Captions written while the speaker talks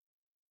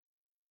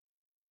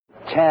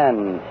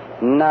10,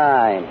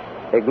 9.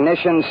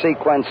 Ignition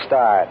sequence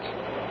starts.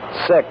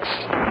 6,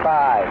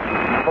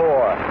 5,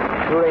 4,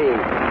 3,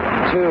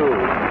 2,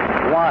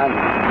 1,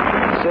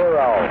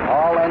 0.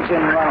 All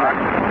engine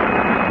running.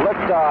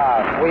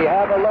 Liftoff. We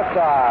have a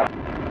liftoff.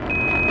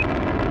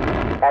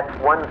 That's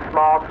one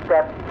small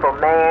step for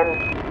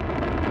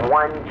man,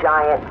 one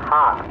giant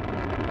hop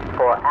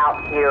for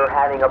out here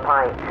having a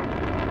pint.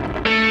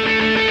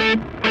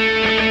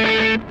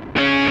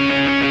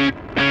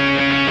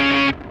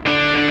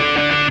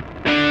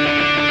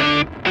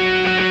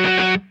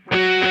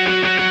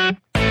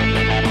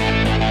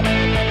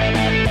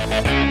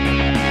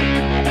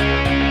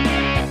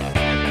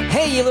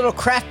 Hey, you little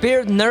craft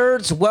beer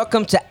nerds.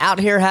 Welcome to Out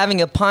Here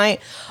Having a Pint.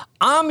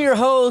 I'm your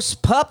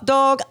host, Pup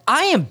Dog.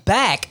 I am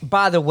back,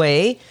 by the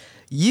way.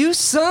 You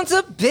sons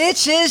of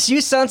bitches. You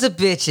sons of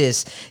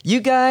bitches. You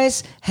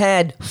guys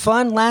had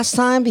fun last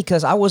time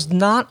because I was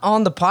not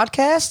on the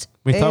podcast.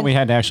 We thought we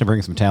had to actually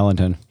bring some talent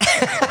in.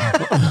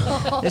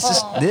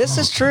 This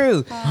is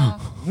true.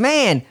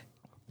 Man,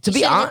 to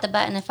be honest. Hit the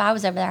button. If I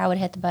was over there, I would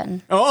hit the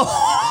button.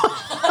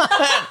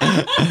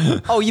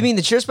 Oh, you mean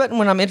the cheers button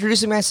when I'm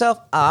introducing myself?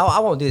 I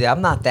won't do that.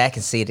 I'm not that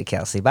conceited,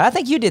 Kelsey. But I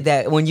think you did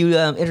that when you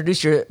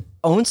introduced your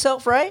own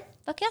self, right?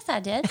 Fuck yes, I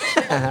did.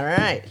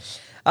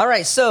 All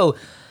right. So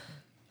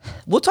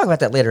we'll talk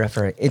about that later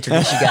after I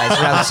introduce you guys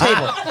around the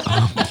table.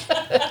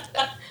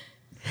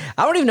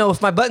 I don't even know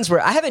if my buttons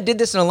were. I haven't did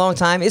this in a long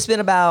time. It's been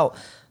about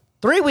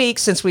 3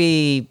 weeks since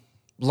we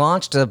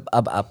launched a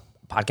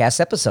podcast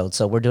episode.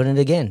 So we're doing it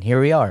again. Here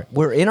we are.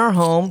 We're in our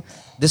home.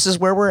 This is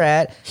where we're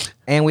at.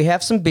 And we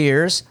have some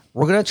beers.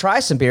 We're going to try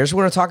some beers.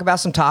 We're going to talk about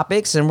some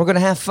topics. And we're going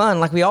to have fun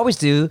like we always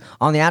do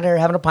on the Out Here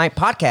Having a Pint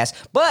podcast.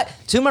 But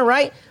to my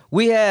right,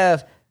 we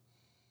have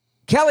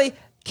Kelly.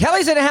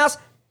 Kelly's in the house.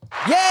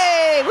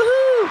 Yay!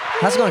 Woohoo!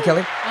 How's it going,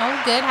 Kelly?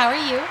 Oh, good. How are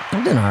you?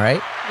 I'm doing all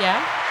right.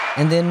 Yeah.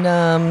 And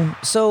then,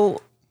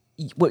 so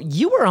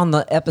you were on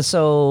the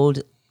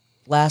episode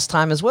last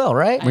time as well,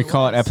 right? We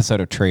call it episode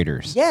of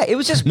Traders. Yeah, it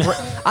was just,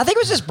 I think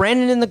it was just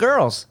Brandon and the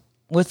girls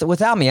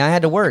without me. I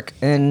had to work,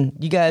 and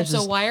you guys.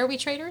 So why are we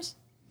traders?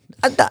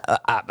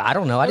 I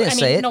don't know. I didn't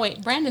say it. No,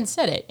 wait. Brandon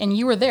said it, and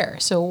you were there.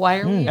 So why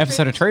are we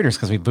Episode of Traders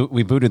because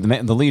we booted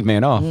the lead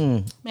man off.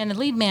 Man, the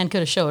lead man could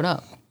have showed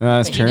up.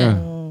 That's But he true.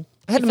 didn't.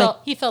 I had to make,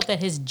 He felt that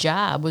his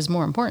job was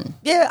more important.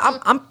 yeah,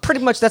 I'm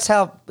pretty much that's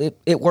how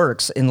it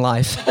works in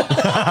life.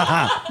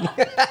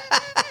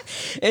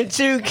 And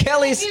to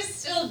Kelly's, He's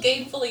still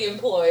gainfully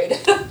employed.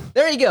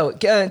 there you go.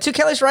 To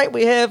Kelly's right,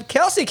 we have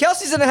Kelsey.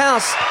 Kelsey's in the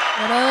house.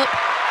 What up?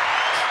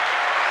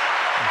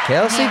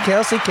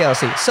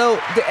 Kelsey. So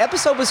the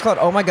episode was called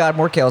 "Oh My God,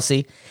 More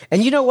Kelsey,"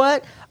 and you know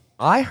what?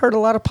 I heard a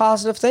lot of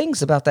positive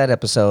things about that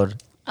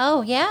episode.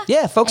 Oh, yeah?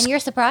 Yeah, folks. And you're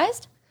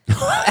surprised?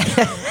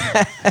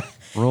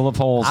 Rule of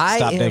holes.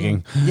 Stop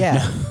digging.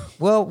 Yeah.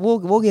 Well,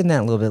 we'll get in that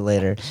a little bit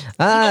later.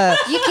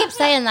 You keep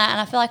saying that, and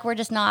I feel like we're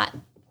just not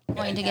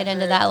going to get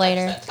into that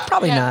later.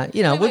 Probably not.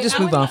 You know, we'll just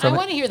move on from I it.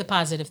 want to hear the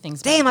positive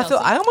things. Damn, about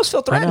I almost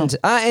feel threatened,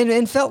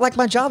 and felt like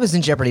my job is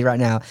in jeopardy right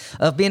now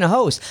of being a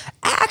host.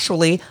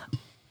 Actually,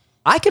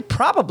 I could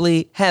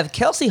probably have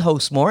Kelsey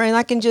host more, and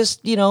I can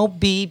just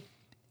be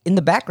in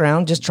the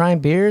background, just trying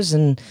beers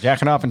and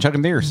Jacking off and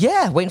chugging beers.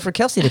 waiting for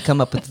Kelsey to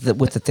come up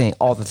with the thing,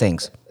 all the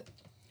things.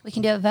 We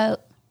can do a vote.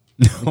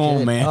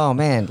 Oh, man. Oh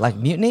man, like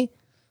mutiny,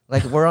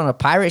 like we're on a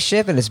pirate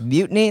ship and it's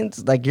mutiny.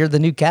 It's like you're the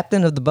new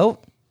captain of the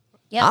boat.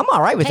 Yep. I'm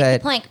all right with Take that.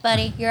 the plank,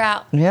 buddy. You're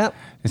out. Yep.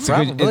 It's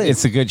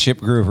a good ship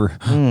groover.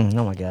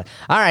 Oh my god!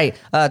 All right,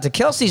 to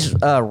Kelsey's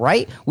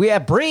right, we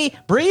have Bree.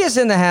 Bree is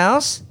in the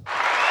house.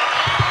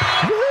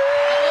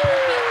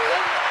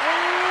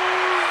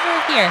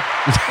 Here.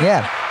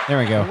 Yeah, There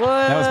we go.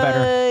 That was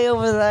better. way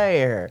over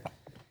there.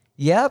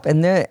 Yep,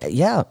 and there.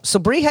 Yeah. So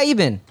Bree, how you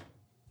been?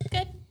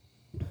 Good.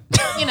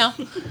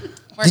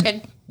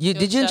 Working.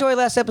 Did you enjoy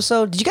last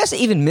episode? Did you guys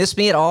even miss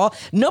me at all?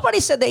 Nobody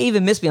said they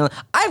even missed me.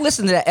 I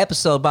listened to that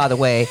episode, by the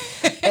way.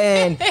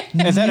 And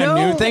Is that a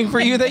new thing for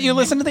you that you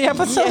listen to the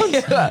episodes?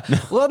 Yeah.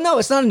 Well, no,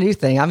 it's not a new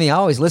thing. I mean, I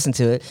always listen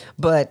to it,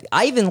 but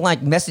I even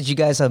message you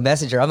guys on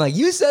Messenger. I'm like,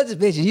 you sons of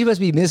bitches, you must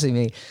be missing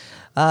me.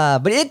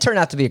 But it turned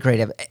out to be a great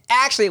episode.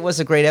 Actually, it was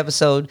a great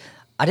episode.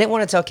 I didn't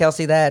want to tell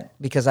Kelsey that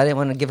because I didn't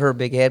want to give her a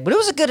big head, but it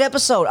was a good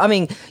episode. I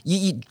mean,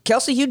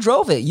 Kelsey, you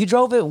drove it. You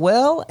drove it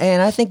well,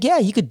 and I think,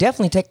 you could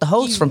definitely take the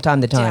host from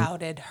time to time.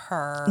 Doubted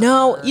her.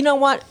 No, you know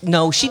what?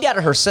 No, she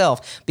doubted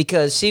herself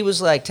because she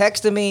was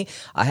texting me.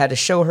 I had to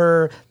show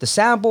her the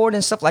soundboard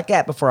and stuff like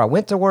that before I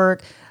went to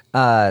work.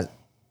 I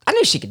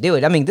knew she could do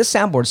it. I mean, this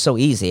soundboard's so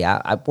easy.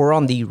 We're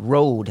on the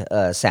Rode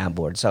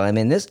soundboard, so I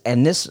mean this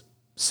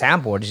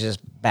soundboard is just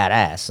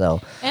badass.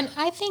 So, And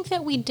I think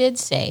that we did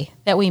say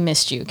that we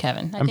missed you,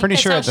 Kevin. I'm pretty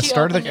sure at the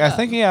start of the. I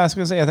think I was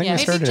going to say. I think we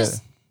Maybe started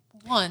just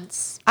it.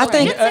 once. I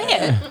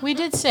think We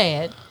did say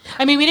it.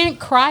 I mean, we didn't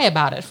cry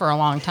about it for a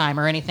long time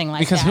or anything like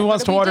Because that. who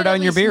wants but to we water did at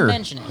down your least beer?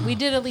 Mention it. We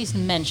did at least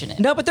mention it.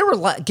 no, but there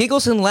were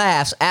giggles and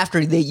laughs after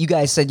you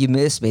guys said you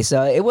missed me,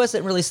 so it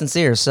wasn't really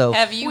sincere. So,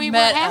 Have you We were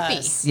met happy.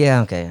 us?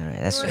 yeah, okay, all right,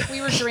 that's true.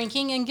 We were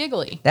drinking and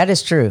giggly. That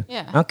is true.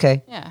 Yeah.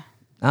 Okay. Yeah.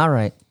 All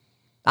right.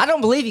 I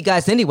don't believe you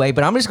guys anyway,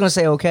 but I'm just going to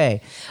say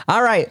okay.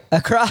 All right,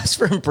 across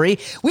from Bree,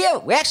 we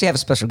actually have a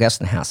special guest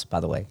in the house, by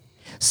the way.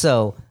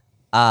 So,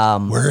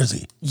 where is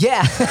he?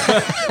 Yeah.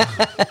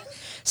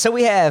 So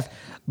we have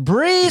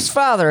Bree's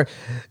father,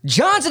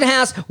 John's in the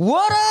house.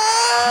 What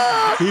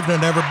up?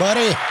 Evening,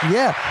 everybody.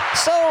 Yeah.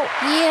 So,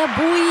 Yeah,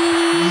 boy.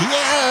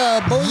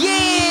 Yeah, boy.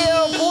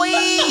 yeah,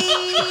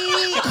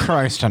 boy.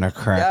 Christ on a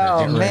cracker. Oh,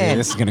 Get ready. man.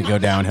 This is going to go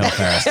downhill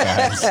fast,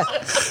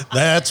 guys.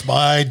 That's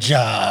my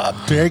job.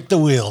 Take the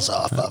wheels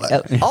off of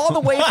it. All the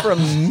way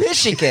from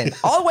Michigan.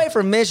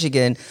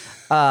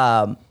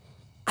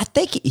 I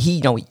think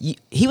he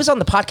was on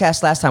the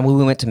podcast last time when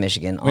we went to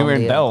Michigan. We were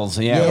in Bells.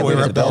 Yeah, we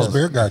were at Bell's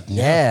Beer Garden.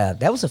 Yeah,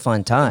 that was a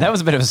fun time. That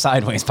was a bit of a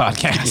sideways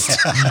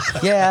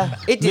podcast. Yeah,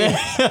 it did.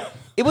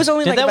 It was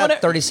only Did like that about one-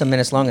 30 some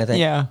minutes long, I think.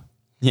 Yeah.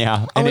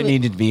 And it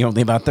needed to be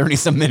only about 30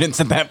 some minutes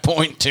at that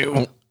point,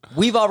 too.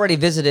 We've already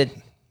visited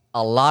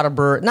a lot of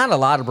not a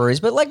lot of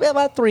breweries, but like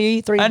about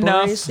three Enough.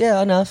 breweries.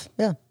 Yeah, enough.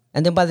 Yeah.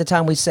 And then by the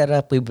time we set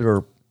up, we're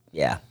balls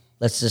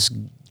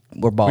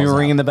We were out.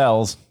 ringing the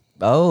bells.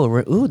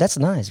 Oh, ooh, that's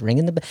nice.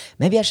 Ringing the bell.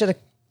 Maybe I should have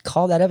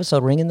called that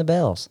episode "Ringing the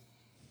Bells."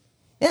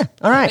 Yeah.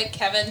 All right. Wait,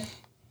 Kevin.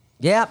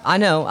 Yeah, I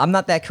know. I'm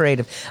not that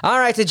creative. All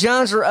right. To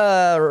John's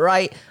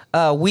right,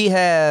 we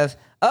have,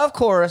 of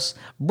course,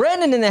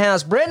 Brendan in the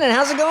house. Brendan,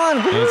 how's it going?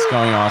 Woo! It's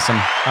going awesome.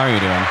 How are you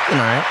doing? All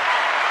right.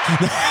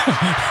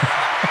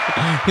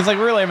 He's like,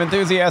 really, I'm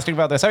enthusiastic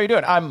about this. How are you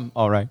doing? I'm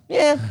all right.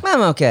 Yeah,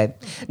 I'm okay.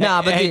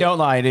 Nah, but Hey, don't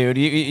lie, dude.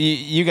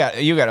 You got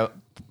a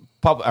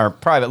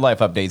private life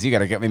updates. You got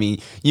to. I mean,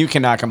 you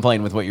cannot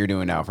complain with what you're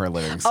doing now for a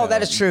living. Oh,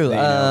 that is true.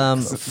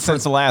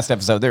 Since the last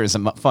episode, there is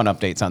some fun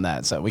updates on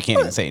that, so we can't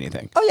even say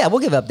anything. Oh yeah, we'll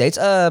give updates.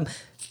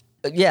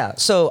 Yeah.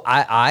 So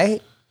I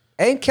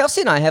and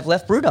Kelsey and I have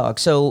left Brewdog.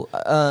 So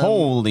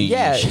Holy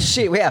yeah,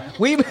 shit. yeah.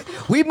 We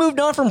moved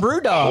on from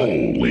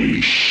Brewdog.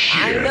 Holy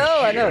shit!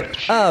 I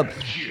know.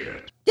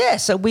 Yeah,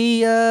 so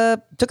we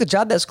took a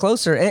job that's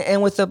closer,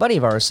 and with a buddy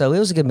of ours, so it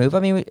was a good move.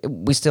 I mean,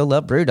 we still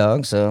love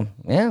Brewdog, so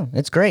yeah,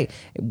 it's great.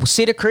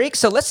 Cedar Creek.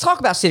 So let's talk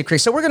about Cedar Creek.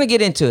 So we're gonna get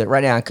into it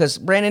right now, because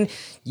Brandon,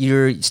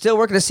 you're still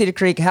working at Cedar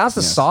Creek. How's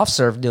the soft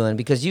serve doing?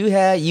 Because you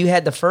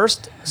had the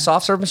first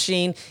soft serve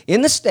machine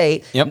in the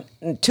state. Yep.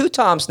 2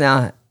 Toms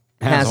now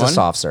has a one.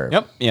 soft serve.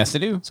 Yep. Yes, they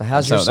do. So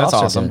how's your that's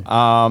soft serve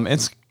awesome.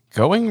 It's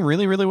going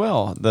really, really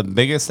well. The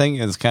biggest thing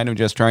is kind of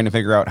just trying to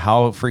figure out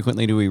how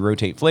frequently do we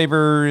rotate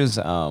flavors?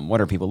 What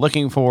are people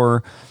looking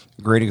for?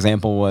 Great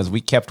example was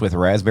we kept with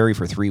raspberry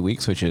for 3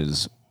 weeks, which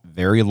is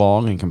very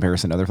long in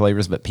comparison to other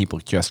flavors, but people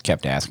just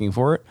kept asking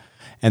for it.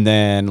 And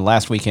then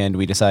last weekend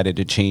we decided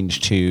to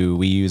change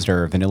we used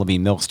our vanilla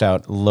bean milk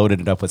stout,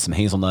 loaded it up with some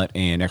hazelnut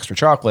and extra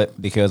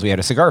chocolate because we had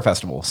a cigar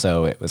festival.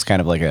 So it was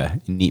kind of like a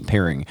neat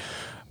pairing,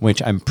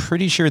 which I'm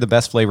pretty sure the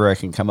best flavor I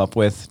can come up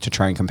with to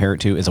try and compare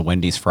it to is a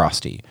Wendy's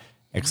Frosty,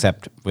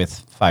 except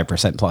with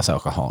 5% plus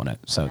alcohol in it.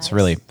 So it's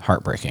really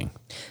heartbreaking.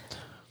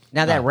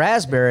 Now that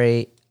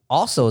raspberry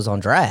also is on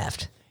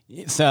draft.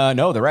 So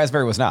no, the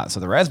raspberry was not. So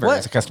the raspberry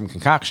is a custom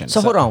concoction. So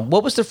hold on,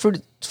 what was the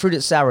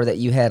fruited sour that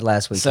you had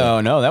last week?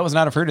 So no, that was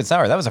not a fruited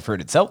sour. That was a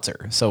fruited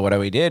seltzer. So what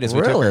we did is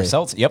we took our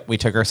seltzer. Yep, we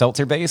took our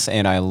seltzer base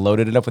and I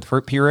loaded it up with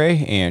fruit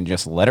puree and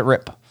just let it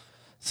rip.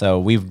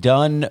 So we've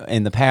done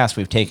in the past,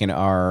 we've taken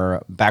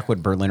our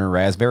Backwood Berliner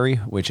Raspberry,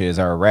 which is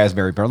our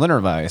Raspberry Berliner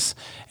Weiss,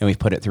 and we've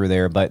put it through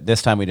there. But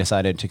this time we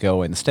decided to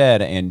go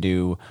instead and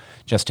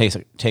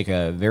take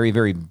a very,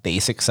 very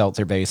basic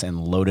seltzer base and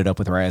load it up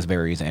with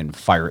raspberries and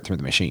fire it through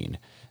the machine.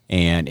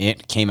 And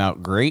it came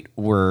out great.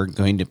 We're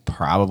going to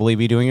probably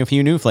be doing a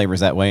few new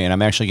flavors that way, and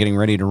I'm actually getting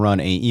ready to run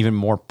a even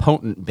more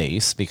potent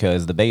base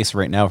because the base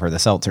right now for the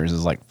seltzers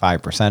is like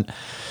 5%.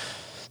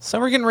 So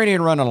we're getting ready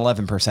to run an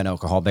 11%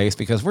 alcohol base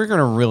because we're going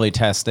to really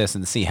test this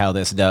and see how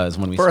this does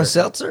when we for start. A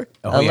seltzer.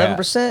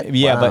 11%.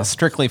 Yeah, Wow. but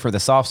strictly for the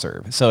soft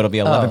serve. So it'll be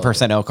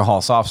 11%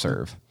 alcohol soft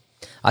serve.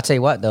 I'll tell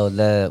you what though,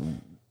 that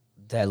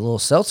little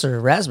seltzer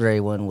raspberry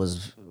one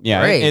was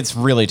great. It's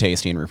really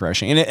tasty and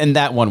refreshing, and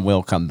that one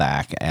will come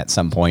back at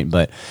some point.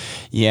 But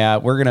yeah,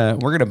 we're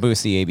gonna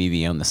boost the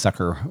ABV on the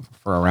sucker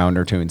for a round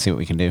or two and see what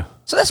we can do.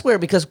 So that's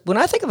weird because when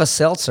I think of a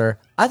seltzer,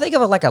 I think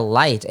of it like a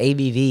light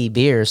ABV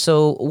beer.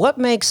 So what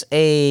makes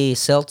a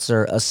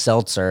seltzer,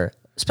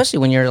 especially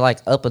when you're like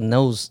up in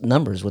those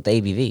numbers with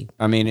the ABV?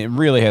 I mean, it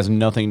really has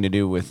nothing to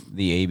do with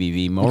the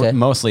ABV. Okay.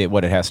 Mostly,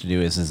 what it has to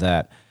do is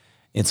that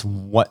it's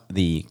what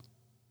the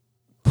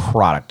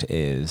product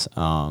is.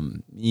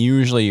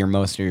 Usually your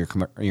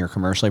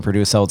commercially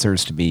produced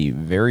seltzers, to be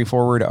very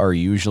forward, are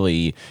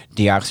usually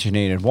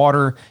deoxygenated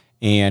water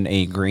and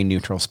a grain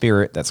neutral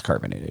spirit that's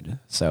carbonated.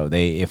 So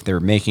if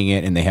they're making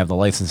it and they have the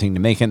licensing to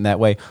make it in that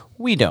way,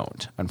 we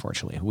don't,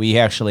 unfortunately. We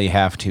actually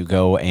have to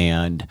go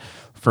and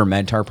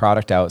ferment our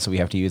product out, so we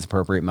have to use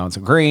appropriate amounts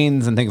of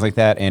grains and things like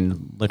that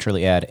and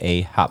literally add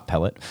a hop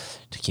pellet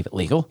to keep it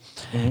legal.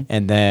 Mm-hmm.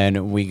 And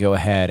then we go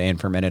ahead and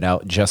ferment it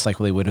out just like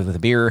we would with a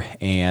beer,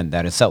 and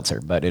that is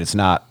seltzer, but it's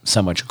not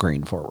so much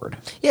grain forward.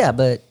 Yeah,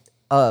 but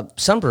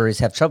some breweries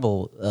have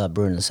trouble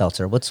brewing a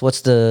seltzer. What's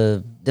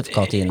the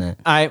difficulty in that?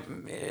 I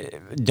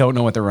don't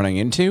know what they're running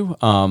into,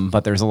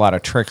 but there's a lot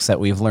of tricks that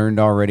we've learned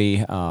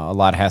already. A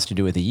lot has to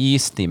do with the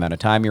yeast, the amount of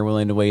time you're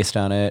willing to waste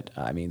on it.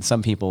 I mean,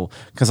 some people,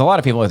 because a lot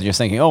of people are just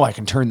thinking, oh, I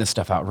can turn this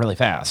stuff out really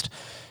fast.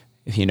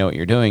 If you know what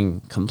you're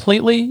doing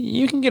completely,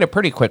 you can get a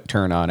pretty quick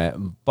turn on it,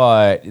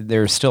 but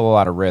there's still a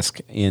lot of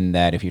risk in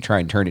that if you try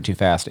and turn it too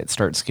fast, it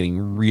starts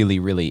getting really,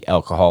 really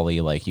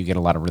alcohol-y. Like you get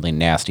a lot of really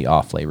nasty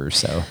off flavors.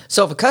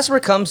 So if a customer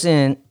comes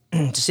in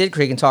to Cedar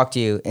Creek and talk to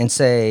you and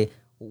say,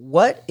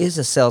 what is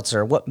a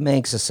seltzer? What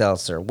makes a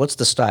seltzer? What's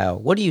the style?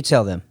 What do you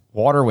tell them?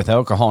 Water with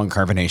alcohol and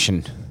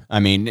carbonation. I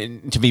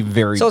mean, to be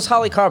very... So it's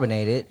highly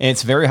carbonated.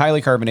 It's very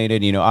highly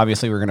carbonated. You know,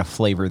 obviously we're going to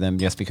flavor them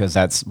just because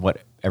that's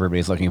what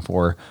everybody's looking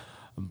for.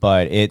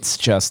 But it's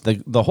just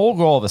the whole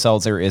goal of a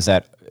seltzer is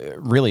that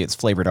really it's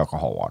flavored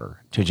alcohol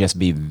water, to just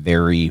be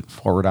very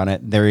forward on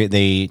it.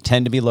 They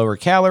tend to be lower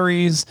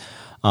calories.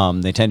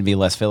 They tend to be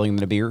less filling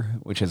than a beer,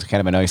 which is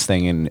kind of a nice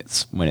thing. And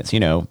it's when it's,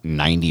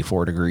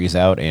 94 degrees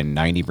out and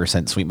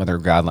 90% sweet mother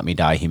of God, let me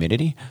die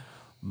humidity.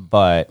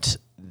 But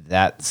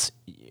that's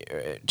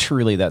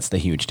the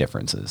huge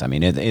differences. I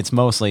mean, it's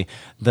mostly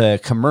the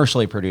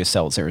commercially produced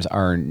seltzers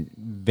are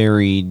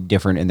very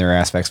different in their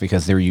aspects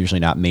because they're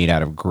usually not made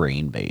out of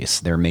grain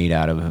base. They're made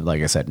out of,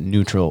 like I said,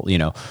 neutral,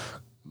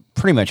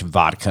 pretty much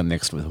vodka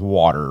mixed with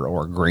water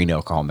or grain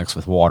alcohol mixed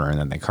with water, and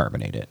then they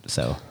carbonate it.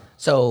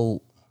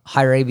 So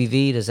higher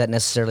ABV, does that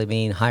necessarily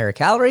mean higher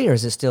calorie, or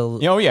is it still?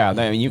 Oh yeah, I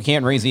mean, you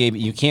can't raise the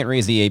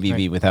ABV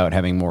right, without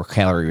having more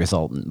calorie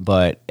resultant.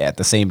 But at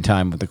the same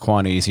time, with the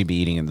quantities you'd be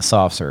eating in the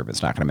soft serve,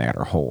 it's not going to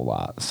matter a whole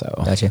lot. So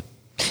gotcha,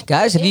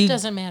 guys. It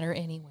doesn't matter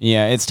anyway.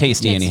 Yeah, it's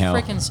tasty anyhow.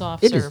 It's freaking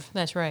soft serve.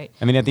 That's right.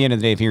 I mean, at the end of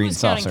the day, if you're eating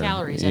soft serve,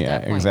 calories yeah, at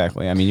that point.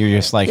 Exactly. I mean, you're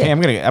just like, hey,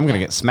 I'm gonna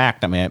get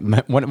smacked. I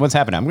mean, what's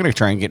happening? I'm gonna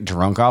try and get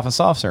drunk off of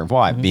soft serve.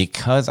 Why? Mm-hmm.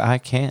 Because I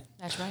can.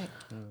 That's right.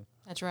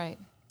 That's right.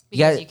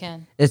 Because you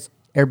can. It's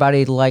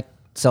everybody like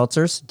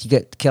seltzers. Do you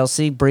get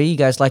Kelsey, Bree? You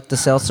guys like the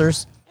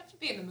seltzers? You have to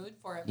be in the mood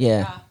for it.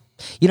 Yeah.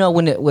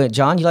 When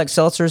John, you like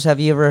seltzers?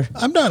 Have you ever?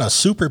 I'm not a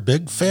super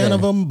big fan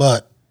of them,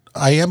 but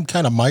I am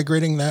kind of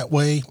migrating that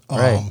way,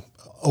 Right.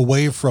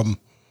 away from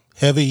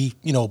heavy,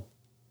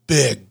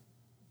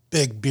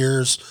 big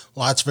beers,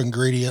 lots of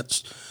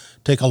ingredients,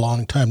 take a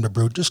long time to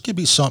brew. Just give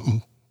me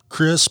something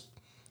crisp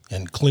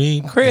and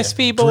clean,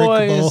 crispy and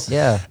boys,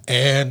 yeah,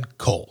 and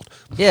cold.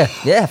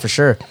 Yeah, for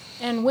sure.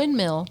 And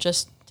Windmill,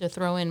 just to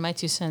throw in my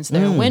 2 cents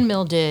there,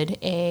 Windmill did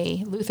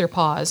a Luther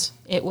Pause.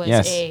 It was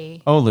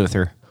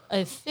Luther.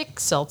 a thick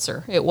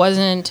seltzer. It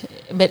wasn't,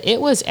 but it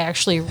was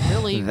actually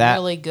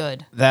really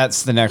good.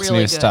 That's the next Really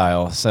new good.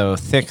 style. So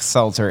thick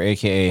seltzer,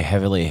 aka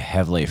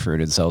heavily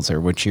fruited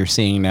seltzer, which you're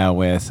seeing now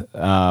with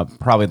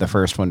probably the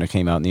first one that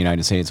came out in the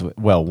United States.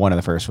 Well, one of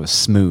the first was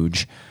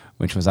Smooge,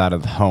 which was out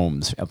of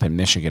Holmes up in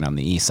Michigan, on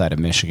the east side of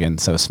Michigan.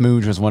 So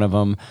Smooge was one of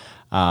them.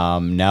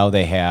 Now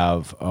they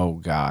have,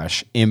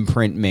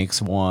 Imprint makes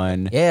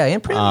one. Yeah,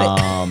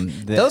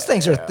 Imprint. Those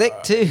things are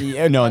thick too.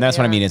 Yeah, no, and that's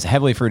what I mean. It's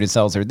heavily fruited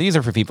seltzer. These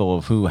are for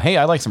people who, hey,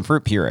 I like some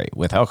fruit puree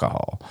with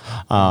alcohol.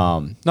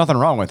 Nothing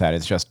wrong with that.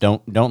 It's just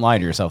don't lie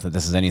to yourself that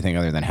this is anything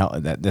other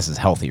than that this is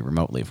healthy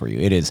remotely for you.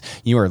 It is.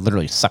 You are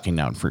literally sucking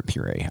down fruit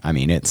puree. I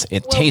mean, it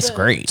tastes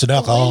great. It's an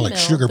alcoholic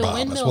sugar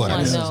bomb is what it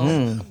is.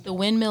 The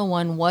Windmill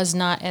one was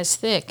not as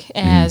thick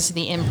as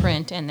the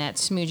Imprint and that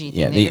Smoogey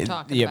thing that you're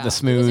talking about. The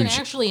Smooge. It was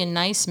actually a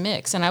nice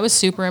mix, and I was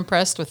super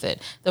impressed with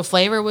it. The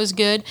flavor was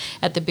good.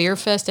 At the Beer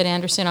Fest at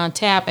Anderson on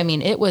Tap, I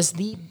mean, it was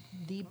the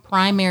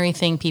primary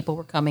thing people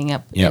were coming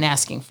up and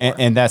asking for.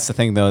 And that's the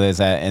thing, though, is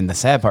that, and the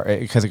sad part,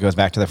 because it goes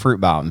back to the fruit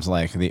bombs,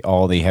 like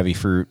all the heavy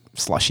fruit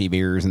slushy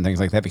beers and things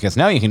like that, because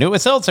now you can do it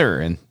with seltzer,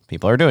 and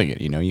people are doing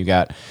it. You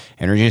got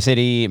Energy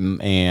City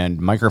and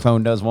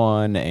Microphone does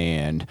one,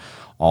 and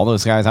all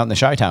those guys out in the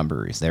Chi-Town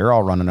breweries, they're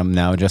all running them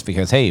now just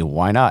because, hey,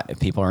 why not? If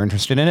people are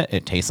interested in it,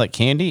 it tastes like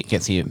candy. It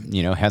gets you,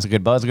 has a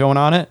good buzz going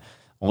on it.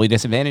 Only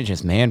disadvantage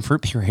is, man,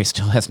 fruit puree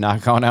still has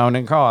not gone down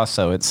in cost,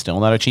 so it's still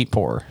not a cheap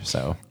pour.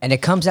 So, and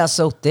it comes out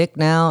so thick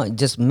now.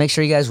 Just make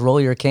sure you guys roll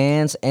your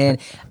cans, and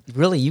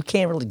really, you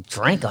can't really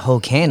drink a whole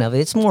can of it.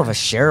 It's more of a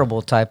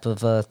shareable type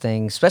of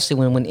thing, especially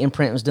when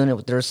Imprint was doing it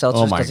with their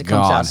seltzers, because it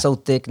comes out so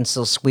thick and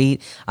so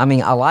sweet. I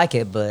mean, I like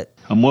it, but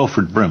I'm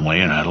Wilfred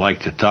Brimley, and I'd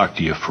like to talk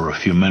to you for a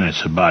few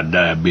minutes about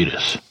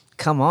diabetes.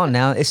 Come on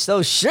now, it's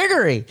so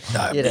sugary.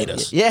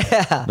 Diabetes.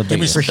 Yeah. Give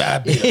me some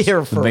diabetes.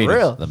 You're for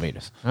real.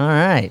 Diabetes. All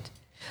right.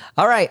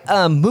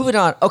 Moving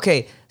on.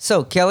 Okay.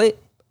 So Kelly,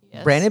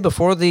 Brandon,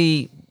 before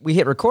we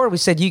hit record, we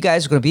said you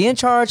guys are going to be in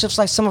charge of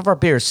like some of our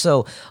beers.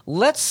 So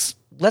let's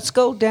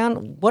go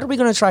down. What are we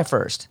going to try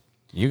first?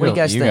 You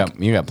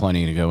got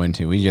plenty to go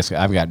into.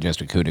 I've got just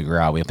a coup de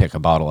grace. We'll pick a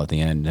bottle at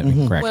the end and we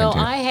can crack into.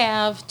 I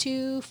have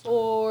 2,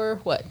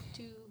 4,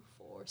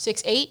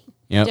 6, 8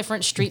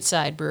 different street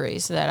side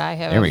breweries that I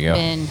have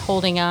been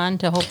holding on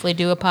to hopefully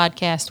do a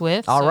podcast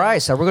with. All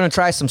right, so we're going to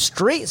try some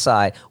street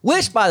side,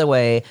 which, by the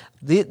way,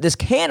 this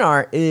can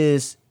art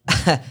is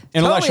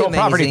intellectual totally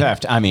property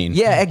theft. I mean,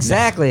 yeah,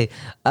 exactly.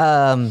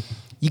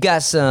 You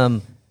got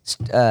some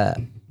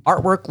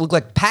artwork look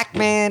like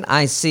Pac-Man.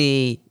 I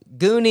see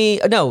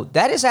Goonie. No,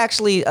 that is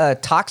actually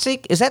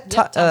Toxic. Is that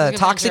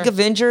Toxic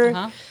Avenger?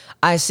 Uh-huh.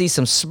 I see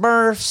some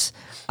Smurfs.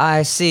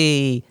 I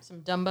see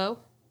Some Dumbo.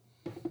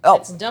 Oh,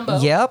 That's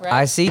Dumbo. Yep, right?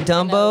 I see And,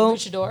 Dumbo.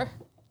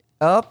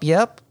 Luchador.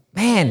 Yep.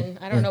 Man, And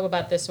I don't know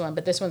about this one,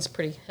 but this one's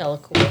pretty hella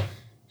cool.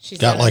 She's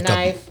Got got, like a a-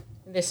 knife.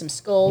 There's some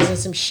skulls and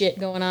some shit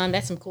going on.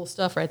 That's some cool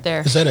stuff right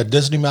there. Is that a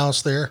Disney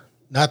mouse there?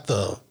 Not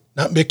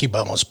Mickey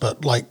Mouse,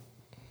 but like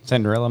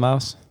Cinderella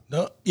mouse.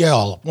 no,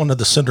 yeah, one of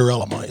the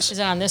Cinderella mice. Is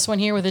it on this one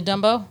here with the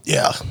Dumbo?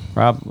 Yeah,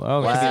 Rob.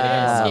 Oh,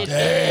 Yes, it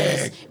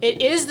is.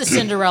 It is the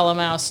Cinderella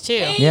mouse too.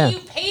 Hey, Yeah. you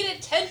paid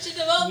attention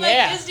to all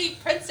Yeah. my Disney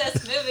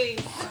princess movies.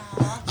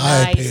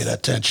 I Nice. paid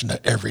attention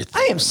to everything.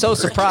 I am so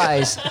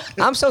surprised.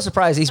 I'm so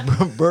surprised these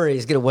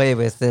breweries get away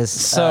with this.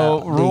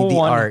 So rule the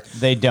one, art.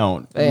 they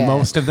don't. Yeah.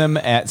 Most of them,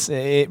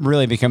 it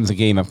really becomes a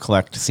game of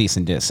collect, cease,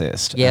 and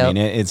desist. Yep. I mean,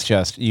 it's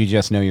just you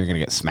just know you're going to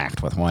get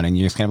smacked with one, and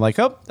you're just kind of like,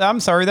 oh, I'm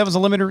sorry, that was a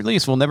limited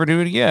release. We'll never do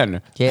it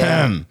again.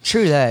 Yeah,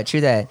 true that.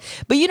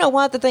 But you know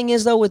what? The thing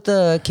is, though, with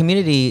the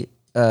community,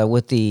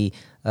 with the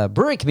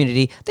brewery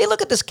community, they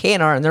look at this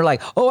can art and they're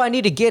like, "Oh, I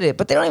need to get it,"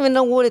 but they don't even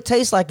know what it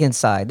tastes like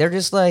inside. They're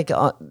just like,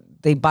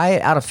 they buy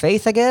it out of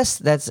faith, I guess.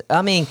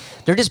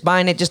 They're just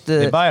buying it just to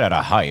They buy it at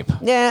a hype.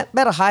 yeah,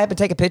 about a hype and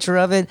take a picture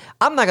of it.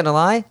 I'm not gonna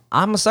lie,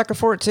 I'm a sucker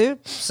for it too.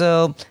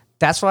 So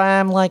that's why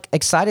I'm like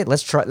excited.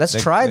 Let's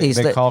try these.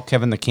 They call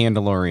Kevin the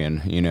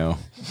Candelorian, you know.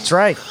 That's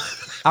right.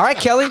 All right,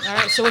 Kelly. All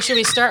right, so what should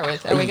we start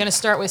with? Are we going to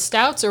start with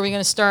stouts or are we going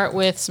to start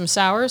with some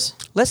sours?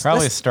 Let's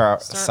Probably let's,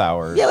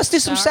 sour. yeah, let's do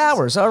some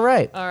sours. All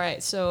right. All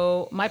right,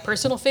 so my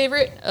personal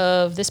favorite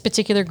of this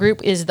particular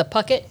group is the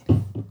Puckett.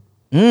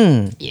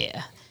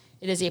 Yeah.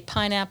 It is a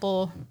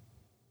pineapple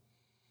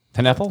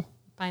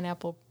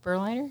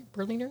Berliner?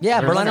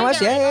 Yeah, Berliner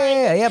Weiss.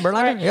 Yeah,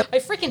 Berliner. All right. Yep. I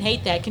freaking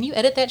hate that. Can you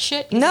edit that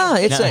shit? No,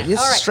 it's All right,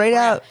 straight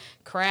out.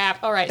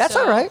 Crap. All right. That's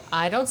so all right.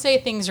 I don't say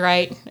things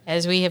right,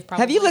 as we have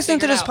probably Have you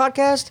listened to figured this out.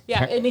 podcast?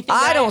 Yeah. Anything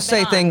I that don't I've say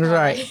been on. things All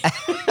right.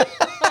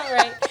 All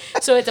right.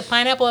 So it's a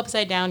pineapple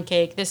upside down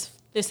cake. This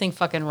thing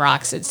fucking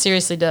rocks. It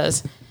seriously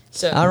does.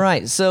 So All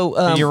right. So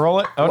Did you roll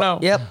it? Oh no.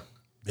 Yep.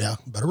 Yeah,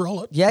 better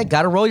roll it. Yeah,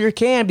 got to roll your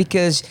can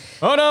because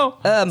Oh no.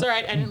 it's all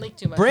right. I didn't leak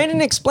too much.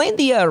 Brandon explained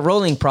the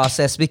rolling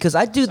process because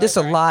I do this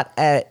a lot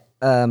at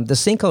the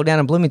Cinco down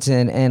in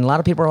Bloomington, and a lot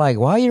of people are like,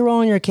 "Why are you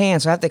rolling your can?"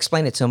 So I have to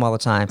explain it to them all the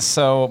time.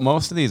 So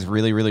most of these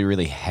really, really,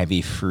 really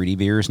heavy fruity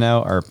beers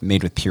now are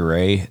made with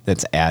puree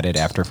that's added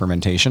after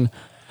fermentation.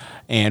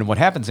 And what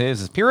happens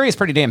is puree is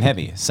pretty damn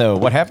heavy. So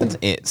what happens?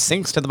 It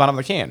sinks to the bottom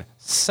of the can.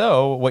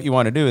 So what you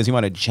want to do is you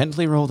want to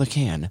gently roll the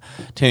can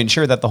to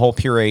ensure that the whole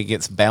puree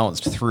gets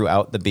balanced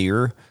throughout the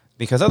beer.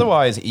 Because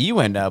otherwise you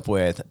end up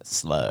with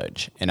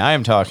sludge. And I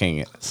am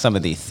talking some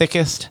of the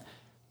thickest,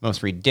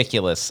 most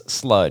ridiculous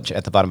sludge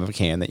at the bottom of a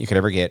can that you could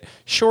ever get,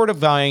 short of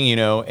buying,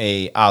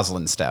 a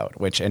Oslin Stout,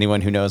 which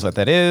anyone who knows what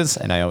that is,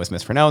 and I always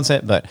mispronounce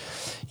it, but,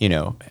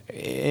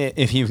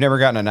 if you've never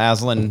gotten an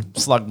Oslin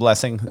Slug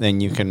Blessing, then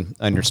you can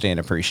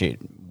appreciate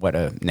what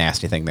a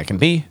nasty thing that can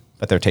be,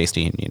 but they're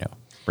tasty and,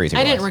 breezy.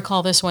 I didn't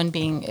recall this one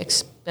being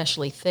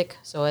especially thick,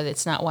 so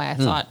it's not why I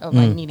thought of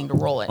like needing to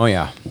roll it. Oh,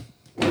 yeah.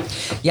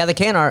 Yeah, the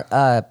can art.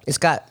 It's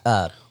got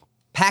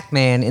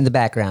Pac-Man in the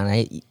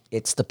background.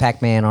 It's the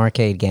Pac-Man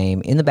arcade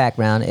game in the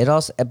background.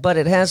 But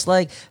it has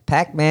like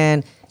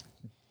Pac-Man.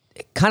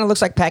 It kind of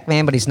looks like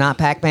Pac-Man, but he's not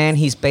Pac-Man.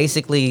 He's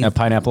basically A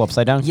pineapple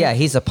upside down? yeah.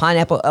 He's a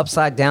pineapple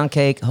upside down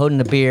cake holding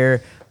a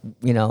beer.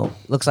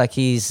 Looks like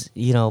he's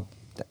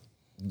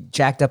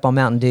jacked up on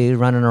Mountain Dew,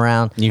 running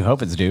around. You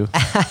hope it's due.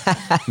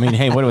 I mean,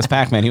 hey, what was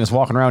Pac-Man? He was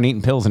walking around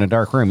eating pills in a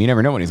dark room. You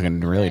never know what he's going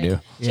to really do.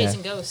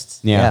 Chasing ghosts.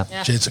 Yeah.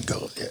 Yeah. Jason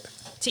go. Yeah.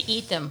 To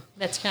eat them.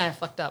 That's kind of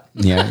fucked up.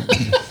 Yeah.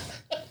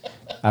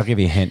 I'll give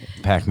you a hint.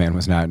 Pac-Man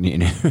was not.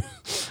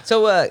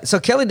 So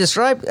Kelly,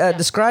 describe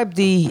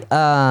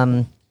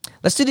the.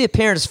 Let's do the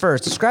appearance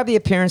first. Describe the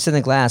appearance in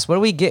the glass. What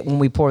do we get when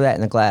we pour that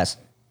in the glass?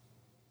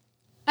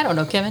 I don't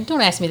know, Kevin.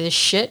 Don't ask me this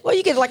shit. Well,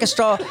 you get like a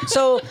straw.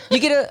 So you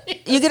get a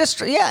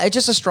yeah. It's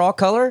just a straw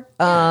color.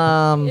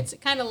 It's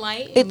kind of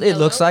light. It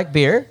looks yellow. like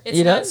beer. It's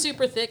not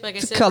super thick, like I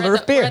It's said. the color we're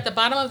of beer. We're at the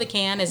bottom of the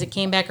can as it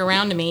came back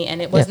around to me,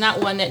 and it was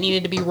not one that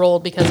needed to be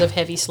rolled because of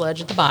heavy sludge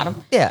at the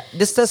bottom. Yeah,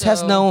 this has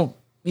So-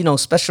 no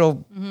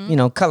special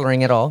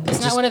coloring at all.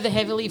 It's not one of the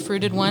heavily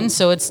fruited ones,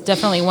 so it's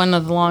definitely one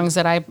of the longs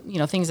that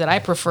things that I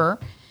prefer.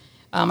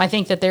 I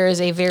think that there is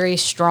a very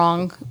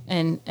strong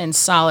and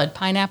solid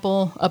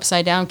pineapple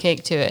upside down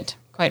cake to it.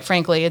 Quite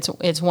frankly,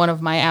 it's one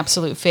of my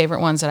absolute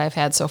favorite ones that I've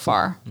had so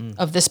far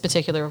of this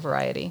particular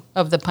variety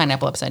of the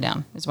pineapple upside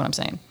down is what I'm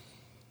saying.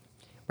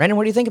 Brandon,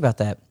 what do you think about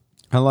that?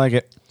 I like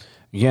it.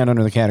 Again,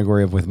 under the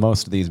category of with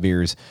most of these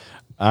beers,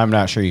 I'm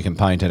not sure you can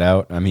pint it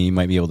out. I mean, you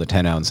might be able to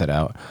 10-ounce it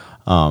out.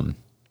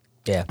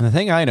 Yeah. The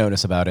thing I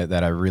notice about it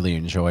that I really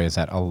enjoy is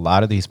that a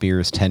lot of these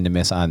beers tend to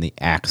miss on the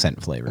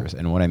accent flavors.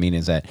 And what I mean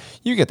is that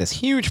you get this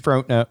huge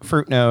fruit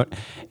note,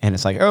 and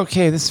it's like,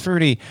 okay, this is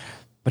fruity.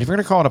 But if you're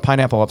going to call it a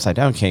pineapple upside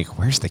down cake,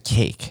 where's the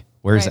cake?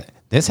 Whereas Right.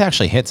 this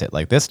actually hits it.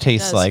 Like this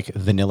tastes does. like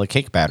vanilla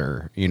cake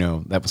batter,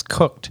 that was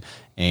cooked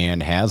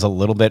and has a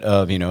little bit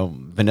of,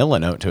 vanilla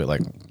note to it.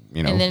 Like,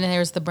 And then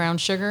there's the brown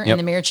sugar Yep. and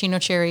the maraschino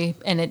cherry,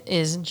 and it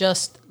is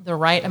just the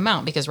right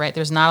amount because,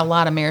 there's not a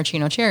lot of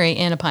maraschino cherry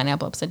in a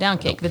pineapple upside down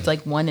cake. It's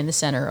like one in the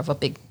center of a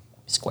big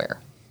square.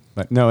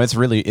 but no, it's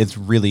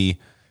really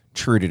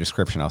true to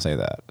description. I'll say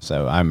that.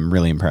 So I'm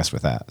really impressed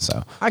with that.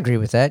 So I agree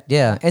with that.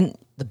 Yeah, and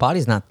the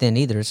body's not thin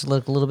either. It's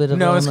like a little bit of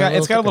no, it's got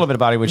a thicker. little bit of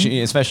body, which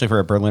especially for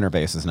a Berliner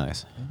base is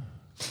nice.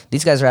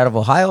 These guys are out of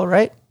Ohio,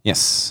 right?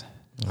 Yes.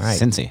 All right.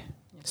 Cincy.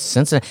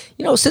 Cincinnati.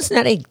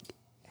 Cincinnati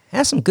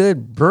has some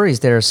good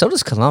breweries there. So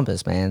does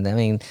Columbus, man. I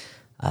mean,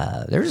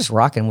 they're just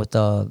rocking with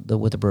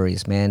the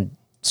breweries, man.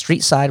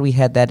 Street side, we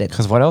had that at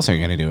Because what else are you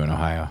going to do in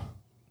Ohio?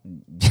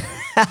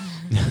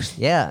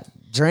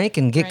 drink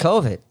and get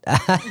COVID.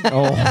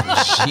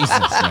 Oh,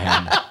 Jesus,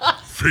 man.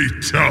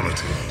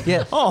 Fatality.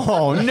 Yeah.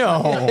 Oh,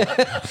 no.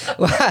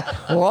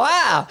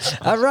 Wow.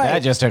 All right.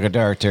 That just took a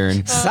dark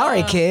turn.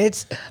 Sorry,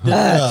 kids.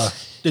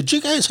 Did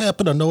you guys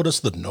happen to notice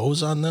the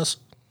nose on this?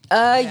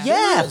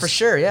 Yeah, for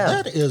sure. Yeah.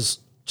 That is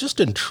just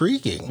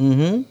intriguing.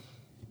 Mm-hmm.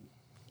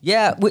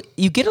 Yeah,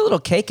 you get a little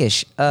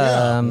cakeish.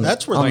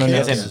 That's where on the the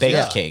nose As nose. in baked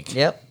Yeah. cake.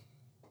 Yep.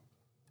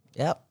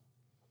 Yep.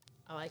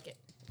 I like it.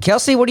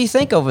 Kelsey, what do you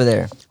think over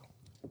there?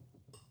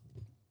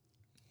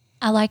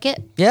 I like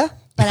it, Yeah?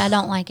 but I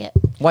don't like it.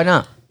 Why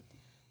not?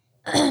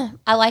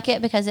 I like it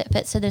because it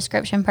fits the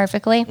description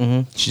perfectly.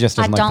 She just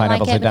I doesn't don't like like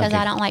pineapple it upside down because I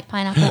cake. don't like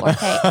pineapple or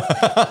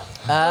cake.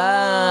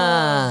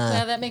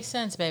 Yeah, that makes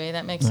sense, baby.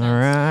 That makes sense. All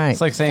right.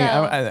 It's like saying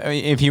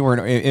if you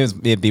were,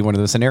 it'd be one of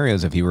those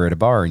scenarios if you were at a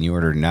bar and you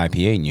ordered an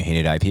IPA and you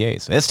hated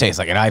IPAs. This tastes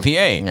like an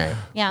IPA, No.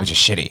 Yeah. which is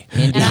shitty.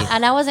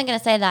 And I wasn't going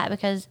to say that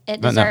because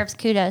it No. deserves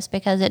kudos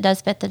because it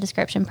does fit the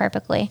description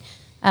perfectly.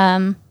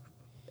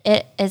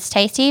 It's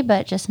tasty,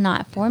 but just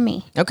not for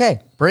me.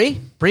 Okay.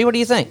 Bree, what do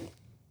you think?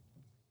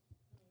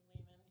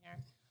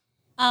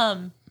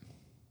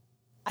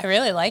 I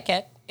really like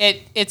it.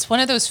 It's one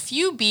of those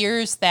few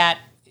beers that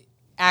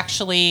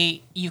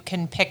actually you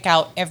can pick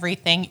out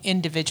everything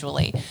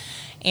individually.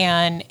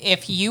 And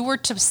if you were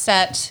to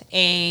set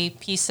a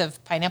piece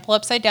of pineapple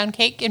upside down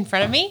cake in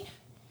front of me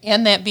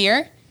and that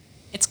beer,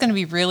 it's going to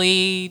be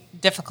really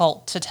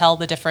difficult to tell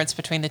the difference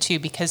between the two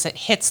because it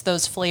hits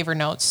those flavor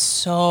notes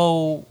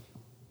so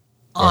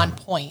on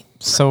point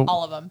for So-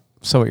 all of them.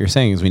 So what you're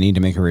saying is we need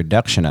to make a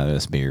reduction out of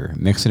this beer,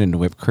 mix it into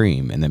whipped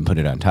cream, and then put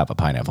it on top of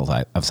pineapple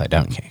upside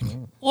down cake.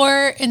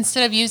 Or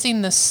instead of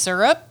using the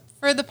syrup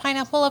for the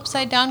pineapple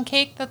upside down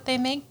cake that they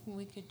make,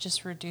 we could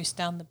just reduce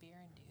down the beer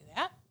and do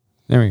that.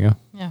 There we go.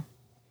 Yeah.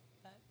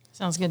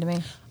 Sounds good to me.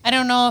 I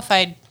don't know if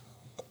I'd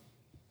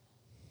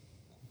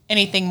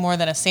anything more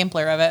than a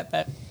sampler of it,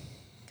 but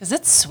because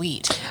it's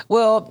sweet.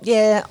 Well,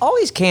 yeah, all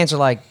these cans are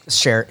like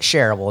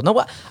shareable.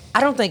 No, I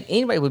don't think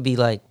anybody would be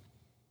like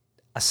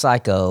a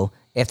psycho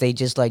if they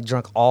just like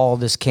drunk all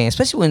this can,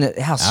 especially when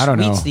how I don't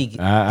know. sweet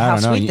I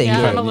don't know. sweet they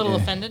Yeah, get. I'm a little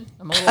offended.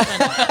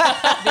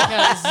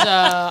 Because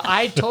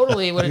I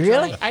totally would have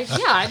Really?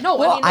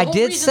 Well, I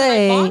did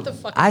say-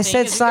 I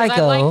said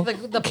psycho, I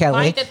like the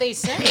Kelly. pint that they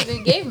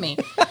gave me.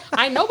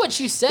 I know what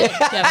you said,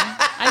 Kevin.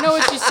 I know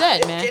what you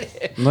said, man.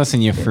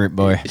 Listen, you fruit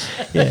boy.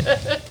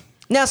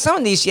 Now, some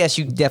of these, yes,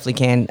 you definitely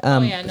can.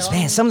 yeah, no.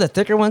 Man, some of the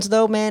thicker ones,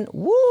 though, man,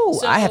 woo,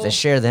 I have to So-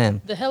 share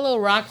them. The Hello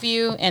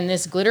Rockview and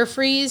this Glitter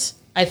Freeze,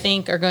 I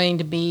think, are going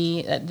to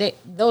be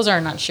those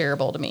are not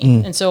shareable to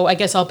me, and so I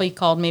guess I'll be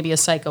called maybe a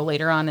psycho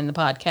later on in the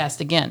podcast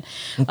again.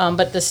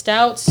 But the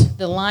stouts,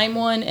 the lime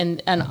one,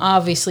 and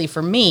obviously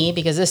for me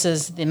because this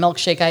is the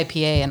milkshake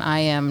IPA, and I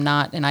am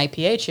not an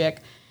IPA chick,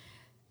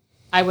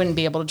 I wouldn't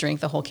be able to drink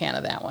the whole can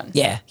of that one.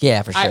 Yeah,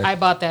 for sure. I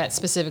bought that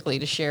specifically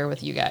to share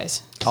with you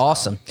guys.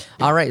 Awesome.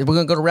 All right, we're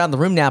gonna go around the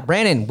room now.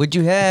 Brandon, would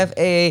you have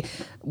a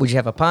pint? Would you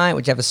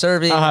have a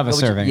serving? I'll have a What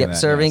would you- serving. Yep, of that,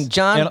 serving. yes.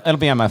 John. It'll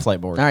be on my flight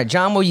board. All right,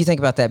 John. What do you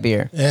think about that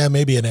beer? Yeah,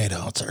 maybe an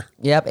 8-ouncer.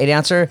 Yep,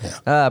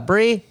 8-ouncer.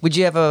 Bree, would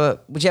you have a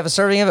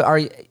serving of it? Are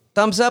you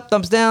thumbs up,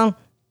 thumbs down?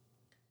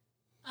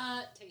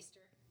 Taster.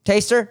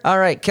 Taster. All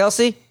right,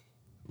 Kelsey.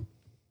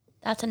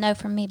 That's a no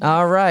from me.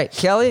 All right,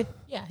 Kelly.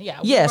 Yeah. We've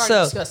Yeah. already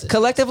So discussed it.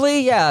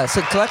 collectively,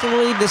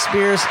 this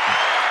beer's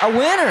a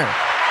winner.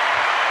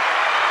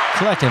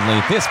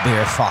 Collectively, this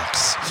beer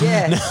fucks.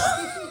 Yes.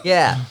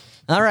 Yeah.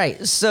 All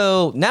right.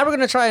 So now we're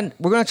gonna try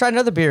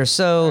another beer.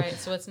 So, All right,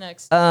 so what's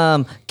next?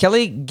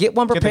 Kelly, get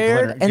one Get the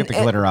prepared. glitter, get the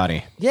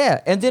glitterati.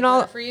 Yeah, and then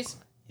Glitter Freeze?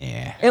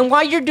 Yeah. And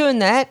while you're doing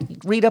that,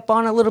 read up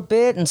on it a little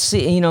bit and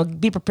see,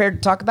 be prepared to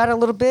talk about it a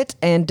little bit.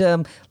 And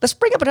let's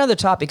bring up another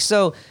topic.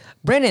 So,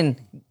 Brennan,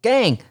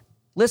 gang,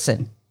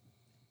 listen.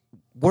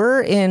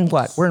 We're in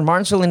what? We're in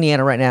Martinsville,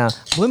 Indiana right now.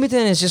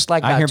 Bloomington is just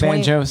like I about hear 20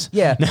 banjos.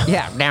 Yeah,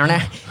 yeah, down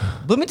there.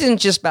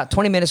 Bloomington's just about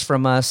 20 minutes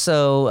from us.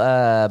 So,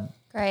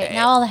 Great.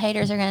 Now all the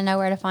haters are going to know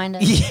where to find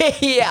us.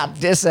 yeah,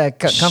 just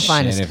come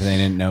find Shit, us. if they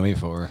didn't know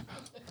before.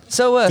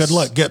 So, Good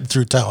luck getting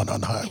through town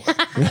on the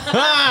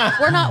highway.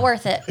 We're not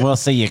worth it. We'll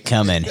see you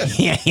coming.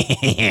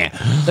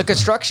 The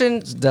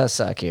construction does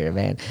suck here,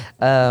 man.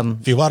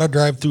 If you want to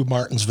drive through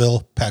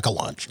Martinsville, pack a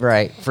lunch.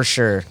 Right, for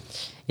sure.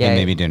 Yeah, and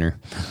maybe dinner.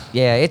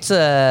 Yeah, it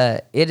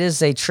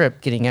is a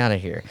trip getting out of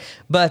here.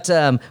 But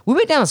we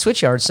went down to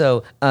Switchyard.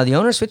 So the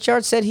owner of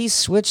Switchyard said he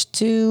switched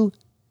to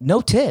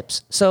no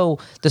tips. So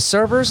the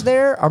servers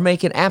there are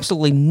making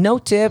absolutely no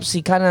tips.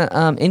 He kind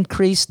of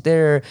increased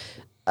their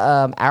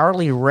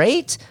hourly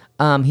rate.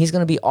 He's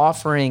going to be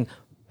offering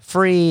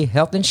free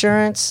health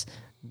insurance.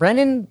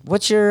 Brendan,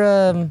 what's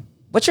your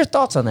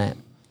thoughts on that?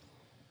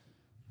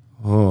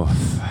 Oof.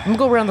 I'm gonna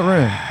go around the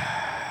room.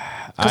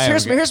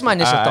 Here's my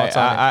initial thoughts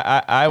on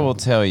it. I will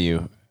tell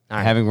you,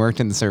 having worked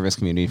in the service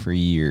community for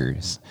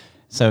years.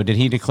 So did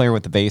he declare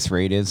what the base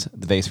rate is?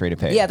 The base rate of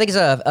pay? Yeah, I think it's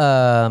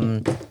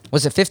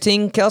was it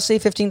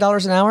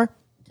 $15 an hour?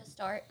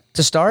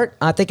 To start,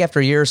 I think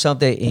after a year or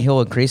something, he'll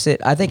increase it.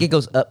 I think it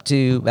goes up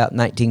to about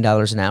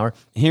 $19 an hour.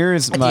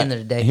 Here's at the end of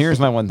the day. Here's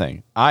my one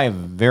thing. I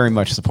very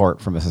much support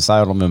from a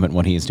societal movement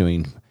what he is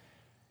doing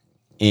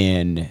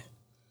in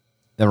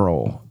the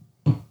role.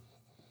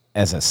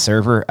 As a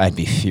server, I'd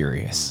be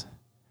furious.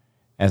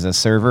 As a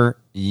server,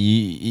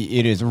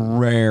 it is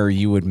rare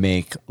you would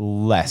make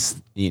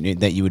less,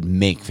 that you would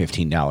make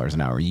 $15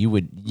 an hour. You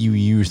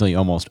usually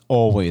almost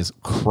always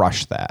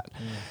crush that.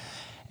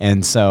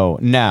 And so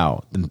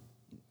now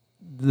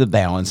the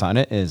balance on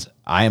it is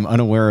I am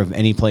unaware of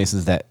any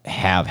places that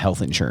have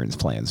health insurance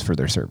plans for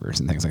their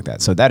servers and things like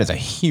that. So that is a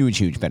huge,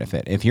 huge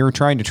benefit. If you're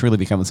trying to truly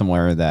become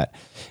somewhere that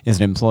is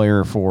an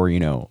employer for,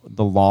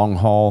 the long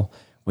haul,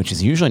 which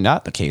is usually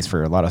not the case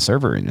for a lot of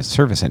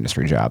service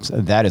industry jobs,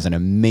 that is an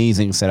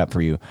amazing setup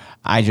for you.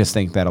 I just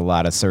think that a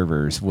lot of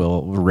servers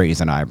will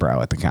raise an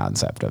eyebrow at the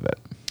concept of it.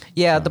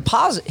 Yeah,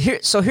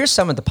 here's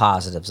some of the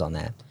positives on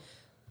that.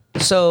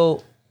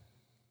 So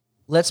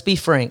let's be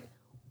frank.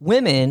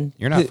 Women...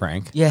 You're not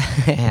frank.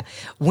 Yeah.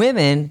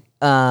 Women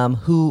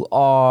who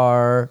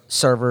are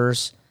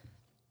servers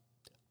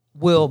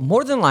will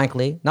more than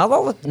likely, not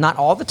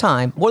all the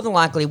time, more than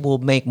likely will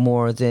make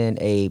more than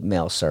a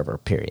male server,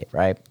 period,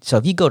 right? So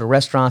if you go to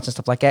restaurants and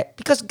stuff like that,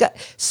 because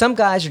some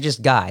guys are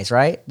just guys,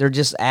 right? They're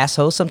just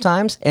assholes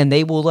sometimes, and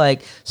they will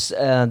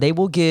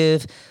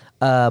give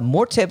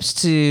more tips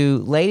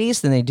to ladies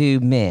than they do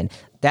men.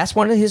 That's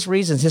one of his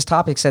reasons. His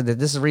topic said that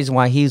this is the reason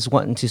why he's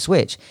wanting to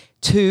switch.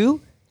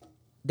 2,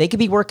 they could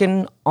be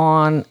working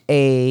on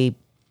a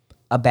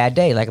bad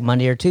day, like a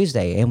Monday or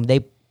Tuesday, and they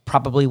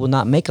probably will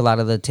not make a lot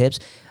of the tips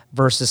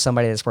versus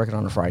somebody that's working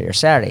on a Friday or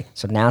Saturday.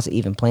 So now it's an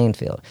even playing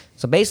field.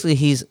 So basically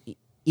he's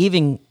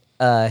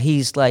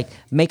like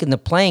making the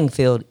playing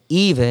field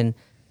even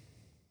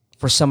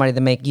for somebody to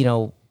make,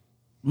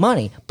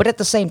 money. But at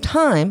the same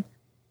time,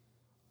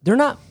 they're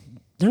not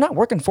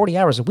working 40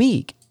 hours a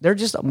week. They're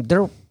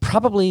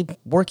probably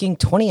working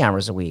 20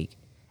 hours a week.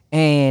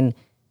 And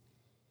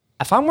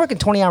if I'm working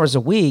 20 hours a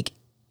week,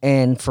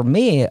 and for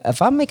me,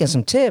 if I'm making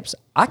some tips,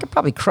 I could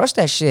probably crush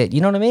that shit. You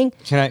know what I mean?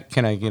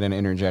 Can I get an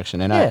interjection?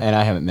 And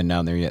I haven't been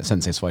down there yet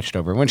since they switched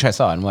over. Which I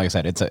saw, and like I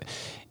said,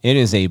 it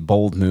is a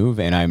bold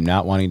move, and I'm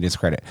not wanting to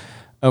discredit.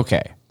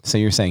 Okay, so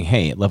you're saying,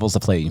 hey, it levels the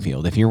playing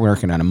field. If you're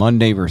working on a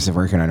Monday versus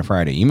working on a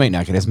Friday, you might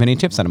not get as many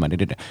tips on a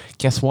Monday.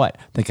 Guess what?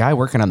 The guy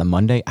working on the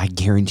Monday, I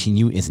guarantee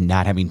you, is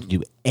not having to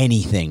do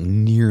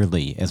anything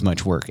nearly as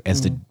much work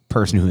as the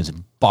person who is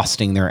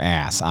busting their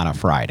ass on a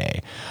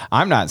Friday.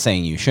 I'm not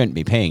saying you shouldn't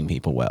be paying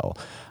people well.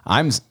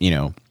 Minimum,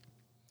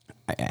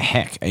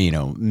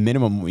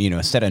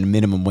 set a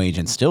minimum wage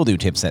and still do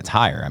tips that's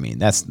higher. I mean,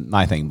 that's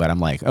my thing. But I'm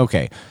like,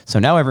 okay, so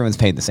now everyone's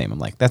paid the same. I'm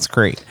like, that's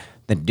great.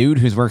 The dude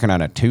who's working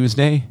on a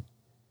Tuesday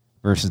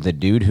versus the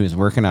dude who's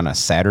working on a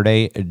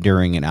Saturday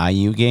during an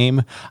IU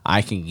game,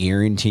 I can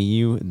guarantee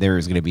you there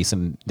is going to be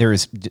there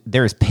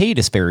is pay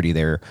disparity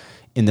there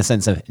in the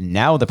sense of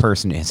now the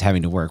person is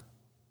having to work,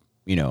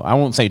 I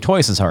won't say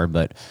twice as hard,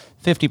 but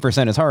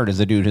 50% as hard as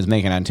the dude who's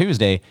making on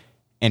Tuesday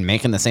and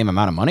making the same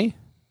amount of money.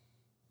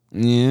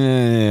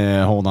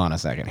 Yeah, hold on a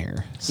second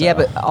here. So. Yeah,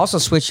 but also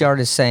Switchyard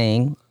is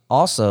saying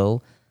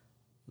also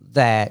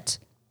that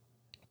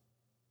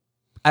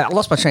I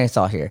lost my train of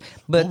thought here.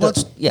 But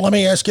let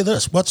me ask you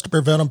this: what's to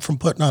prevent them from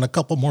putting on a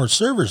couple more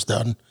servers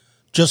then,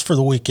 just for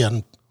the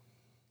weekend,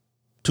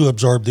 to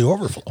absorb the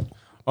overflow?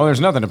 Oh, there's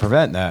nothing to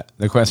prevent that.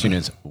 The question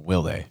is,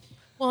 will they?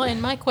 Well,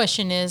 and my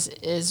question is,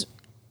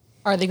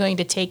 are they going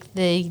to take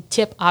the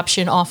tip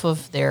option off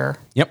of their?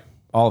 Yep.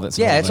 All of it's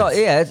it's all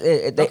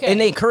okay.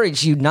 And they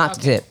encourage you not to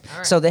tip.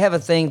 Right. So they have a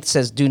thing that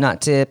says "do not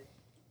tip,"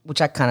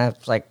 which I kind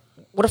of like.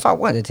 What if I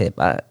wanted to tip?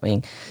 I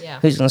mean,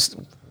 who's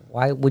gonna?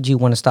 Why would you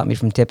want to stop me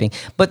from tipping?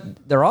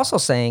 But they're also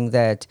saying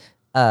that,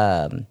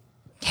 man,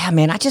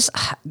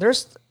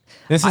 there's.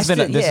 This is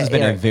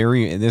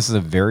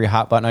a very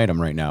hot button item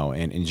right now,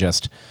 and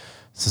just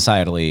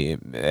societally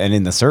and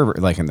in the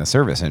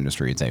service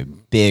industry, it's a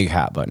big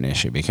hot button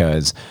issue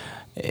because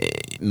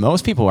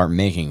most people are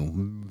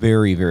making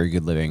very, very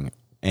good living.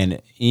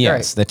 And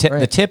yes, the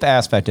tip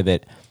aspect of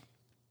it,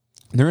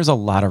 there is a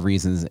lot of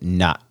reasons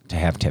not to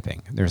have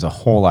tipping. There's a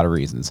whole lot of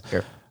reasons.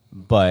 Sure.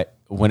 But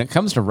when it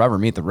comes to rubber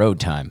meet the road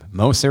time,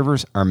 most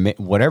servers are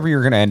whatever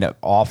you're going to end up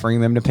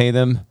offering them to pay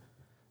them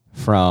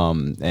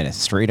from a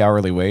straight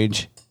hourly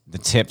wage, the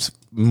tips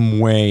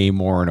way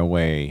more in a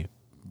way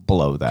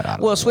blow that out.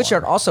 Well, of the water.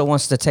 Switchyard also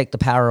wants to take the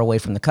power away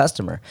from the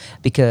customer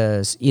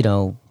because,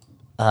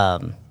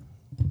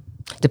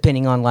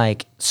 depending on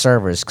like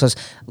servers, because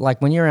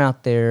like when you're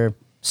out there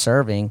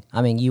serving,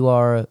 I mean, you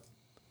are,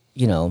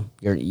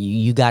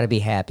 you got to be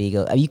happy.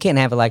 You can't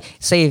have it like,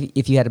 say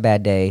if you had a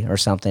bad day or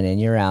something and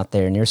you're out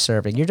there and you're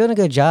serving, you're doing a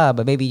good job,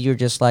 but maybe you're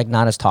just like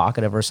not as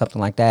talkative or something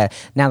like that.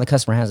 Now the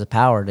customer has the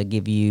power to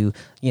give you,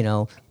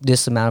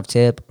 this amount of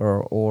tip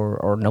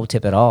or no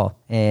tip at all.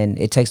 And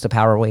it takes the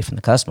power away from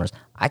the customers.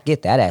 I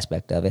get that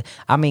aspect of it.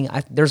 I mean,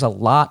 there's a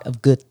lot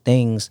of good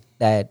things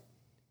that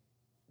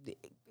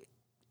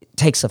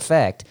takes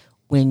effect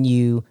when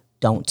you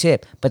don't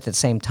tip. But at the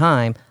same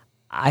time,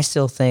 I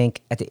still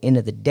think at the end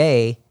of the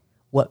day,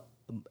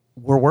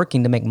 we're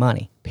working to make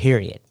money,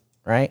 period,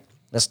 right?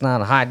 Let's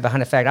not hide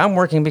behind the fact I'm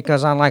working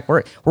because I like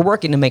work. We're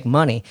working to make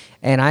money,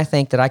 and I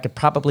think that I could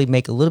probably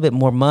make a little bit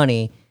more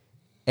money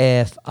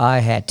if I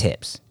had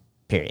tips,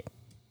 period.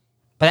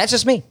 But that's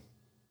just me.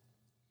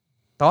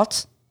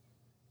 Thoughts?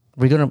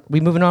 We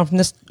moving on from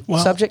this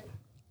subject?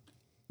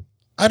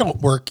 I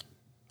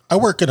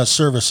work in a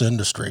service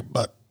industry,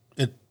 but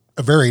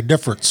a very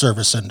different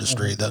service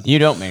industry than You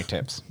don't make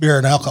tips. beer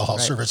and alcohol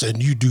service,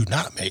 and you do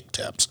not make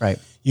tips. Right.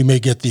 You may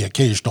get the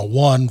occasional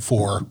one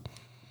for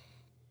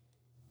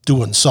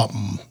doing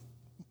something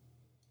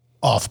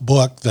off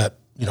book that,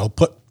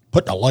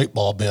 putting a light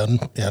bulb in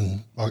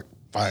and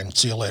fine,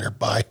 see you later,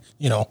 bye.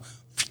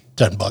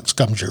 $10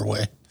 comes your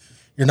way.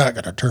 You're not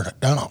going to turn it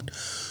down.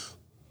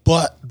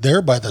 But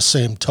there, by the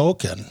same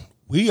token,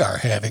 we are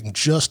having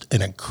just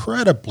an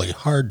incredibly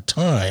hard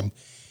time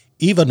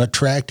even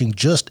attracting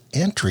just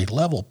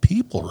entry-level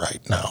people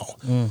right now.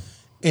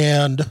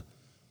 And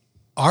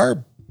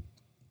our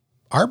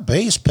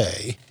base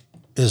pay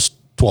is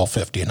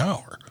 $12.50 an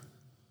hour.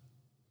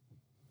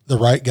 The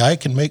right guy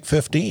can make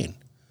 $15.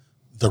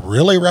 The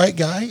really right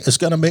guy is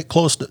going to make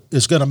close to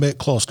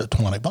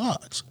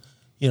 $20.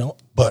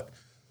 But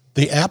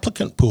the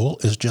applicant pool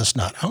is just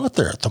not out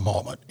there at the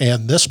moment,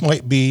 and this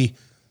might be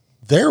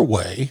their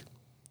way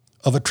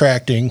of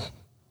attracting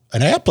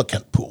an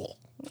applicant pool.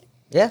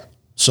 Yeah.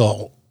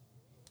 So,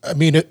 I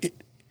mean,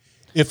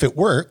 if it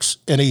works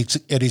and he's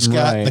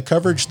got Right. the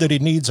coverage that he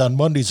needs on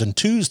Mondays and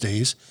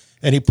Tuesdays,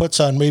 and he puts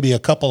on maybe a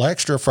couple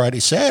extra Friday,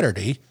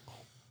 Saturday,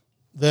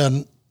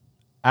 then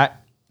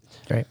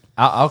Great.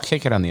 I'll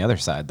kick it on the other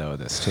side though of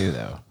this too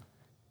though.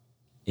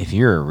 If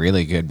you're a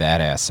really good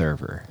badass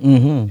server,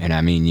 and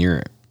I mean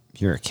you're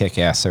a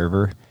kick-ass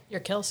server, You're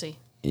Kelsey.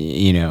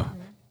 And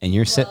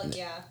you're sitting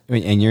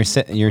and you're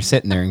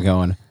sitting there and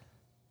going,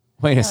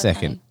 wait a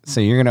second. So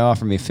you're going to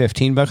offer me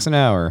 $15 an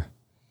hour,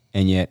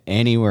 and yet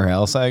anywhere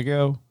else I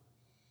go,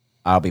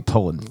 I'll be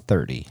pulling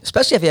 30.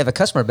 Especially if you have a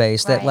customer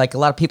base that Right. like a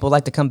lot of people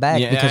like to come back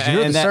Yeah, because you're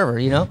the and that- server,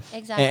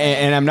 Exactly.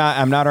 And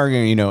I'm not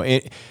arguing.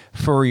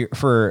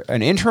 For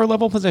an intro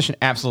level position,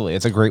 absolutely,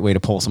 it's a great way to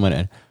pull someone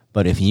in.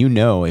 But if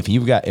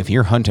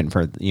you're hunting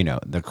for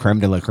the creme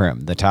de la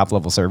creme, the top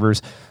level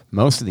servers,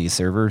 most of these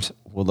servers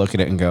will look at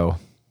it and go,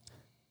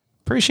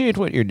 appreciate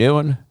what you're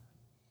doing,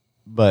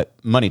 but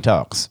money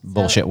talks,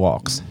 bullshit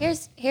walks.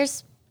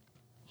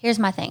 Here's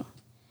my thing.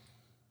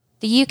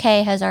 The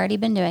UK has already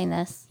been doing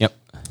this. Yep.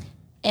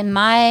 In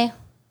my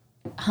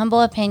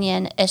humble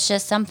opinion, it's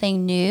just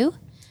something new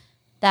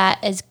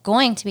that is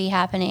going to be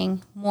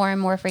happening more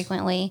and more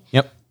frequently.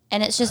 Yep.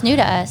 And it's just new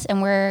to us,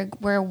 and we're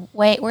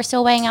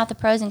still weighing out the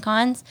pros and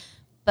cons.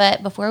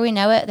 But before we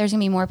know it, there's gonna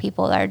be more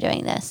people that are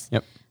doing this.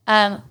 Yep.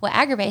 What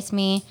aggravates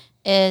me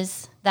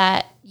is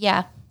that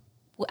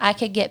I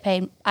could get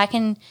paid.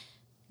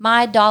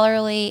 My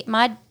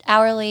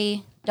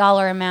hourly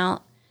dollar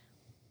amount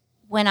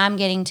when I'm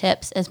getting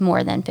tips is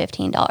more than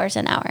 $15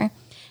 an hour.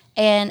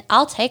 And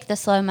I'll take the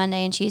slow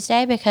Monday and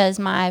Tuesday because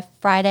my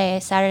Friday,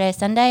 Saturday,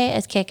 Sunday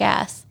is kick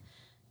ass.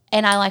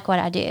 And I like what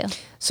I do.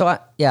 So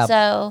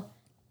So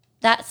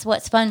that's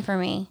what's fun for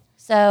me.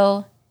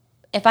 So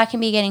if I can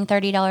be getting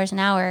 $30 an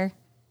hour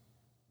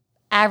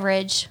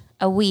average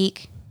a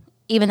week,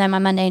 even though my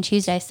Monday and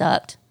Tuesday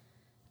sucked,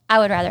 I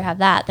would rather have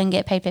that than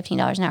get paid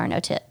 $15 an hour, no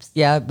tips.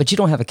 Yeah, but you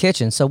don't have a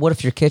kitchen. So what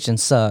if your kitchen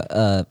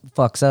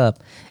fucks up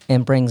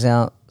and brings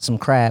out some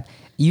crap?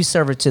 You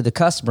serve it to the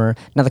customer.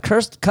 Now, the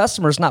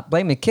customer's not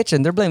blaming the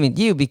kitchen. They're blaming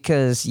you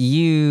because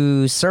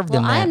you served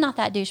them Well, I that. am not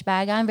that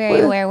douchebag. I'm very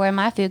aware where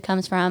my food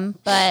comes from,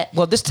 but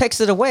Well, this takes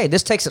it away.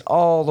 This takes it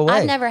all the way.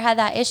 I've never had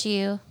that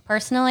issue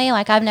personally.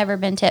 Like, I've never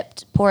been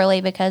tipped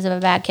poorly because of a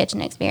bad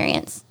kitchen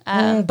experience.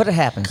 But it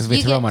happens. Because we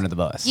You throw get- them under the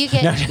bus. You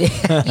get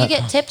you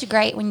get tipped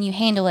great when you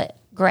handle it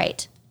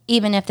great,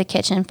 even if the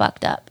kitchen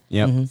fucked up.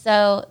 Yep.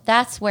 So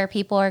that's where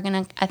people are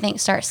gonna, I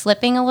think, start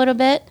slipping a little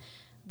bit.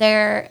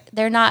 They're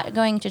not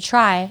going to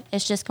try.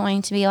 It's just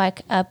going to be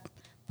like a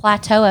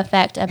plateau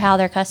effect of how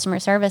their customer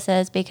service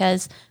is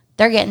because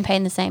they're getting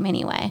paid the same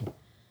anyway.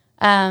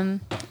 And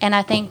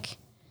I think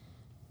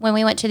when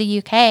we went to the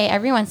UK,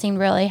 everyone seemed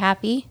really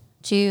happy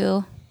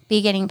to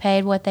be getting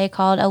paid what they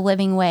called a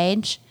living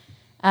wage.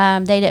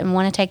 They didn't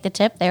want to take the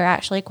tip. They were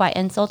actually quite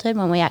insulted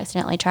when we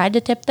accidentally tried to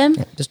tip them.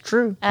 Just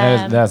true.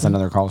 That's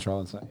another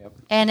cultural insight. Yep.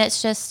 And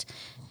it's just,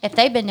 if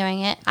they've been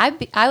doing it,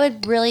 I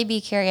would really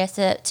be curious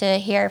to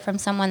hear from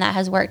someone that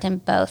has worked in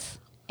both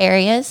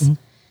areas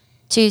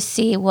to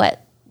see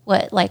what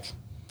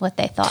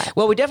they thought.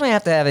 Well, we definitely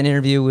have to have an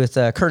interview with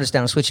Curtis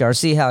down at Switchyard,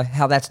 see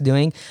how that's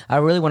doing. I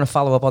really want to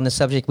follow up on this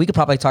subject. We could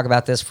probably talk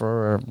about this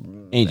for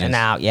Ages. an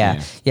hour.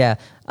 Yeah.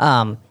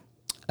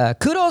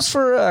 Kudos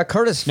for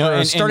Curtis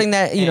for starting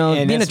that,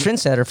 and being a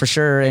trendsetter for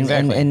sure, and,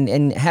 Exactly.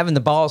 and having the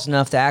balls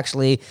enough to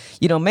actually,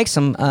 make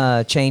some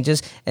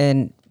changes.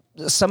 And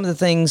some of the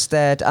things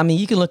that,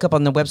 you can look up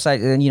on the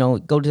website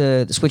and, go to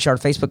the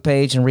Switchyard Facebook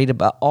page and read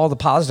about all the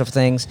positive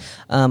things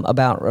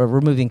about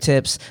removing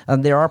tips.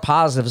 There are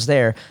positives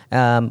there.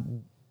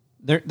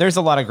 There's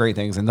a lot of great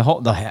things, and the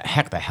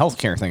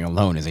healthcare thing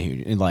alone is a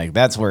huge,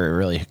 that's where it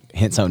really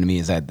hits home to me,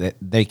 is that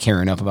they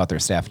care enough about their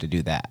staff to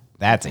do that.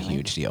 That's a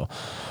huge deal.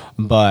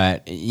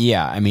 But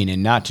yeah,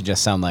 and not to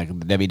just sound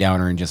like Debbie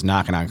Downer and just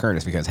knocking on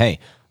Curtis, because hey,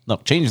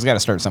 look, change has got to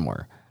start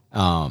somewhere.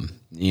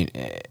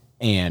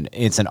 And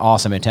it's an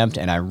awesome attempt,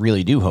 and I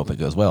really do hope it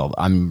goes well.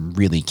 I'm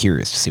really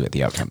curious to see what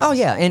the outcome is. Oh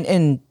yeah,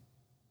 and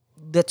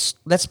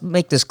let's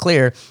make this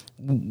clear.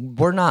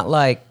 We're not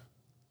like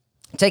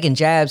taking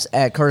jabs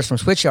at Curtis from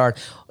Switchyard.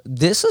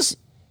 This is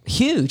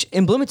huge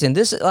in Bloomington.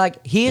 This is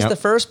he is the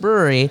first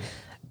brewery,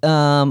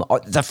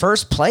 the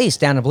first place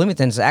down in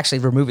Bloomington is actually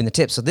removing the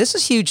tips. So this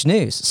is huge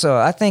news. So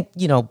I think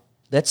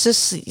let's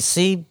just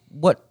see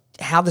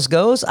how this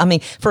goes.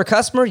 For a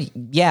customer,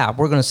 yeah,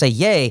 we're going to say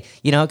yay,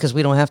 because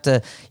we don't have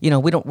to,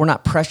 we're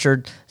not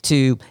pressured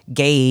to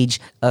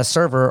gauge a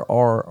server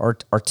or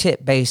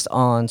tip based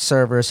on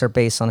service or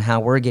based on how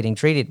we're getting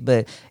treated.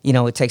 But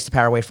it takes the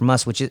power away from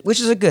us, which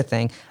is a good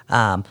thing.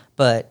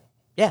 But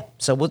yeah,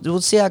 so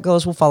we'll see how it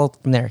goes. We'll follow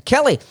from there.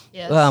 Kelly,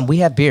 Yes. We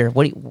have beer.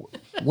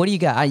 What do you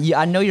got?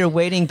 I know you're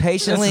waiting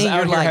patiently.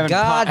 You're like,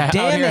 God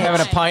damn it!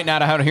 Having a pint,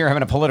 not out here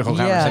having a political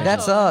conversation. Yeah,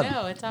 that's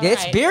No, it's all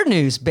it's right. beer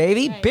news,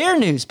 baby. Right. Beer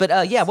news.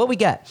 But yeah, what we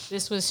got?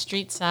 This was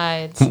Street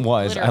Sides.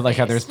 Was. I like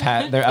how there's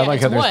I like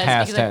how there's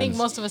past because I think tense.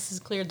 most of us has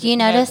cleared. Do you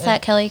notice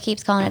that Kelly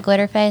keeps calling it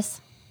glitter face?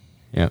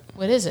 Yeah.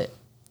 What is it?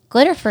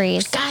 Glitter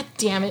freeze. God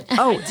damn it!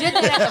 Oh. I did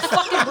that at the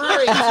fucking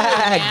brewery. too,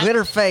 man.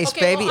 Glitter face,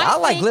 Okay, baby. well, I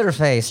like think glitter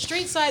face.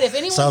 Street Side. If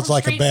anyone Sounds from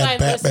like a Street bad Side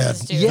Batman.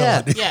 listens to,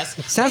 Yeah.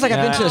 yes. Sounds like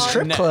I've been to a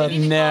strip club.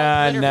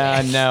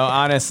 No.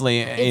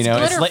 Honestly,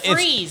 glitter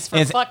freeze,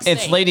 for fuck's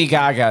it's sake. Lady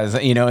Gaga's.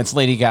 It's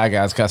Lady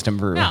Gaga's custom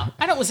brew. No,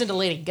 I don't listen to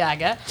Lady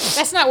Gaga.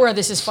 That's not where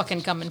this is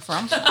fucking coming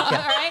from. All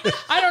right,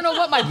 I don't know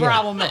what my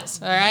problem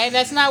is. All right,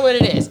 that's not what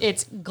it is.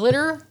 It's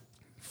glitter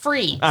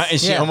freeze. And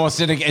she almost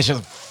did it. It's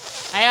just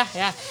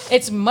Yeah.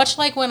 It's much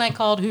like when I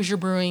called Hoosier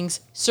Brewing's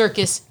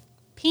Circus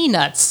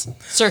Peanuts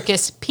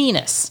Circus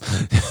Penis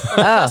for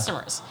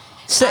customers.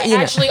 So, I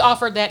actually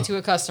offered that to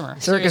a customer.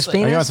 Circus Seriously.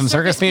 penis? you want some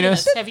circus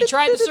penis? Have you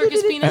tried the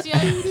circus penis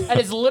yet? That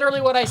is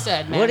literally what I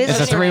said, man. What is It's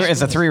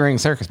a three ring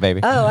circus, baby.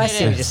 Oh, I It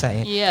see what is. you're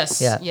saying.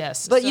 Yes, Yeah.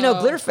 yes. But So-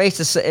 glitter face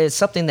is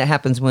something that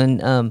happens when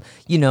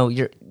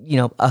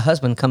a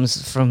husband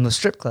comes from the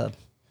strip club.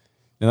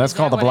 No, that's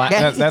called the what black.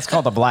 happened? That's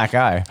called the black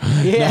eye.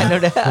 Yeah, no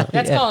doubt.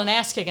 That's called an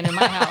ass kicking in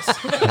my house.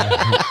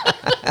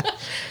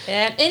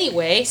 And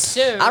anyway,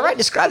 so All right,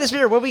 describe this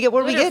beer. What we get?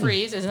 What are we Glitter getting?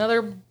 Freeze is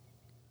another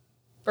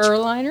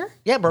Berliner.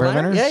 Yeah,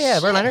 Berliner. Berliner? Yeah,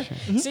 Berliner.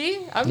 See,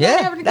 I'm Yeah,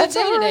 not having a good that's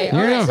day all today. right. All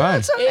You're right. doing fine.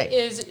 That's all right. It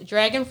is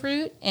dragon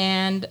fruit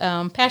and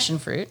passion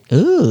fruit.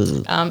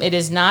 Ooh. It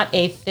is not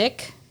a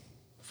thick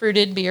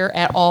fruited beer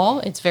at all.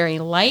 It's very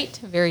light,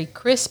 very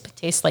crisp,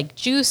 tastes like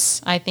juice.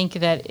 I think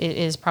that it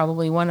is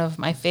probably one of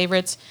my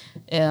favorites,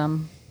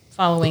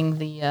 following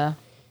the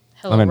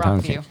Hello Lemon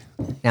pound Rockview.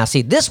 Now,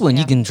 see, this one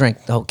you can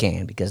drink the whole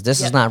can because this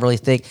is Yep. not really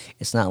thick.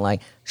 It's not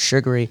like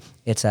sugary.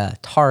 It's a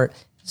tart,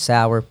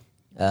 sour.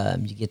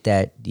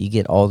 You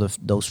get all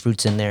those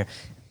fruits in there.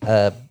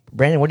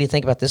 Brandon, what do you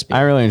think about this beer?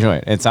 I really enjoy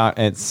it.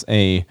 It's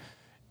a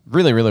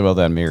really, really well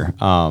done beer.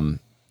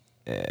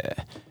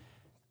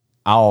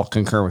 I'll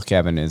concur with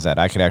Kevin is that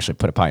I could actually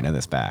put a pint of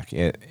this back.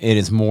 It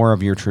is more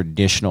of your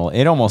traditional.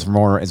 It almost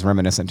more is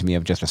reminiscent to me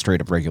of just a straight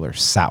up regular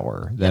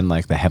sour than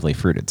like the heavily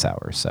fruited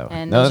sour. So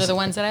And those are the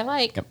ones that I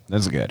like. Yep,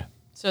 those are good.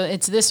 So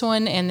it's this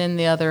one and then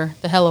the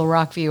Hello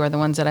Rockview are the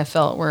ones that I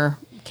felt were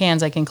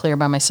cans I can clear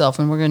by myself,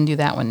 and we're going to do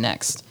that one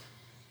next.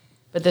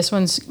 But this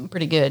one's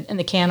pretty good. And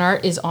the can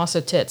art is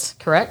also tits,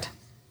 correct?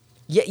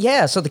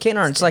 Yeah. So the can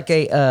art, it's like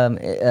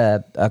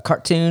a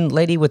cartoon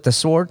lady with the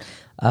sword.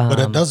 But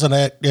it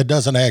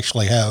doesn't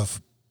actually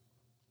have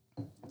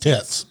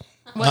tits.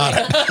 No.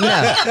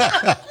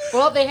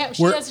 Well,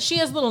 she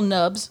has little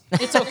nubs.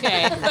 It's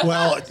okay.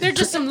 Well, They're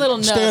just some little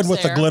nubs stand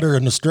with there. the glitter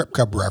and the strip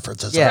club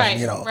references. Yeah.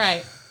 Right,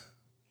 right.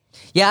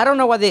 Yeah, I don't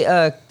know why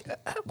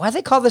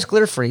they call this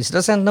glitter freeze. It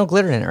doesn't have no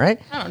glitter in it, right?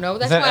 I don't know.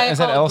 That's Is that, why I is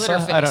call that it Elsa?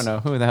 glitter face. I don't know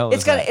who the hell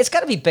is that. It's got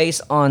to be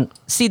based on.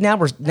 See, now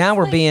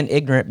we're being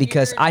ignorant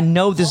because I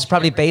know this is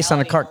probably based on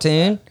a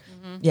cartoon.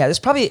 Yeah, it's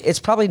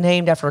probably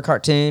named after a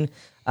cartoon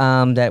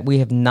that we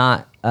have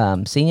not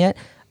seen yet.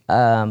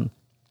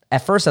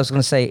 at first I was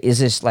going to say, is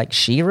this like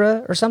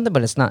She-Ra or something?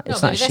 But it's not. No,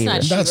 It's not baby, She-Ra.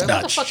 that's not That's She-Ra.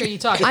 What not the fuck She-Ra. are you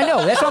talking I about?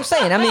 know. That's what I'm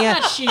saying. I mean,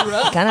 Not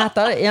She-Ra. kind of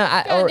thought,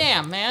 or,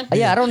 Goddamn, man.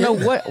 yeah, I don't know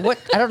what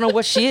I don't know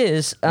what she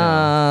is.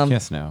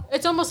 Yes, no.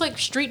 It's almost like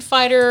Street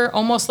Fighter,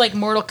 almost like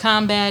Mortal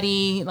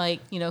Kombat-y, like,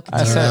 Katana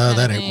that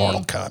kinda ain't thing.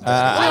 Mortal Kombat.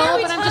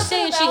 Well, but I'm just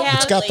saying she has.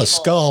 It's got the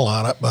skull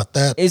on it, but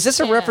that Is this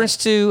a reference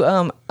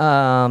to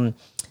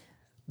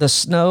the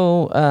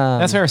snow?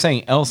 That's what I was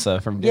saying. Elsa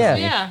from Yeah.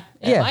 Disney. Yeah,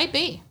 it Yeah. might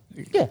be.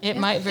 Yeah. It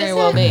might very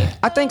well be.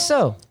 I think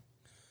so.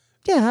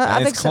 Yeah, I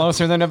think It's so.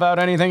 closer than about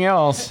anything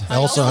else.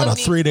 Elsa on a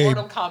 3-day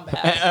Mortal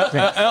Kombat.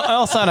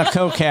 Elsa on a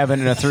coke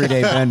cabin in a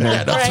 3-day bender.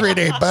 a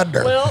 3-day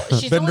bender. Well,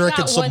 she's been only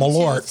drinking got some one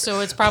Malort. tooth, so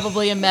it's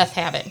probably a meth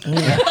habit.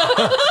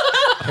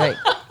 Right.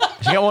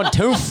 She got one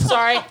tooth.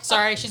 Sorry.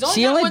 She's only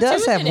She got only one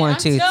does tooth have in it. one I'm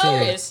tooth, too.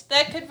 serious.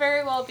 That could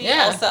very well be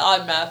Yeah. Elsa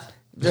on meth.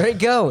 There you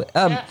go.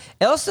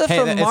 Elsa Hey,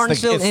 from it's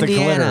Martinsville, the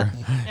Indiana.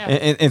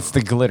 glitter. It's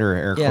the glitter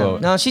air Yeah.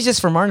 quote. No, she's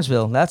just from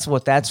Martinsville. That's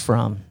what that's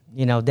from.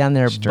 Down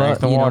there, Drank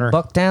the water.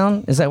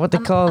 Bucktown. Is that what they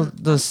call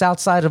the south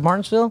side of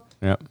Martinsville?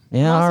 Yep.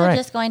 Yeah, I'm all also right.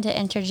 just going to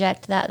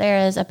interject that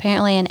there is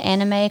apparently an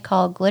anime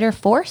called Glitter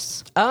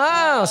Force.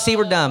 Oh, see,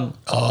 we're dumb.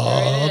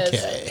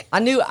 Okay. I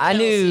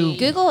knew.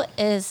 Google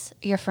is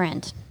your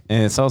friend.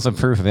 And it's also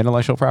proof of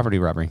intellectual property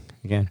robbery.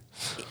 Again.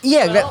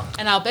 Yeah, Well,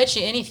 and I'll bet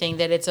you anything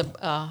that it's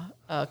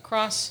a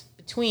cross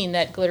between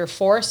that Glitter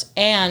Force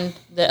and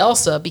the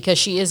Elsa, because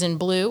she is in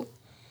blue,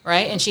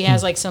 right? And she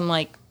has like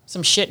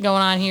some shit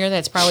going on here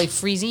that's probably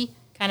freezy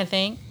kind of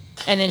thing.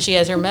 And then she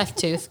has her meth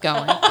tooth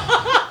going.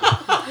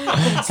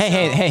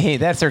 Hey,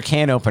 that's her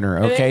can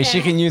opener, okay?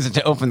 She can use it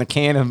to open the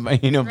can of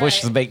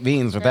Bush's Right. baked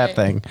beans with Right. that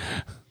thing.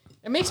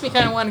 It makes me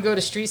kind of want to go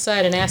to Street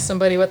Side and ask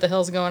somebody what the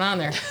hell's going on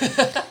there.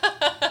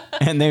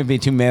 And they'd be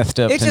too messed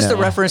up it's to just know.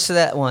 a reference to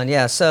that one.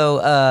 Yeah.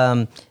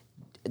 So,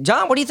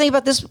 John, what do you think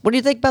about this? What do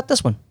you think about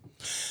this one?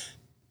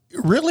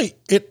 Really,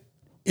 it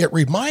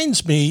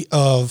reminds me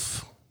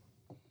of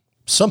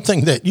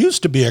something that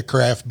used to be a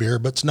craft beer,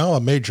 but it's now a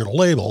major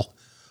label,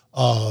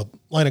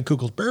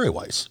 Leinenkugel's Berry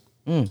Weiss.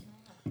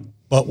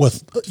 But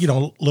with,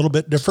 a little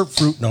bit different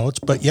fruit notes.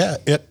 But yeah,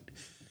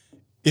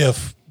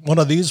 if one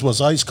of these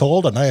was ice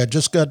cold and I had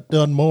just got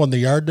done mowing the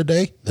yard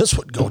today, this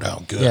would go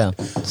down good. Yeah.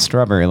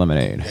 Strawberry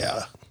lemonade.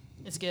 Yeah.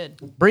 It's good.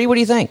 Bree, what do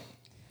you think?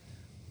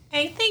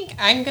 I think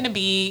I'm going to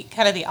be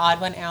kind of the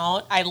odd one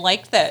out. I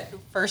like that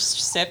first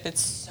sip. It's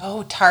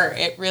so tart.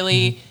 It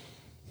really,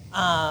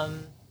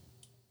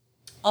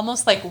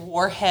 almost like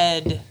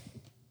Warhead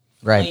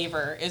Right.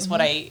 flavor is what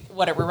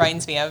it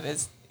reminds me of.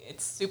 Is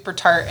it's super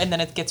tart and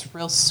then it gets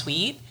real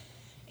sweet.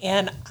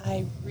 And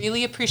I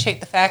really appreciate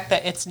the fact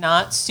that it's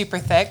not super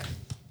thick,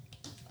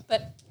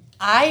 but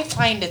I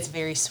find it's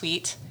very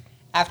sweet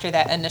after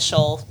that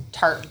initial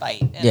tart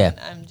bite. And Yeah.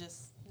 I'm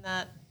just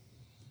not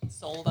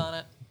sold on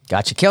it.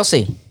 Gotcha.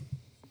 Kelsey.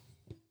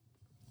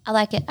 I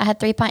like it. I had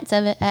 3 pints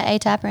of it at A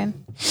Tap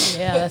Room,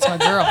 Yeah, that's my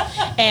girl.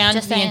 And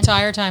Just the saying.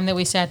 entire time that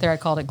we sat there, I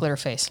called it Glitter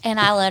Face. and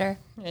I let her.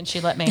 And she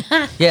let me.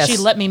 Yes. She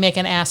let me make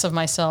an ass of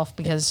myself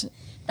because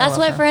That's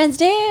what friends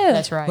do.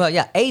 that's right. Well,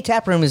 yeah, A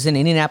Tap Room is in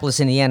Indianapolis,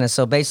 Indiana.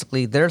 So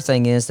basically, their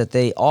thing is that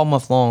they all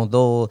month long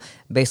they'll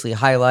basically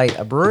highlight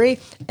a brewery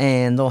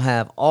and they'll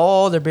have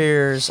all their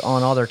beers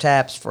on all their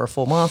taps for a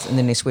full month, and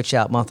then they switch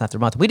out month after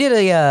month. We did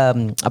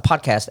a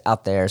podcast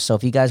out there, so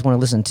if you guys want to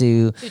listen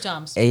to Two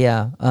Toms.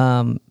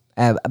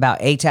 about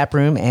A Tap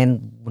Room,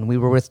 and when we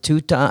were with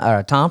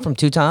Tom from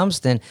Two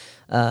Toms, then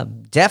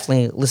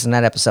definitely listen to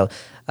that episode.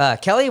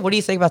 Kelly, what do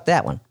you think about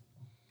that one?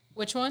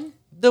 Which one?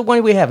 The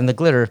one we have in the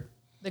glitter,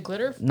 The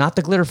glitter? not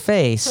the glitter I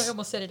face.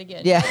 almost said it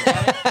again. Yeah.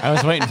 I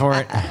was waiting for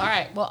it. All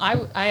right. Well,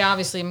 I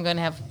obviously am going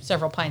to have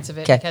several pints of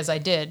it 'Kay. because I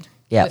did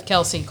Yeah. with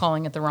Kelsey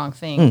calling it the wrong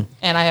thing,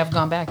 and I have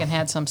gone back and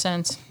had some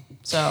sense.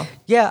 So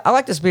Yeah, I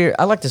like this beer.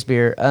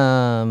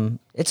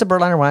 It's a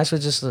Berliner Weiss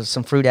with just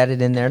some fruit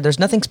added in there. There's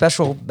nothing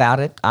special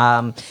about it.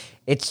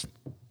 It's,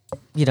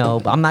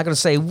 I'm not going to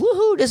say,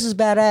 woohoo, this is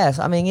badass.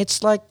 I mean,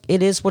 it's like,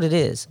 it is what it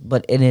is,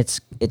 but it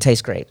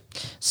tastes great.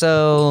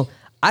 So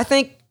I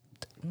think,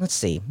 let's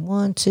see,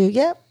 1, 2,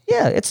 yeah,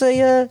 it's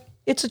a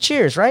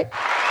cheers, right?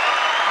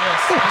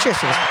 Yeah, cheers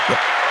to this. Yeah.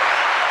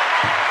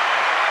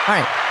 All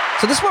right.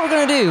 So this is what we're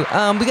gonna do.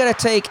 We gotta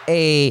take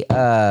a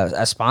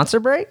sponsor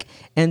break,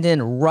 and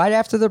then right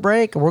after the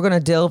break, we're gonna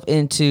delve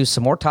into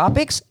some more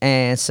topics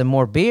and some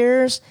more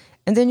beers,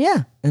 and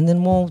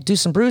then we'll do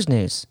some brews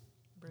news.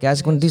 You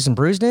guys going to do some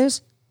brews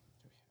news?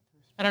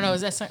 I don't know.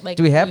 Is that something like?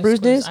 Do we have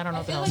brews news? I don't know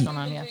what the hell's going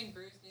on. Yeah.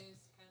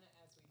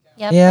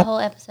 Yep, Yeah. the whole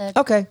episode.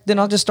 Okay, then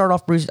I'll just start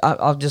off brews.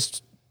 I'll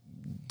just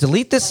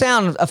delete this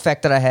sound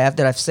effect that I have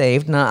that I've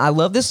saved. Now I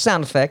love this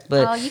sound effect,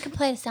 but Oh, you can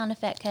play the sound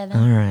effect, Kevin.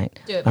 all right,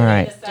 Do it, all baby.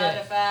 right. Side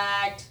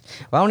effect.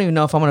 Well, I don't even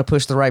know if I'm going to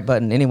push the right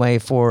button anyway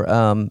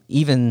for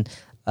even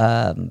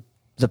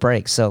the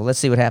break. So let's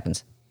see what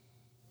happens.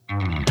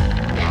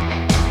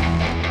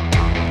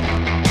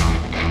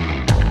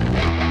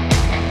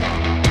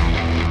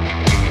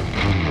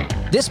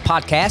 This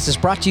podcast is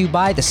brought to you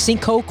by the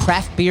Cinco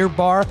Craft Beer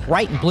Bar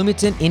right in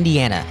Bloomington,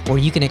 Indiana, where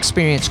you can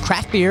experience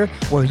craft beer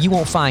where you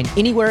won't find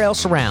anywhere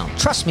else around.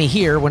 Trust me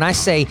here when I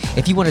say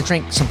if you want to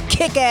drink some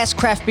kick-ass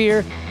craft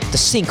beer, the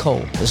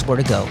Sinkhole is where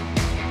to go.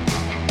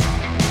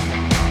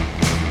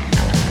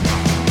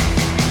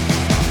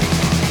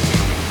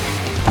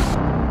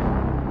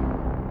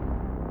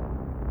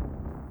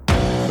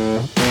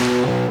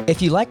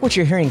 If you like what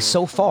you're hearing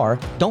so far,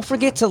 don't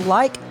forget to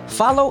like,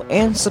 follow,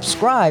 and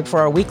subscribe for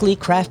our weekly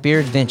craft beer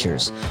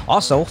adventures.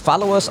 Also,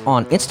 follow us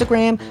on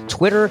Instagram,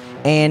 Twitter,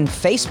 and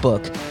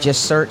Facebook.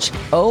 Just search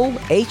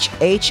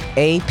OHHAP.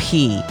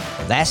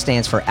 That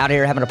stands for Out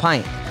Here Having a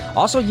Pint.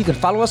 Also, you can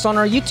follow us on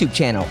our YouTube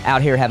channel,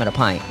 Out Here Having a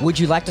Pint. Would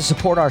you like to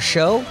support our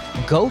show?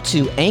 Go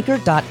to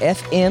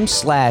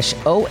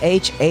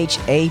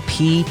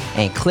anchor.fm/OHHAP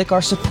and click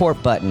our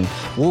support button.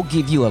 We'll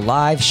give you a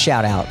live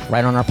shout out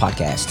right on our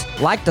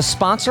podcast. Like to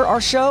sponsor our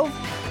show?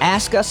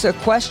 Ask us a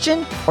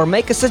question or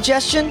make a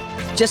suggestion?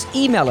 Just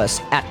email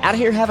us at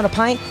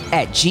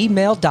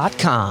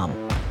outherehavingapint@gmail.com.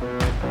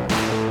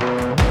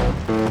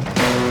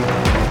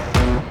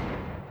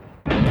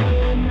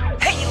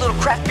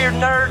 Craft beer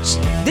nerds,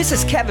 this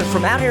is Kevin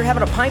from Out Here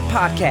Having a Pint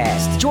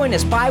podcast. Join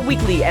us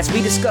bi-weekly as we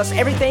discuss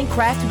everything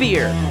craft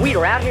beer. We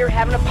are out here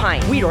having a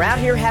pint. We are out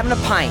here having a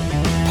pint.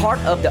 Part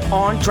of the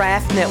On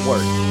Draft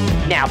Network.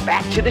 Now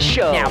back to the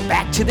show.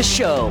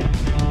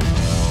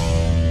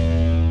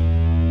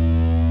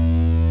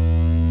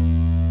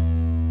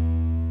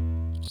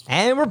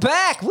 And we're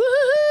back.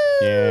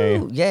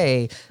 Woohoo!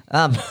 Yay!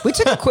 We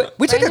took a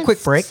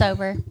quick break.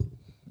 Sober.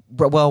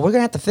 Well, we're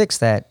gonna have to fix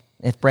that.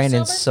 If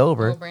Brandon's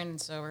sober. Oh,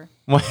 Brandon's sober.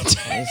 What?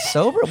 He's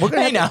sober? We're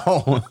gonna I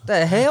know.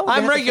 The hell?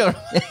 I'm regular.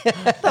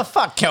 The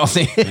fuck,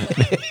 Kelsey?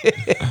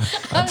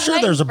 I'm sure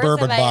there's a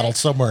bourbon bottle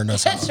somewhere in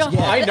this house.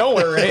 I know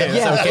where it is.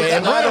 Yeah. Okay.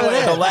 And by the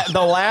way,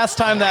 the last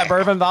time that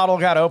bourbon bottle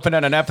got opened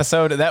in an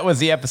episode, that was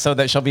the episode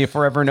that shall be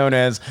forever known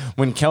as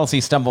when Kelsey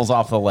stumbles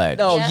off the ledge.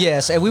 Oh, Yeah.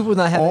 yes. And we will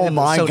not have an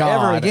episode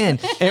ever again.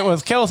 It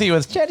was Kelsey. It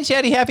was chatty,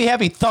 chatty, happy,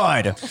 happy,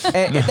 thud.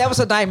 And that was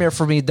a nightmare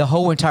for me the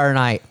whole entire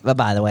night,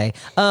 by the way.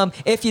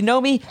 If you know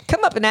me,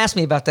 come up and ask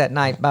me about that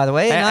night, by the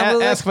way. And I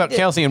will Ask about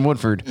Kelsey and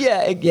Woodford.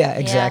 Yeah,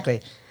 exactly.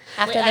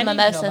 After Wait, I the need to know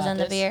mimosas about and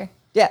the this. beer.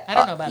 Yeah. I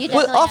don't know about You this.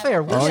 Well, definitely off have-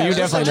 air. Oh, you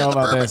definitely know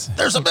about this.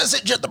 There's a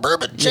message at the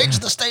bourbon. Change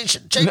the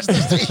station. Change the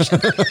station.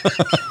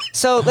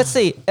 So let's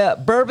see.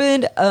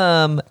 Bourbon,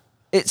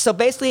 so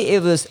basically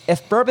it was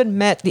if bourbon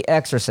met The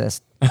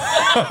Exorcist. You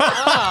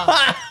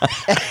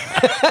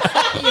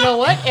know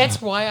what?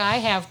 It's why I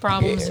have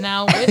problems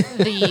now with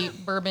the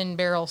bourbon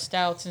barrel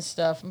stouts and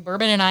stuff.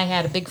 Bourbon and I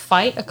had a big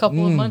fight a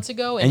couple of months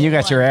ago. And you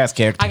got your ass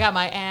kicked. I got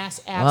my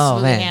ass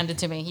absolutely man. handed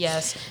to me,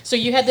 yes. So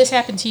you had this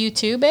happen to you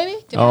too, baby?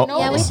 Did Oh. I know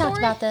Yeah, we this talked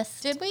story? about this.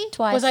 Did we?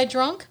 Twice. Was I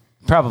drunk?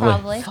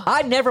 Probably.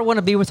 I never want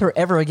to be with her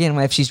ever again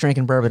if she's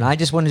drinking bourbon. I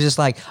just want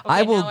to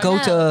I will now I go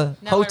know. to a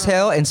Now I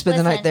hotel remember. and spend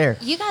the night there.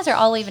 You guys are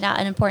all leaving out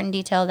an important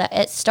detail that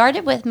it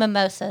started with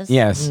mimosas.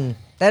 Yes.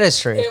 That is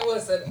true. It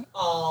was an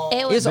all.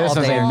 It was It's all This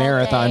was day. a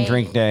marathon day.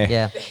 drink day.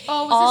 Yeah.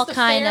 Oh, was all this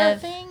the kind fair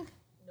of- thing?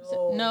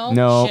 No.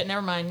 No. Shit,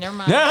 never mind. No,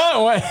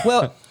 what?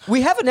 Well,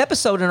 we have an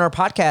episode in our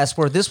podcast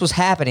where this was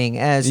happening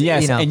as,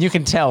 Yes, you know. and you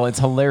can tell it's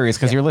hilarious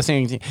because you're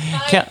listening to.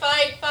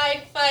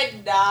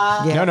 Fight,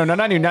 nah. Yeah. No,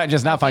 not even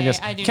just not fine. Okay,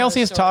 Just I do know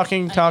Kelsey's the story.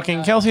 talking. I do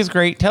know it. Kelsey's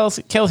great.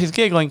 Kelsey's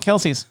giggling.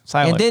 Kelsey's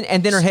silent.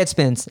 and then her head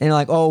spins and you're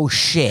like, oh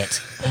shit.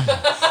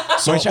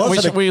 So it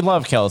wasn't we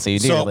love Kelsey.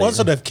 So dearly. it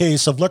wasn't a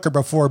case of liquor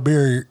before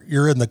beer,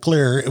 you're in the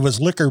clear. It was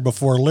liquor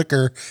before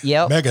liquor,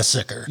 Yep. mega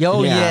sicker.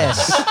 Yo, Yeah.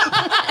 yes.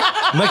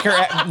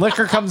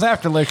 liquor comes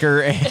after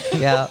liquor.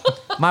 Yeah.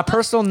 My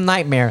personal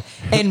nightmare.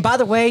 And by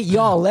the way,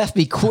 y'all left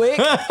me quick.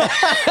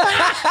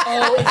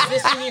 Oh, is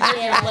this when you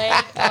hurt your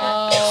leg?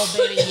 Oh,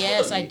 baby,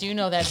 yes, I do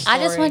know that story. I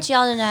just want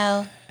y'all to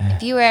know,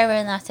 if you were ever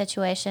in that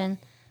situation,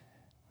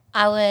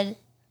 I would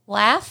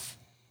laugh,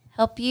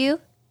 help you,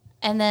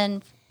 and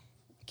then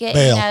get,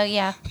 Bail.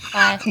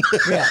 bye.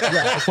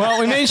 Well,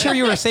 we made sure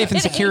you were safe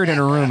and secured in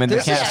a room in the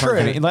This is cat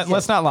true. park.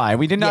 Let's not lie.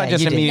 We did not Yeah,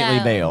 just you did. immediately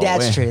No. bail.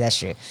 That's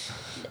true.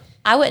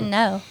 I wouldn't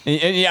know.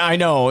 Yeah, I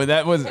know.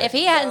 That was. If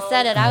he hadn't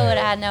said it, I would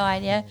have had no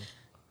idea.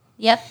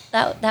 Yep,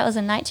 that was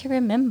a night to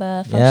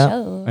remember for Yeah.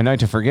 sure. A night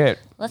to forget.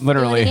 Let's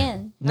literally. do it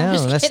again. I'm No,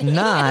 just that's kidding.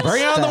 not.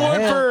 Bring on the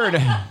hell?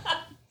 Woodford.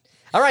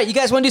 All right, you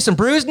guys want to do some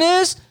brews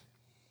news?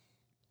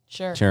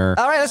 Sure. Sure.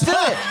 All right, let's do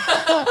it.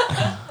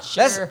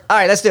 Sure. All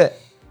right, let's do it.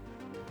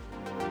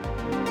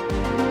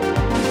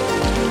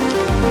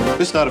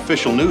 This is not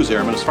official news,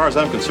 Airman. As far as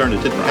I'm concerned,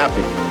 it didn't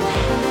happen.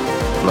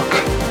 Look,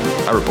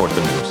 I report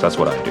the news. That's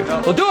what I do.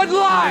 Well, do it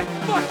live!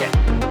 Fuck it!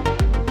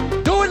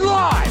 Do it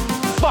live!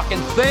 Fucking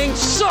thing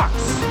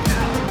sucks!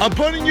 I'm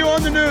putting you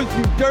on the news,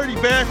 you dirty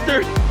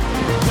bastard!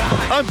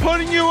 I'm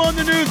putting you on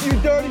the news, you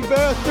dirty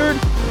bastard!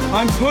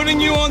 I'm putting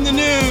you on the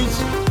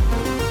news!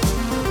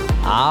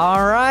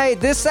 All right,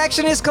 this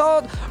section is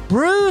called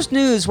Brews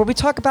News, where we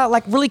talk about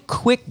like really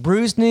quick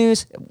brews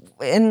news.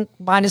 and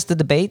minus the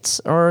debates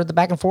or the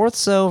back and forth.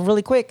 So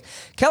really quick,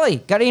 Kelly,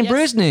 got any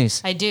brews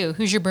news? I do.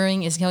 Hoosier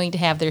Brewing is going to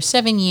have their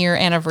 7-year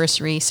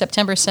anniversary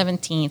September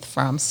 17th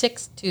from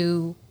 6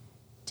 to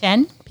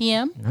 10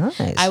 p.m.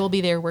 Nice. I will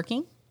be there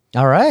working.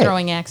 All right.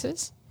 Throwing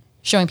axes,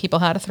 showing people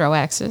how to throw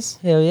axes.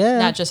 Hell yeah.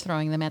 Not just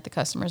throwing them at the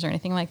customers or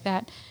anything like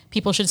that.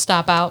 People should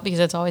stop out because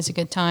it's always a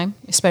good time,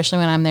 especially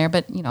when I'm there.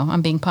 But, you know,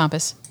 I'm being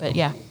pompous. But,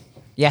 yeah.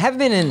 Yeah, I haven't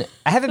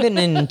been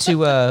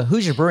into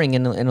Hoosier Brewing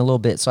in a little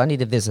bit, so I need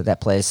to visit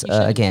that place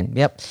again.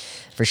 Yep,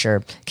 for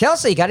sure.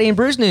 Kelsey, got any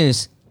brews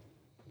news?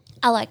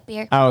 I like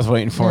beer. I was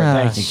waiting for it. Oh,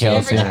 Thank you,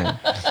 Kelsey.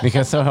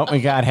 Because so help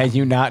me God, had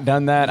you not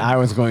done that, I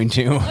was going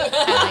to.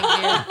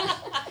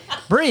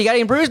 Bree, you got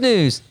any brews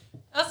news?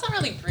 That's not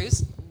really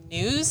Bruce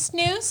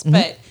news,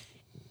 but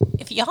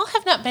if y'all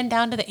have not been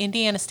down to the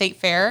Indiana State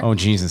Fair, Oh,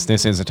 Jesus,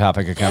 this is a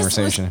topic of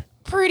conversation. this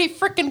was pretty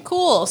freaking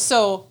cool.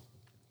 So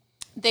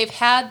they've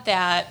had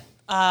that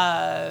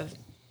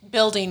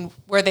building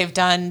where they've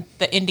done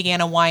the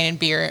Indiana wine and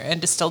beer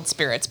and distilled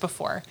spirits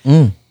before.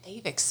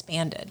 They've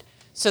expanded.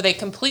 So they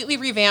completely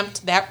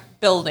revamped that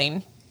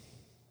building.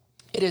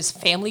 It is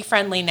family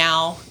friendly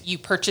now. You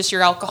purchase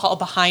your alcohol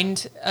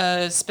behind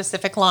a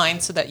specific line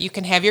so that you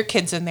can have your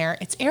kids in there.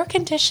 It's air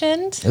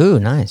conditioned. Ooh,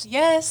 nice.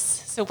 Yes.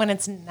 So when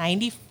it's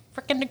 90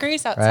 freaking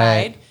degrees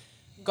outside,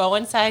 go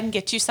inside and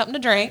get you something to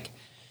drink.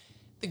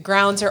 The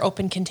grounds are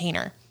open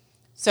container.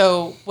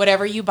 So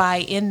whatever you buy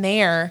in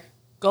there,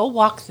 go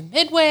walk the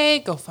midway,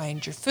 go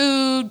find your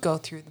food, go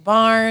through the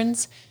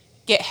barns,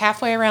 get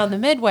halfway around the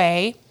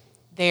midway.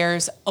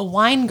 There's a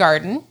wine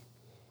garden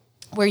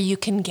where you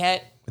can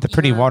get With a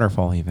pretty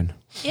waterfall, even.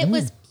 It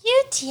was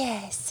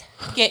beauteous.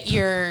 Get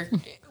your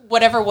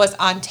whatever was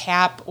on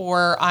tap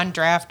or on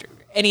draft,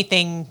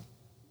 anything,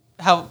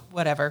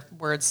 whatever.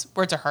 Words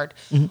are hard.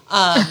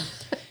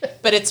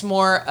 But it's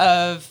more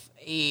of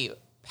a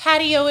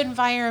patio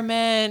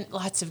environment,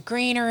 lots of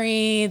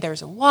greenery.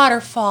 There's a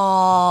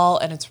waterfall,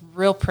 and it's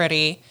real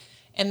pretty.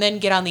 And then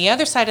get on the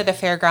other side of the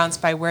fairgrounds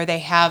by where they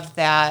have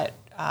that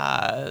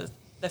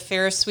the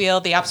Ferris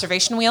wheel, the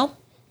observation wheel,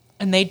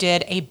 and they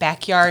did a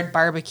backyard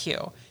barbecue.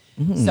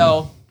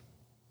 So,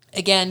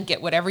 again,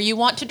 get whatever you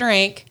want to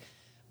drink,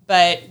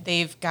 but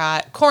they've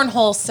got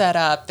cornhole set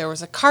up. There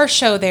was a car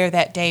show there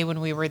that day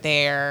when we were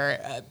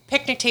there.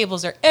 Picnic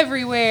tables are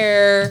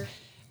everywhere.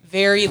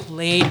 Very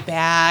laid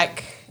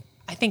back.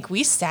 I think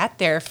we sat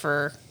there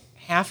for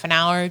half an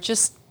hour,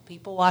 just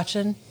people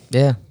watching.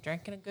 Yeah.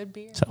 Drinking a good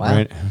beer. So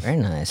Wow. Very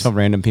nice. So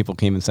random people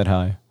came and said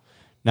hi.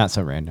 Not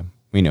so random.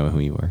 We know who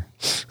you were.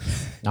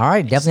 All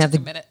right, definitely have to.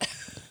 Minute.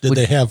 Did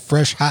they have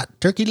fresh hot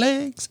turkey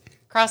legs?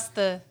 Across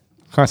the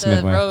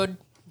Midway. road.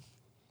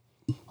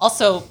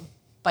 Also,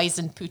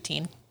 bison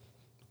poutine.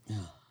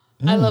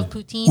 I love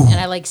poutine, and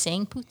I like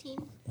saying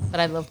poutine, but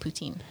I love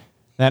poutine.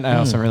 That I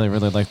also really,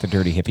 really like the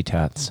dirty hippie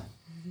tots.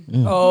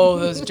 Oh,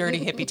 those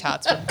dirty hippie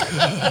tots.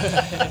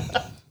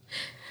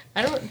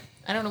 I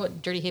don't know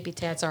what dirty hippie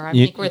tats are. I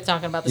think we're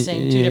talking about the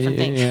same two different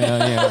things.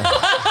 Yeah.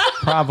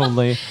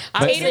 Probably.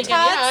 I'm But- thinking,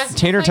 yeah, I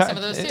Tater like tot- some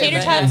of those too, Tater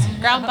but- tots,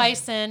 ground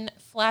bison,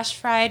 flash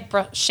fried,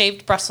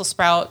 shaved Brussels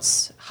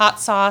sprouts, hot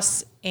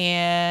sauce,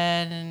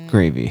 and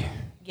Gravy.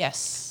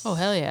 yes. Oh,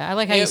 hell yeah. I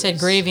like how you It said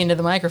was- gravy into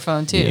the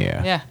microphone, too.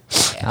 Yeah. Yeah.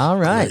 All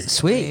right,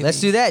 sweet.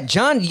 Let's do that.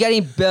 John, you got any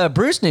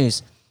brews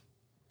news?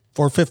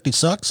 450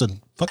 sucks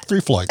and fuck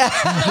 3 flights.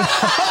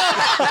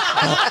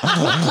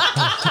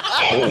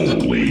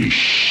 Holy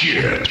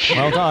shit.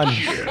 Well done.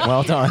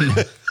 Well done.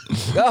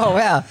 Oh,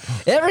 wow.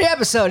 Every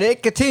episode,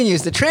 it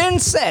continues. The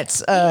trend sets.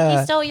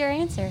 You stole your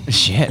answer.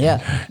 Shit.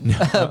 Yeah.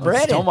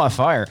 Brandon. Stole my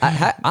fire.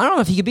 I don't know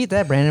if you could beat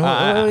that, Brandon.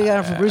 What do you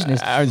got for brews news?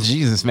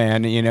 Jesus,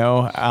 man. You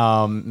know,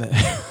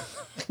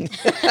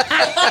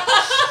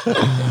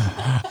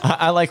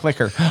 I like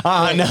liquor.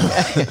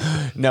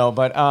 No,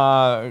 but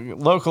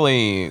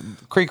locally,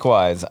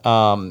 creek-wise,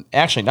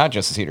 actually not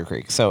just Cedar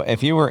Creek. So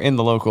if you were in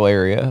the local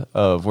area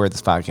of where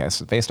this podcast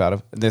is based out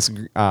of, this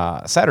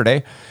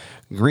Saturday,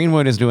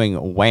 Greenwood is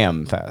doing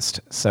Wham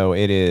Fest. So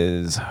it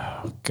is,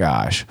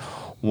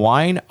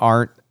 wine,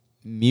 art,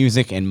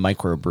 music, and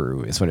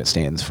microbrew is what it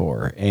stands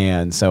for.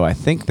 And so I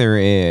think there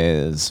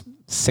is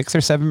 6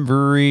 or 7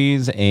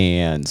 breweries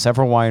and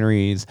several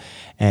wineries,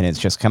 and it's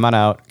just come on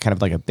out, kind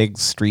of like a big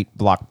street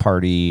block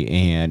party,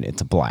 and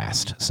it's a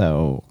blast.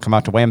 So come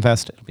out to Wham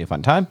Fest. It'll be a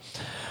fun time.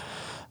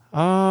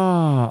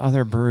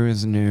 Other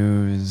brews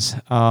news.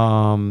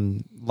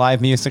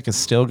 Live music is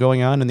still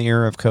going on in the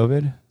era of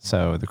COVID.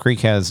 So the Creek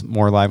has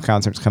more live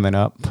concerts coming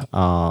up.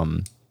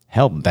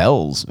 Hell,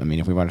 Bells. I mean,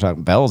 if we want to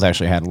talk, Bells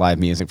actually had live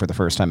music for the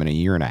first time in a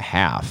year and a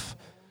half.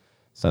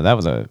 So that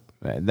was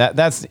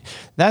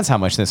that's how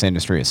much this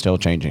industry is still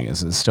changing.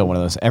 It's still one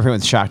of those.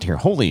 Everyone's shocked to hear,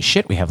 holy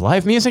shit, we have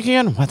live music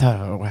again. What the?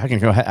 I can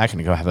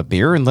go have a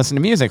beer and listen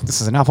to music. This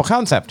is a novel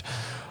concept.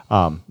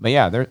 But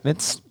yeah,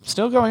 it's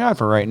still going on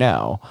for right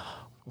now.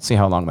 We'll see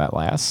how long that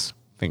lasts.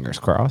 Fingers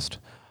crossed.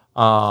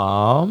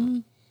 Wash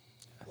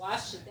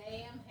your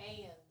damn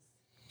hands.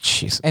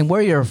 Jesus. And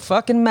wear your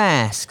fucking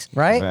masks,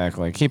 right?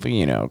 Exactly. Keep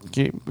No,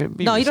 you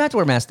don't have to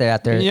wear masks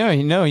out there. Yeah,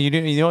 you know, you do.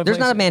 You know, There's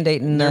not a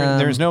mandate in.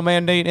 there's no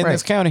mandate in right.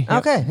 this county. Yep.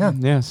 Okay, yeah.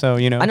 Yeah, so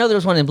you know. I know there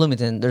was one in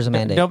Bloomington. There's a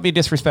mandate. Don't be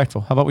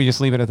disrespectful. How about we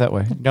just leave it at that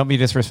way? Don't be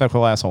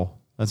disrespectful, asshole.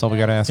 That's all we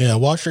got to ask. Yeah,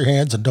 wash your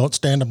hands and don't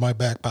stand in my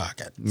back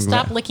pocket.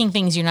 Stop licking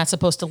things you're not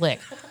supposed to lick.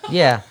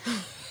 Yeah.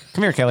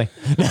 Come here, Kelly.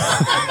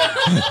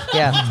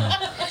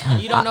 Yeah.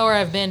 You don't know where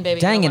I've been,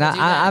 baby. Dang You it. don't wanna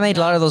do that. I made a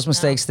lot of those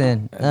mistakes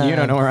then. You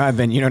don't know where I've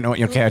been. You don't know what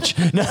you'll catch.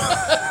 No.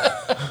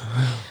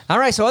 All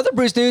right, so other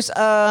Brews news.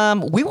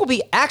 We will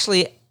be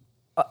actually,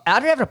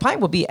 Out After a Pint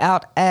will be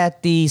out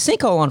at the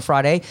Sinkhole on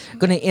Friday.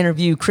 Going to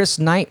interview Chris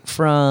Knight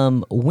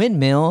from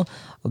Windmill.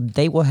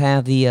 They will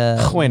have the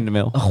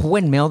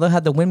Windmill. They'll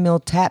have the Windmill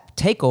Tap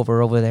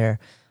Takeover over there,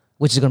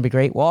 which is going to be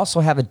great. We'll also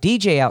have a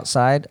DJ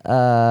outside,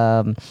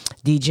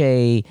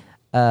 DJ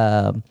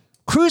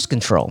Cruise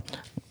Control,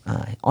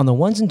 on the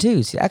ones and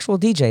twos. The actual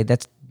DJ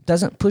that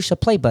doesn't push a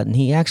play button.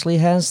 He actually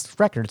has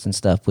records and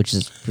stuff, which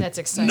is That's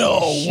exciting. No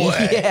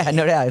way. yeah,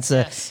 no doubt.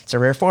 It's a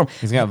rare form.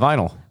 He's got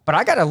vinyl. But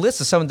I got a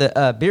list of some of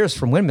the beers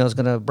from Windmill is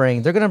going to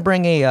bring. They're going to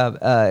bring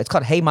it's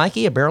called Hey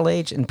Mikey, a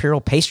barrel-aged imperial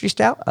pastry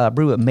stout,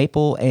 brewed with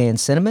maple and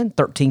cinnamon,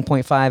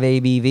 13.5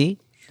 ABV.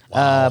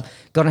 Wow.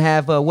 Going to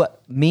have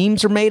what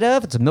memes are made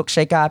of. It's a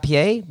milkshake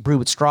IPA, brewed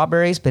with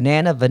strawberries,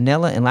 banana,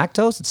 vanilla, and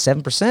lactose. It's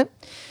 7%.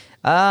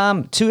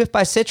 2If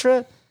by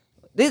Citra.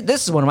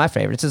 This is one of my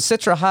favorites. It's a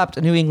Citra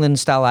hopped New England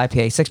style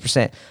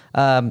IPA,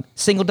 6%.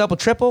 Single double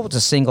triple. It's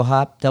a single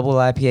hop double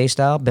IPA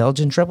style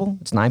Belgian triple.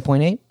 It's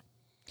 9.8.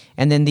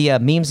 And then the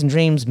Memes and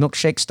Dreams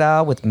milkshake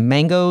style with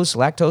mangoes,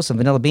 lactose, and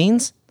vanilla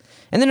beans.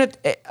 And then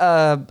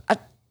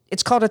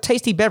it's called a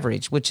Tasty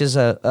Beverage, which is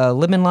a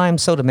lemon lime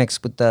soda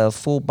mix with the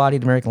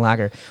full-bodied American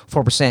lager,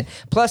 4%.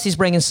 Plus, he's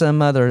bringing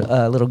some other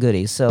little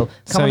goodies. So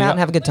come on out and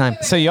have a good time.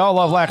 So y'all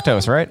love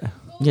lactose, right?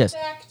 Yes.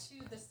 Back to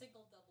the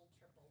single double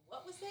triple.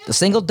 What was that? The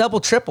single double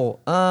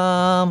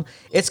triple.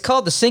 It's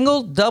called the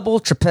single double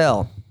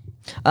triple.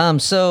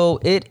 So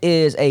it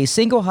is a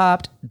single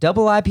hopped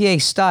double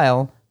IPA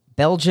style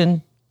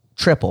Belgian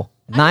triple.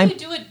 How do you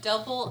do a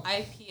double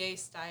IPA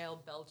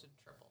style Belgian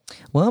triple?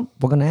 Well,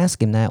 we're gonna ask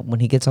him that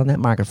when he gets on that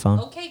microphone.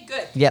 Okay,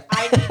 good. Yep.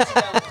 I need to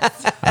know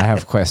this. I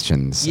have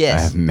questions. Yes.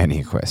 I have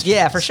many questions.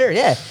 Yeah, for sure.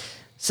 Yeah.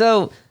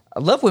 So I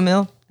love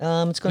Windmill.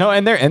 It's going. No,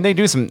 and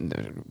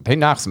they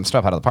knock some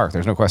stuff out of the park.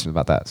 There's no question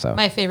about that. So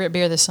My favorite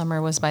beer this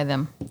summer was by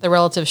them. The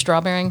Relative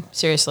Strawberry.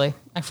 Seriously.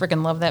 I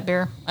freaking love that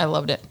beer. I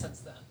loved it.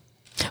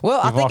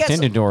 Well, I You've think walked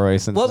that's into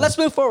doorways. well. Let's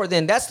move forward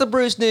then. That's the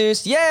Brews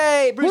news.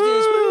 Yay, Brews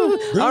news! Woo!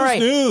 Brews All right,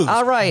 news.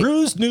 all right.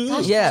 Brews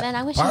news. Yeah. Man,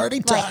 I wish Party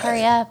you'd time.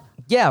 hurry up.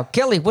 Yeah,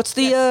 Kelly. What's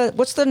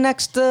the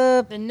next?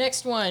 The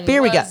next one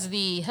Beer we was got.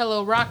 the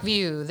Hello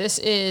Rockview. This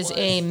is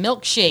a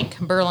milkshake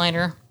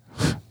Berliner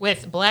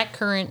with black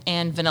currant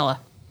and vanilla.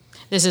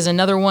 This is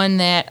another one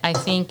that I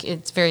think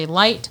it's very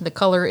light. The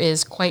color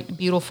is quite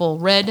beautiful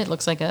red. It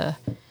looks like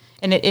it's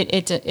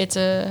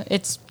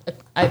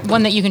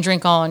one that you can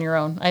drink all on your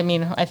own. I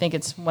mean, I think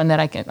it's one that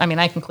I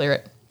can clear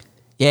it.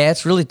 Yeah,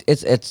 it's really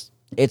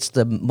it's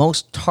the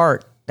most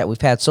tart that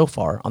we've had so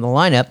far on the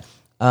lineup,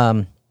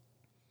 and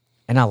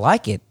I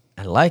like it.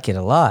 I like it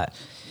a lot.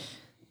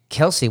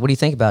 Kelsey, what do you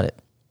think about it?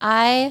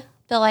 I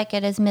feel like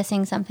it is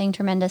missing something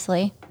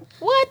tremendously.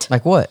 What?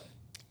 Like what?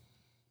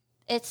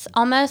 It's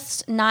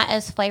almost not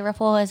as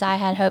flavorful as I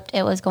had hoped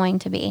it was going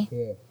to be.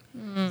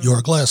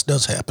 Your glass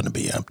does happen to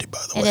be empty, by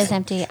the way. It is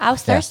empty. I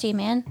was thirsty,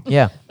 man.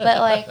 Yeah. But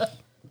like,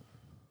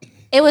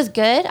 it was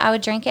good. I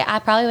would drink it. I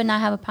probably would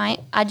not have a pint.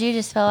 I do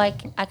just feel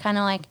like I kind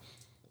of like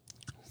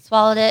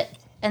swallowed it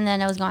and then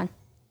it was gone.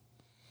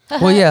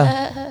 Well,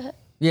 yeah.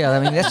 Yeah,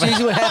 I mean, that's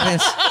usually what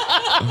happens.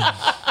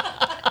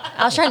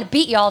 I was trying to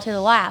beat y'all to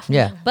the laugh.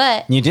 Yeah.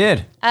 But you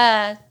did.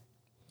 I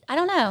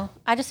don't know.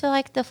 I just feel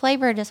like the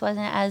flavor just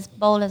wasn't as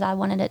bold as I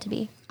wanted it to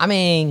be. I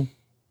mean,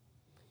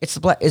 is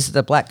it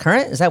the black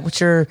currant? Is that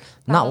what you're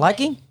not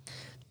liking?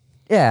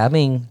 Yeah, I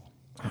mean,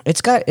 you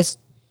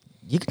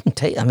can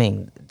taste, I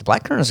mean, the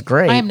black currant is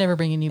great. I am never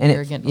bringing you And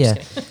beer it- again. I'm yeah.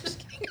 just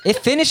kidding.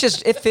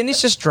 It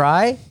finishes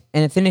dry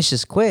and it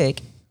finishes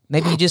quick.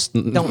 Maybe you just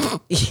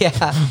don't. Yeah,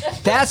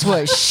 that's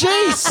what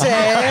she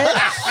said.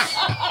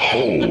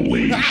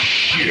 Holy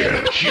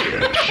shit.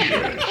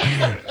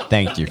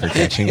 Thank you for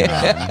catching on.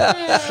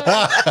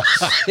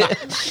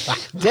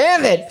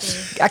 Damn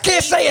it! I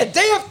can't say a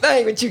damn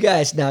thing with you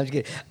guys. No, I'm just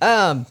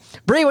kidding.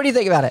 Bree, what do you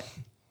think about it?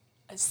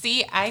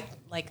 See, I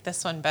like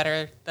this one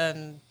better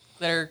than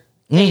glitter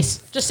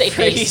Face. Just say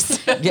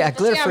face. Yeah,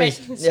 glitter free.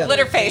 Yeah.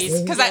 glitter face,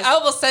 because I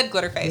almost said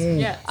glitter face.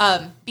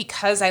 Yeah.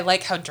 Because I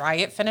like how dry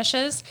it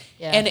finishes,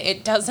 Yeah. and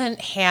it doesn't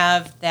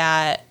have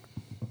that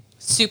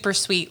super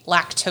sweet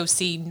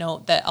lactosey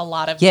note that a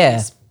lot of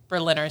these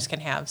Berliners can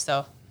have.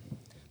 So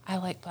I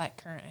like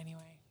black currant anyway.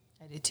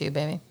 I do too,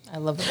 baby. I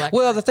love the black.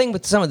 Well, the thing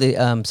with some of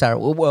the sour,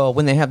 well,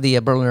 when they have the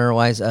Berliner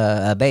Weiss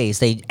base,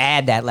 they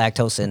add that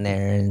lactose in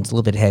there, and it's a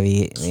little bit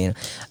heavy. You know,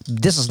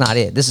 this is not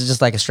it. This is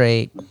just like a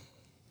straight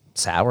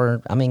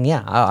sour. I mean,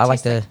 yeah, I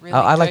like the Really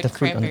I like good the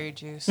fruit on cranberry it.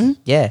 juice.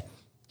 Yeah,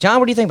 John,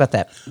 what do you think about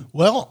that?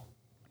 Well,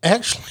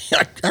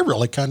 Actually, I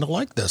really kind of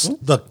like this.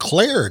 The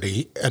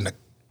clarity and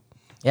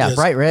the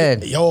bright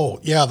red.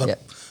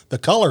 The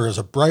color is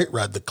a bright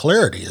red. The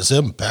clarity is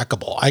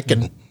impeccable. I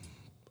can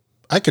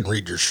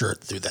read your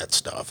shirt through that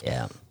stuff.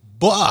 Yeah.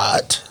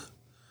 But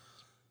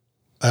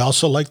I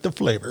also like the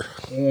flavor.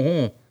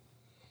 Mm-hmm.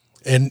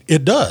 And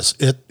it does.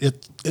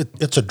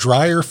 It's a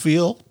drier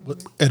feel,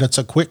 and it's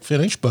a quick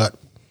finish, but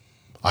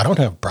I don't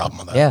have a problem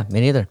with that. Yeah,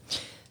 me neither.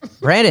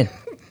 Brandon.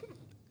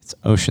 It's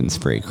Ocean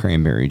Spray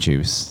cranberry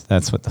juice.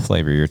 That's what the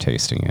flavor you're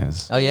tasting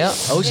is. Oh, yeah?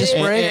 Ocean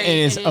Spray? It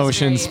is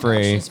Ocean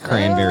Spray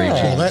cranberry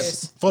juice. Well,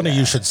 that's funny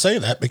you should say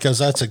that because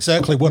that's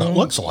exactly what it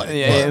looks like.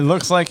 Yeah, it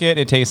looks like it.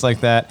 It tastes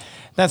like that.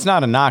 That's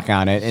not a knock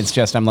on it. It's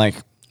just I'm like,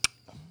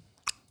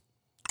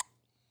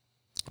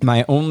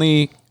 my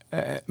only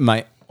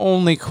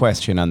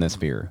question on this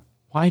beer,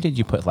 why did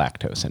you put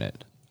lactose in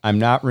it? I'm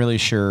not really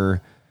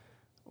sure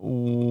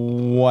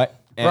what.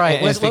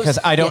 Right. It's because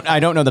I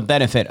don't know the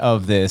benefit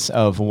of this,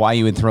 of why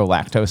you would throw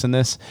lactose in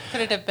this.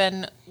 Could it have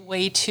been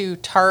way too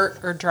tart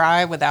or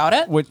dry without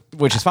it?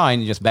 Which is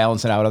fine. You just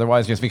balance it out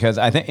otherwise, just because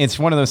I think it's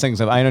one of those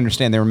things of, I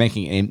understand they're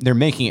making it a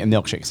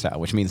milkshake style,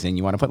 which means then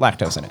you want to put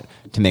lactose in it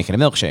to make it a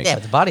milkshake. Yeah,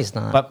 but the body's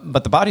not.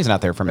 But the body's not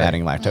there from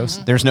adding lactose.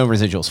 Mm-hmm. There's no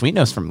residual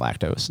sweetness from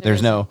lactose.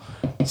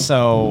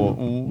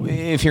 So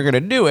if you're going to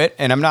do it,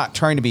 and I'm not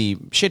trying to be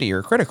shitty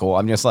or critical,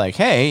 I'm just like,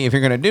 hey, if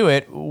you're going to do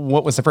it,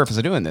 what was the purpose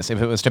of doing this?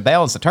 If it was to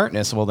balance the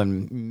tartness, well,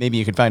 then maybe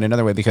you could find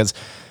another way, because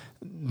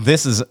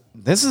this is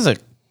a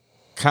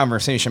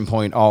conversation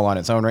point all on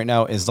its own right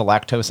now, is the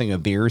lactosing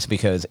of beers,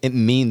 because it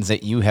means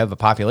that you have a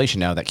population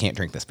now that can't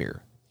drink this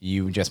beer.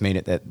 You just made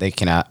it that they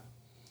can't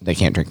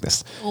drink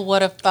this. Well,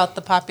 what about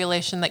the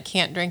population that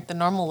can't drink the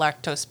normal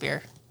lactose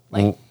beer,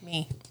 like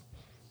me?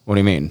 What do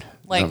you mean?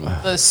 Like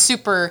the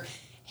super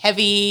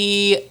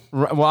heavy.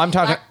 Well, I'm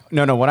talking.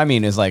 No. What I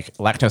mean is like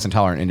lactose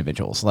intolerant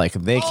individuals. Like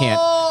they can't.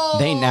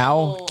 They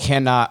now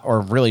cannot,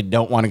 or really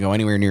don't want to go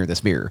anywhere near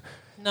this beer.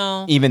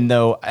 No. Even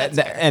though,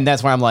 and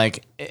that's why I'm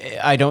like,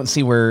 I don't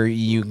see where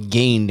you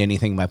gained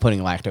anything by putting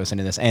lactose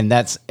into this, and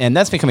that's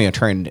becoming a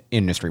trend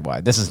industry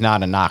wide. This is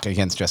not a knock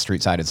against just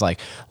Street Side. It's like,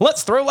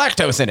 let's throw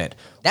lactose in it.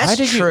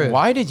 That's true.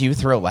 Why did you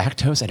throw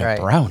lactose in a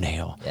brown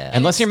ale? Yeah.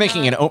 Unless you're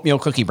making an oatmeal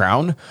cookie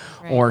brown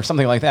or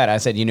something like that. I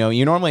said, you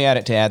normally add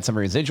it to add some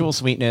residual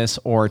sweetness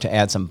or to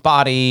add some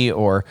body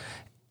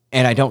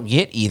and I don't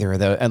get either of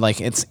those. And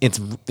like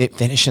it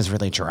finishes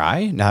really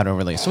dry, not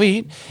overly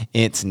sweet.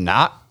 It's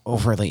not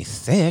overly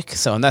thick.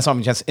 So, and that's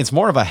why it's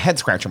more of a head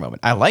scratcher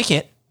moment. I like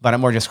it, but I'm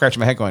more just scratching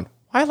my head going,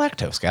 why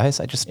lactose, guys?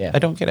 I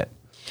don't get it.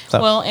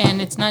 So. Well,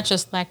 and it's not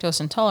just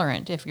lactose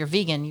intolerant. If you're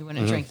vegan, you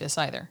wouldn't drink this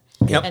either.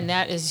 Yep. And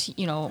that is,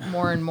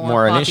 more and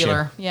more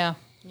popular. Yeah.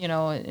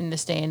 In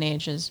this day and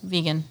age is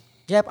vegan.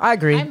 Yep, I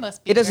agree. I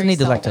must be it doesn't need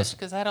the lactose,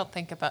 because I don't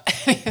think about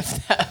any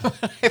of that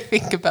when I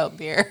think about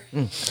beer.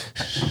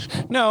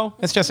 No,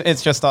 it's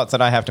just thoughts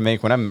that I have to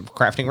make when I'm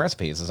crafting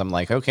recipes. Is I'm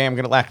like, okay, I'm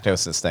going to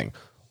lactose this thing.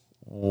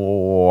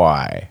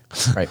 Why?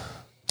 Right.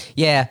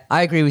 Yeah,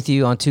 I agree with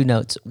you on two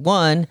notes.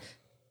 One,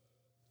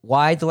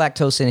 why the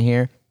lactose in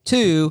here?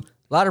 Two,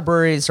 a lot of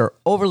breweries are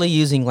overly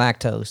using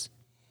lactose.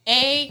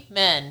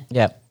 Amen.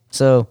 Yep.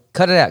 So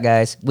cut it out,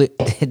 guys.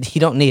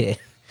 You don't need it,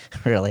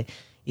 really.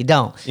 You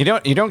don't.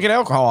 You don't get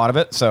alcohol out of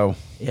it. So.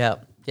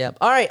 Yep.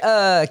 All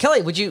right,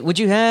 Kelly, would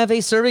you have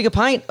a serving a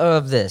pint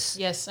of this?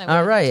 Yes, I would.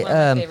 All right, It's one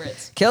of my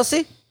favorites.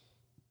 Kelsey.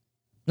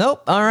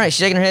 Nope. All right, she's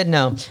shaking her head.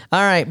 No.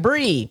 All right,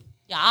 Bree.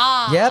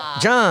 Yeah. Yep.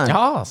 John.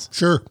 Yes.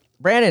 Sure.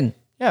 Brandon.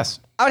 Yes.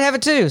 I would have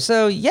it too.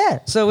 So yeah.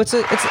 So it's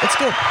good.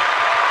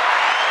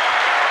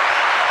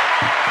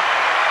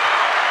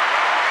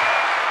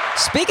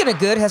 Speaking of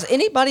good, has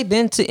anybody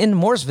been in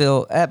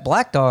Mooresville at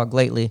Black Dog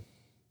lately?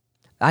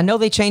 I know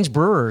they changed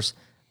brewers,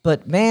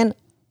 but man,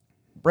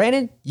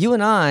 Brandon, you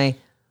and I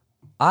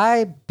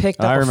picked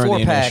up a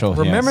 4-pack.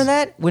 Remember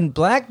that? When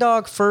Black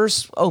Dog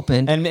first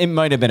opened. And it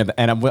might have been,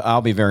 and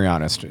I'll be very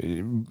honest,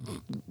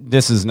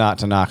 this is not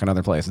to knock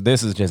another place.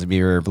 This is just to be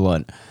very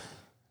blunt.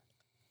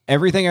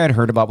 Everything I had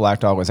heard about Black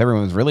Dog was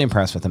everyone was really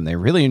impressed with them. They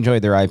really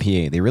enjoyed their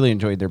IPA. They really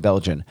enjoyed their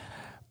Belgian.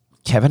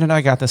 Kevin and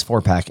I got this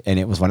 4-pack, and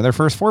it was one of their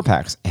first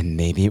 4-packs, and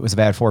maybe it was a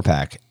bad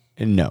 4-pack.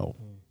 No.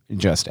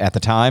 Just at the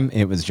time,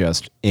 it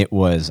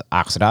was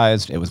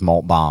oxidized. It was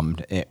malt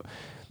bombed.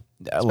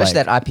 Especially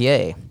that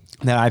IPA.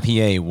 That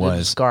IPA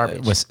was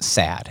garbage. Was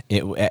sad.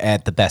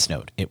 At the best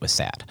note, it was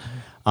sad.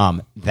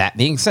 That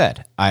being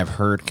said, I've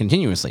heard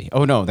continuously,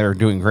 oh no, they're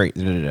doing great.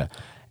 And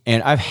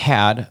I've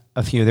had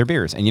a few of their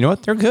beers, and you know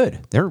what? They're good.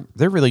 They're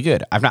really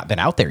good. I've not been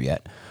out there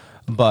yet,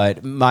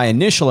 but my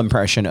initial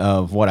impression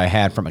of what I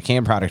had from a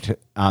can product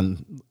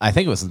I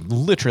think it was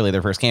literally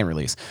their first can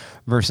release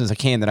versus a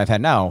can that I've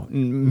had now,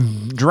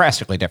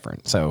 drastically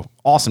different. So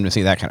awesome to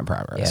see that kind of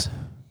progress.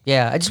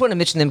 Yeah, I just want to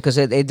mention them because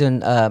they've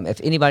done. If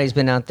anybody's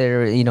been out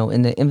there,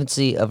 in the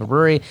infancy of a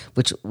brewery,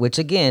 which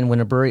again, when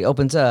a brewery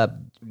opens up,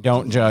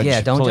 don't judge. Yeah,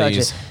 don't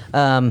please. judge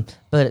it.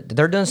 But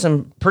they're doing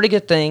some pretty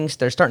good things.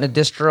 They're starting to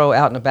distro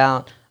out and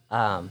about.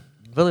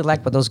 Really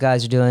like what those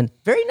guys are doing.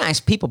 Very nice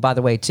people, by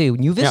the way, too.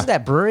 When you visit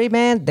that brewery,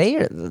 man, they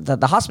are,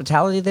 the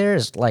hospitality there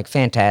is like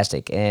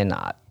fantastic. And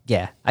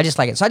yeah, I just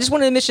like it. So I just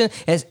wanted to mention,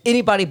 has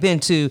anybody been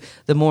to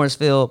the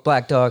Morrisville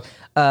Black Dog?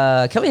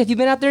 Kelly, have you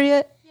been out there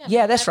yet?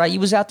 Yeah, that's right. You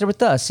was out there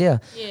with us. Yeah.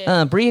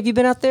 Bree, have you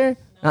been out there?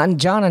 No.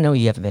 John, I know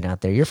you haven't been out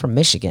there. You're from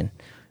Michigan.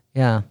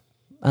 Yeah.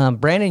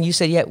 Brandon, you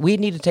said we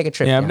need to take a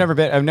trip. Yeah, I've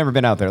never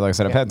been out there. Like I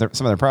said, I've had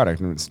some of their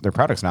product, and their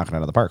product's knocking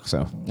out of the park.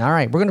 So all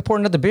right, we're gonna pour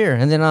another beer,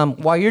 and then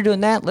while you're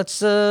doing that,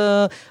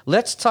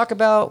 let's talk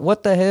about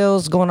what the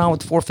hell's going on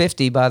with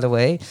 450. By the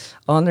way,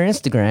 on their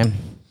Instagram,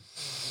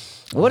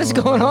 what is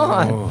going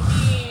on?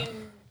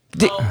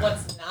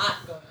 What's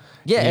not going on?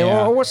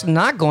 Yeah, or what's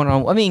not going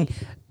on? I mean,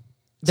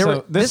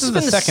 this is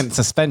the second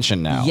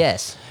suspension now.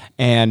 Yes.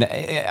 And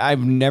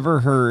I've never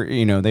heard,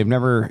 they've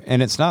never,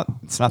 and it's not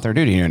their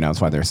duty to announce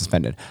why they're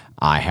suspended.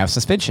 I have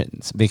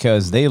suspicions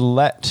because they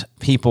let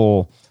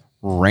people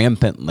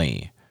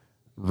rampantly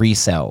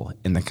resell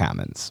in the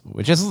commons,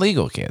 which is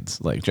illegal,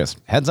 kids. Like, just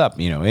heads up,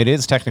 it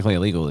is technically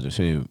illegal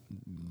to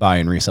buy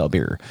and resell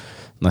beer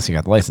unless you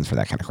got the license for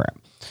that kind of crap.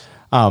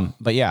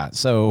 But yeah,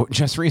 so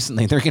just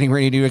recently they're getting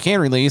ready to do a can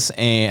release,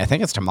 and I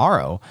think it's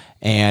tomorrow,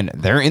 and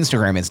their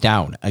Instagram is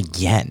down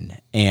again.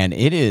 And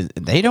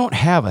they don't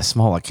have a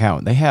small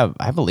account. They have,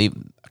 I believe,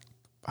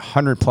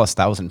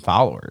 100,000+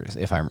 followers.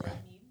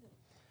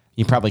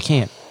 You probably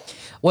can't.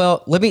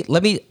 Well, let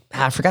me,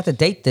 I forgot to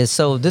date this.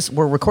 So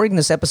we're recording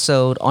this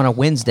episode on a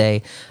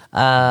Wednesday.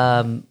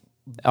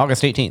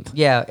 August 18th.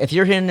 Yeah, if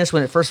you're hearing this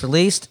when it first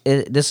released,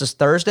 this is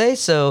Thursday.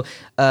 So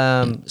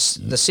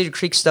the Cedar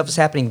Creek stuff is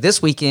happening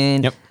this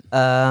weekend. Yep.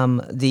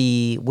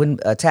 The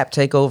Tap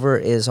Takeover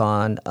is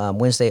on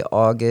Wednesday,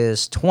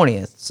 August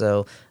 20th.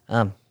 So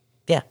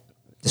yeah,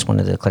 just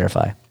wanted to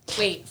clarify.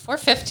 Wait,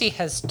 450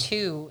 has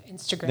 2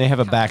 Instagram. They have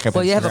a backup.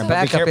 Well, you have a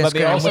backup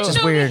Instagram, which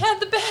is weird.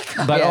 Had the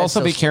backup. But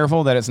also be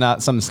careful that it's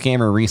not some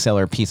scammer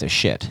reseller piece of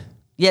shit.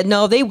 Yeah,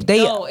 no,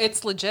 No,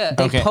 it's legit.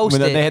 They post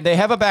it. They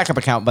have a backup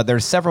account, but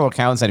there's several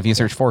accounts, and if you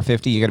search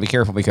 450, you got to be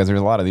careful because there's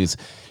a lot of these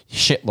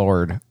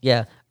shitlord.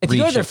 Yeah. If you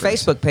go to their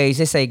Facebook page,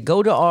 they say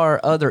go to our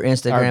other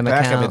Instagram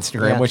account.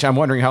 Instagram, which I'm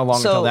wondering how long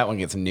until that one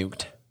gets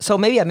nuked. So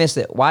maybe I missed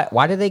it.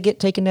 Why did they get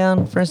taken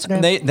down for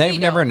Instagram? They've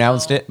never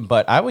announced it,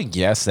 but I would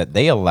guess that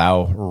they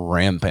allow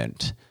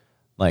rampant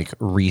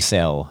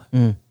resale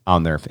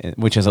on their,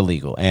 which is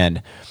illegal.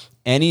 And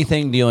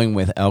anything dealing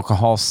with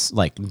alcohol,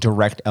 like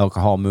direct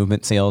alcohol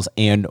movement sales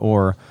and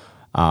or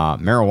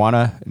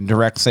marijuana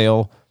direct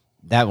sale,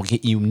 that will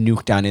get you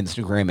nuked on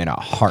Instagram in a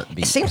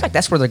heartbeat. It seems like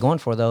that's where they're going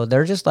for, though.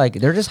 They're just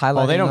highlighting.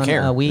 Well, they don't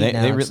care. Weed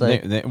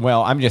now.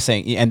 Well, I'm just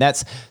saying, and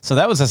that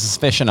was a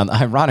suspicion on.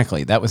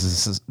 Ironically, that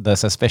was the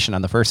suspicion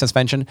on the first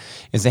suspension.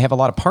 Is they have a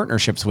lot of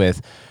partnerships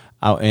with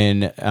out in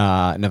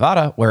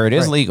Nevada where it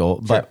is legal,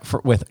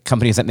 but with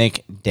companies that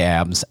make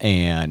dabs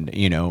and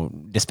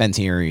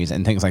dispensaries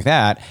and things like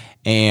that,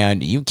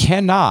 and you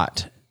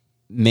cannot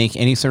make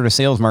any sort of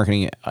sales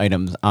marketing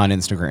items on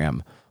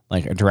Instagram,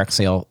 like a direct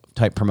sale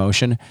type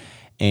promotion.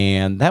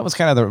 And that was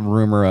kind of the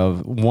rumor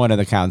of one of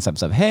the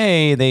concepts of,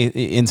 hey,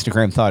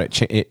 Instagram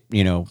thought it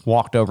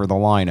walked over the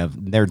line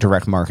of their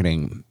direct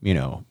marketing,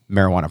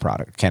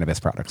 marijuana cannabis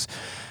products.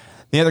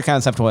 The other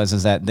concept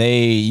is that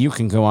you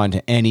can go on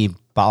to any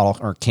bottle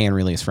or can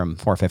release from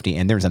 450,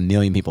 and there's a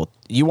million people.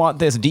 You want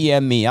this?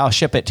 DM me. I'll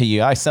ship it to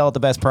you. I sell at the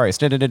best price.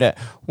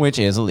 Which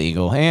is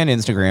illegal. And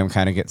Instagram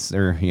kind of gets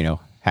their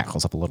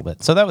hackles up a little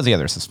bit. So that was the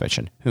other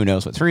suspicion. Who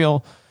knows what's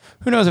real?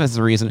 Who knows if it's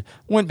the reason?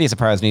 Wouldn't be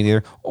surprised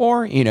either.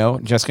 Or,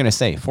 just going to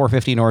say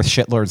 450 North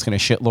shitlord's going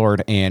to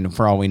shitlord, and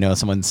for all we know,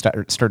 someone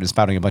started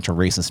spouting a bunch of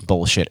racist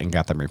bullshit and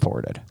got them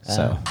reported.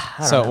 So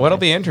what'll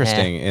be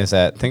interesting is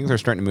that things are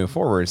starting to move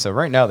forward. So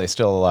right now they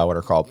still allow what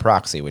are called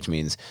proxy, which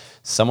means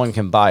someone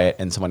can buy it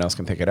and someone else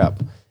can pick it up.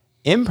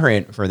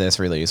 Imprint for this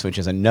release, which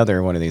is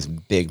another one of these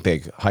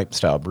big hype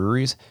style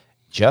breweries,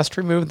 just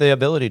removed the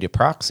ability to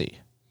proxy.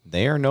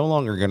 They are no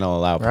longer going to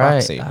allow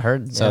proxy. Right, I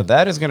heard. So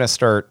that is going to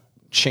start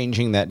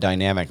changing that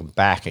dynamic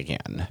back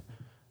again,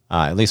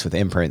 at least with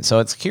Imprint. So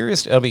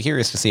I'll be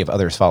curious to see if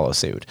others follow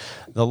suit.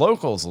 The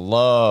locals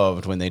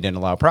loved when they didn't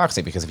allow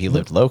proxy because if you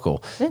lived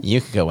local,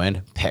 you could go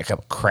in, pick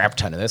up a crap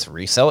ton of this,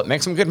 resell it,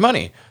 make some good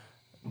money.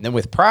 And then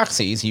with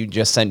proxies, you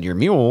just send your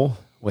mule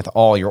with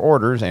all your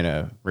orders in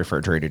a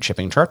refrigerated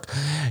shipping truck,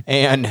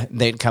 and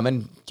they'd come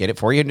and get it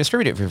for you and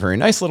distribute it for a very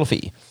nice little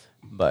fee.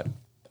 But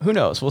who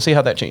knows? We'll see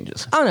how that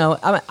changes. I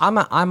don't know.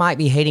 I might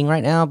be hating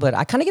right now, but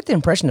I kind of get the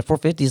impression that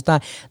 450 is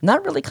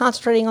not really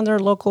concentrating on their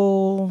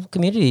local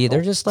community.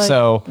 They're just like...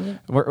 So,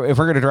 if we're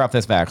going to drop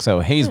this back,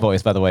 so Haze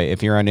Boys, by the way,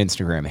 if you're on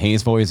Instagram,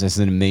 Haze Boys is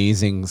an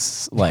amazing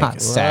satire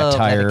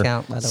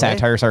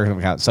sarcasm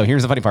account. So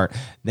here's the funny part.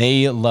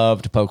 They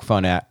love to poke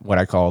fun at what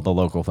I call the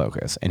local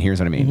focus. And here's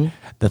what I mean.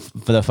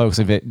 For the folks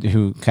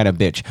who kind of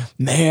bitch,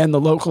 man,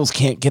 the locals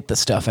can't get the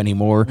stuff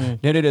anymore.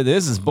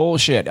 This is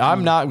bullshit.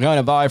 I'm not going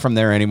to buy from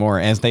there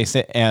anymore.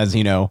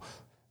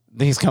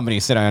 These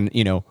companies sit on,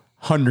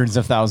 hundreds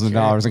of thousands of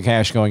dollars in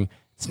cash going,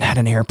 it's not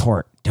an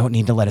airport. Don't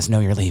need to let us know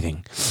you're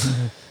leaving.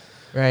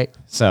 Right.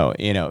 So,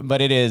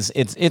 but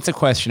it's a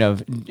question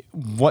of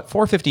what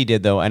 450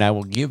 did, though, and I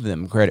will give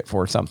them credit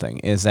for something,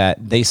 is that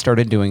they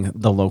started doing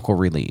the local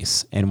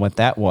release. And what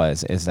that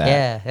was is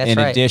that in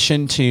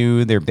addition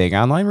to their big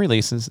online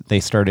releases,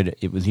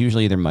 it was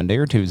usually either Monday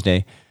or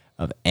Tuesday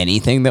of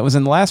anything that was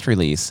in the last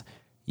release.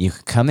 You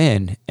could come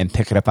in and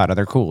pick it up out of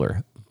their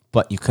cooler,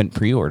 but you couldn't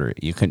pre-order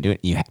it. You couldn't do it.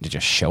 You had to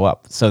just show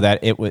up, so that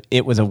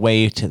it was a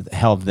way to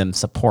help them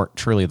support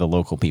truly the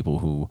local people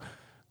who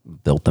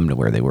built them to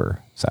where they were.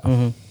 So,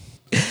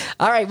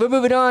 All right, we're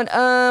moving on.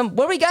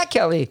 What do we got,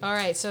 Kelly? All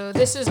right, so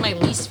this is my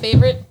least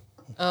favorite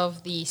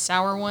of the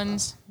sour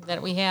ones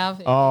that we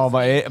have.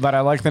 But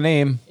I like the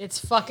name. It's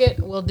Fuck It,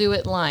 We'll Do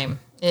It Lime.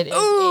 It is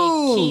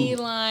a key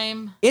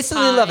lime.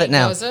 Instantly love it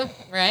now. Goza,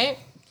 right?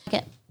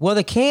 Well,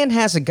 the can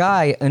has a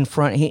guy in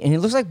front, and he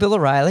looks like Bill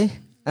O'Reilly.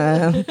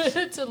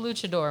 It's a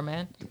luchador,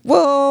 man.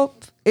 Well,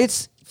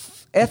 it's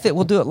F It,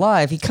 We'll Do It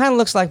Live. He kind of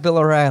looks like Bill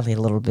O'Reilly a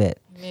little bit.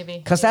 Maybe.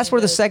 Because that's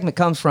where the segment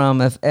comes from,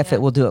 of F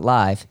It, We'll Do It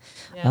Live.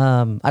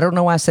 Yeah. I don't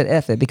know why I said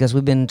F It, because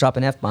we've been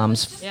dropping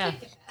F-bombs. Yeah.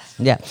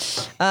 Yeah.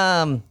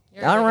 All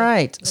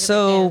right.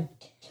 So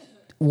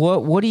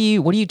what are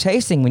you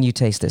tasting when you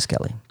taste this,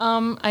 Kelly?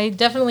 I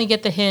definitely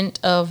get the hint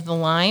of the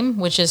lime,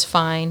 which is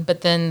fine, but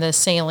then the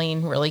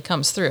saline really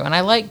comes through. And I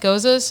like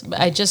Gozas,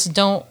 but I just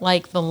don't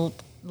like the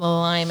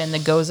lime and the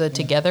Goza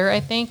together,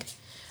 I think.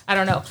 I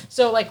don't know.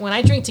 So, like, when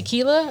I drink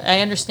tequila, I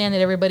understand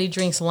that everybody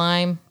drinks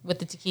lime with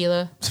the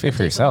tequila. Speak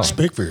for yourself.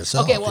 Speak for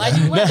yourself. Okay, well, I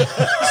do lime.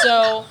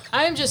 So,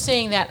 I'm just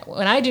saying that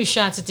when I do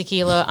shots of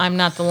tequila, I'm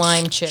not the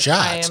lime chick.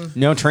 Shots?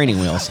 No training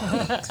wheels.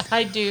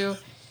 I do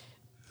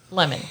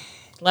lemon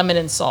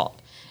and salt.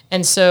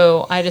 And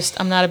so,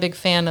 I'm not a big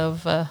fan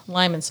of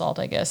lime and salt,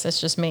 I guess. That's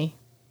just me.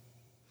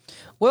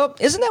 Well,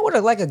 isn't that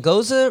what a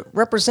Goza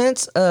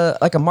represents?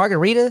 Like a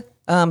margarita?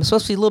 It's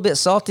supposed to be a little bit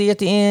salty at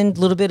the end, a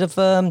little bit of...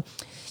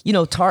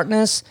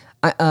 tartness.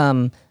 A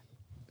lot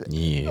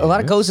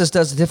of Gozas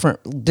does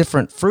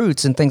different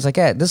fruits and things like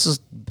that. This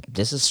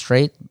is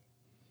straight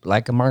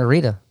like a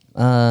margarita,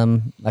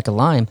 like a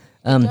lime.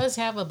 It does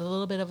have a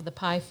little bit of the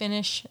pie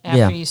finish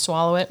after you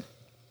swallow it.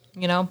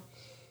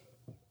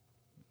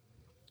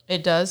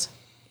 It does.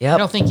 Yep. I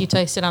don't think you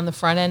taste it on the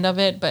front end of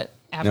it, but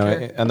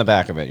after on the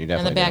back of it, you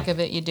definitely. On the back of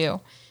it, you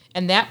do.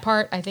 And that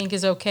part, I think,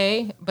 is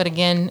okay. But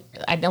again,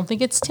 I don't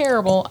think it's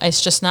terrible.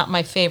 It's just not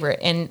my favorite.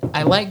 And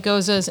I like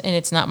Gozas, and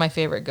it's not my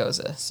favorite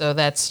Goza. So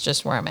that's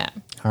just where I'm at.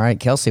 All right,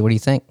 Kelsey, what do you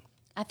think?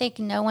 I think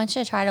no one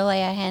should try to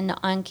lay a hand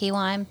on key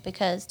lime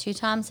because 2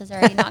 times has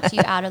already knocked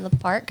you out of the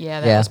park. Yeah,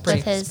 that was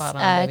pretty with his spot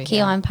on, baby.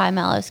 key lime pie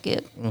mellow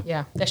scoop.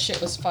 Yeah, that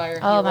shit was fire.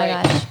 Oh You're my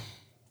right. gosh.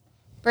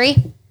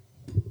 Bree?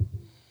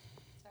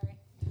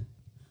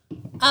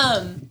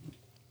 I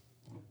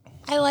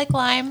like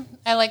lime.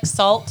 I like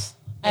salt.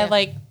 I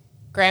like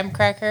graham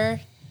cracker.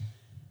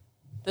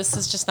 This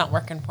is just not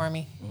working for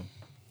me.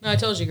 No, I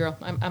told you, girl.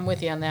 I'm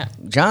with you on that.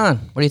 John,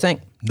 what do you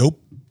think?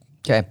 Nope.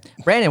 Okay.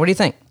 Brandon, what do you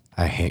think?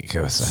 I hate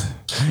Goza.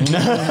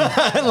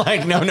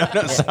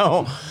 No.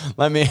 So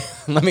let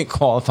me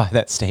qualify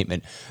that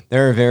statement.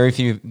 There are very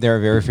few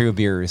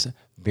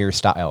beer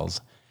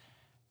styles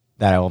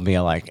that I will be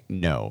like,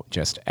 no,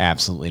 just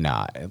absolutely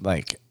not.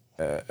 Like,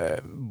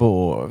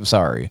 bull.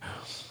 Sorry.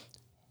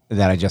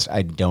 That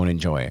I don't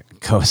enjoy it.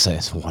 Goza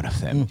is one of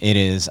them. It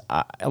is.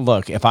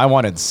 Look, if I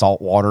wanted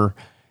salt water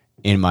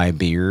in my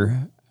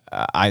beer,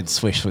 I'd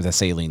swish with a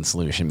saline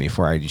solution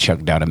before I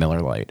chugged down a Miller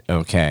Lite.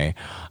 Okay.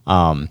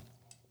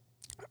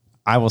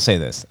 I will say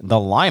this: the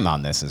lime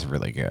on this is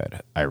really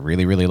good. I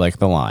really, really like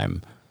the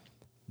lime.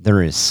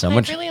 There is so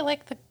much. I really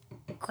like the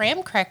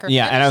graham cracker.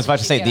 Yeah, and I was about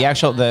to say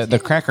the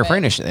cracker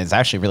finish is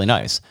actually really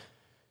nice.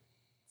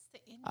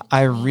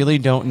 I really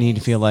don't need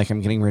to feel like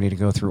I'm getting ready to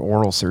go through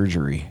oral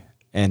surgery.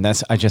 And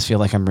I just feel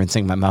like I'm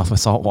rinsing my mouth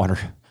with salt water.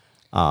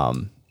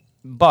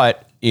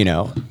 But,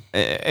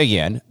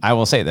 again, I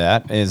will say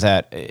that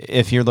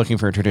if you're looking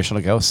for a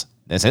traditional Goza,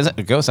 this isn't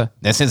a Goza.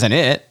 This isn't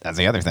it. That's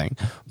the other thing.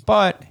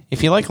 But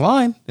if you like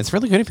lime, it's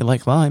really good if you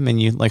like lime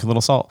and you like a little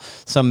salt.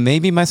 So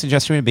maybe my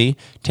suggestion would be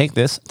take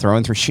this, throw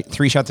in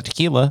 3 shots of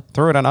tequila,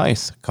 throw it on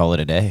ice, call it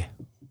a day.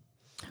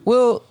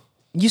 Well,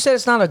 you said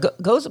it's not a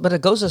Goza, but a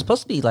Goza is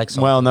supposed to be like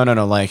something. Well, no.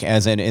 Like,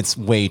 as in, it's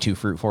way too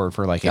fruit forward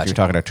for like if you're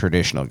talking a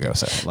traditional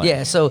Goza. Like,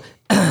 yeah. So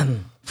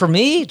for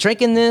me,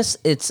 drinking this,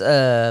 it's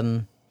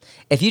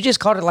if you just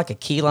called it like a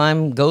key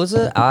lime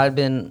Goza, I'd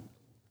been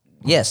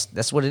yes,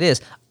 that's what it is.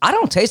 I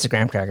don't taste the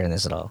graham cracker in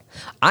this at all.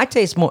 I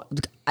taste more,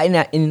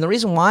 and the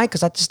reason why,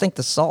 because I just think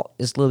the salt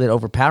is a little bit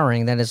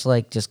overpowering. That it's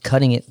like just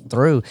cutting it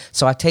through.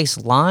 So I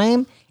taste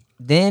lime,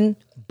 then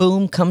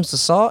boom comes the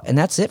salt, and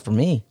that's it for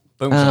me.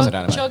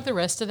 Chug the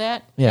rest of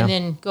that, and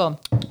then go.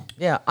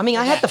 Yeah, I mean,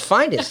 I had to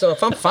find it. So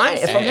if I'm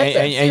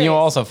and you'll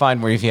also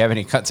find where if you have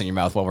any cuts in your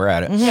mouth while we're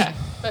at it. Mm-hmm. Yeah,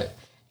 but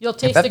you'll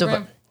taste the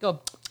graham. Go.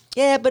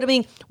 Yeah, but I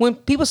mean, when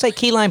people say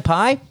key lime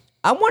pie,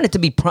 I want it to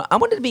be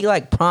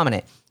like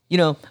prominent.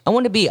 I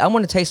want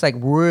to taste like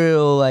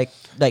real, like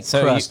like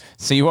crust.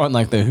 So you want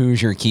like the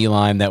Hoosier key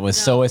lime that was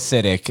so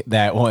acidic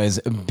that was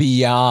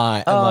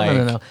beyond. Oh, like,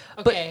 no.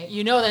 Okay,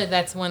 you know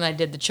that's when I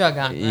did the chug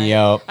on. Right?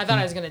 Yep. I thought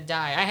I was gonna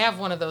die. I have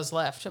one of those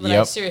left, but I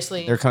Yep.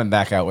 seriously. They're coming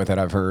back out with it,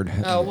 I've heard.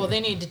 Oh well,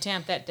 they need to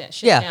tamp that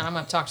shit Yeah. down. I'm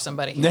gonna talk to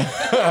somebody.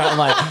 I'm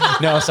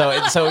like, no. So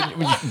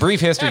brief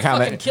history That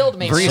comment. fucking killed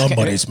me.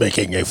 Somebody's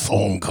making a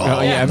phone call.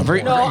 Oh, yeah.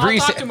 No, I'll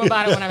talk to him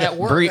about it when I'm at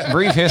work.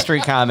 Brief history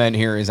comment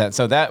here is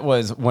that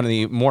was one of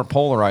the more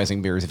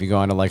polarizing beers. If you go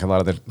on to like a lot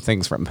of the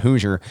things from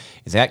Hoosier,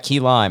 is that key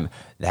lime?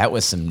 That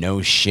was some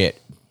no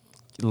shit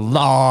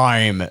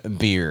lime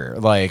beer.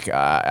 Like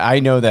I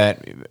know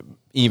that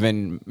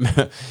even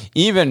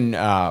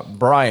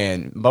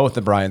Brian, both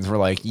the Brians were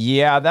like,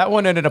 yeah, that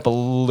one ended up a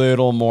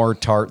little more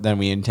tart than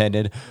we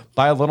intended.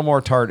 By a little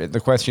more tart, the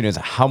question is,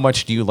 how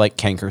much do you like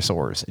canker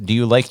sores? Do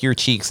you like your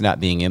cheeks not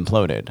being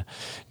imploded?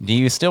 Do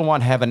you still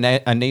want to have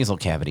a nasal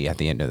cavity at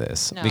the end of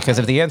this? No, because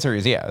if the answer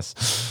is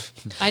yes.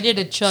 I did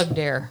a chug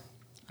dare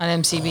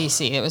on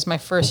MCBC. It was my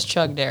first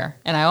chug dare,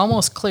 and I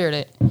almost cleared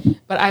it,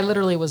 but I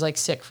literally was like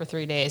sick for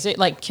 3 days. It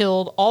like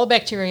killed all the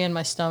bacteria in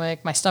my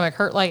stomach. My stomach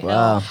hurt like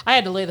hell. I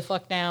had to lay the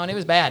fuck down. It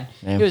was bad.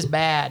 Yeah. It was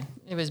bad.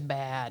 It was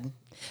bad.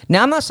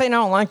 Now, I'm not saying I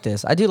don't like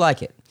this. I do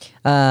like it.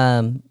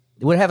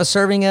 Would I have a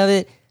serving of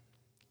it?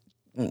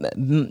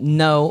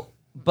 No.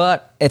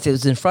 But if it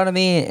was in front of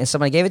me and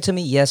somebody gave it to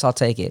me, yes, I'll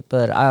take it.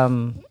 But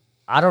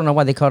I don't know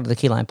why they called it the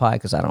key lime pie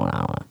because I don't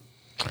know.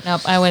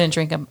 Nope, I wouldn't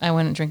drink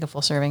a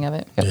full serving of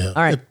it. Yeah.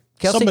 All right, If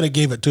Kelsey? somebody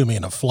gave it to me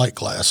in a flight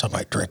glass, I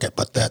might drink it,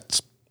 but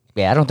that's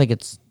Yeah, I don't think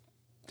it's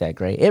that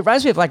great. It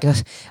reminds me of like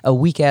a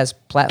weak ass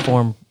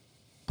platform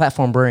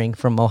brewing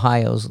from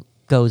Ohio's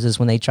Gozes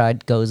when they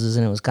tried Gozes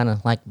and it was kind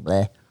of like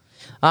bleh.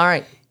 All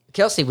right,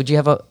 Kelsey, would you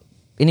have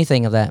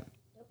anything of that?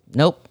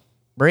 Nope.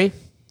 Bree?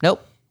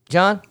 Nope.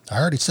 John? I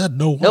already said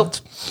no. Nope.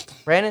 Once.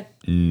 Brandon?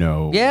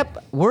 No.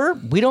 Yep.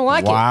 We don't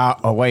like it. Wow.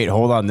 Oh, wait,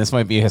 hold on. This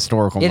might be a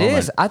historical It moment.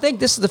 is. I think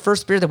this is the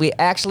first beer that we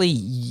actually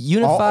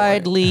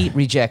unifiedly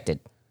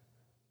rejected.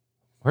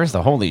 Where's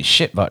the holy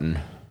shit button?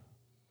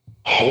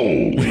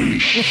 Holy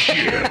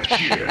shit.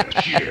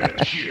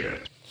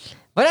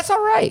 But that's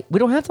all right. We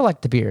don't have to like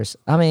the beers.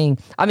 I mean,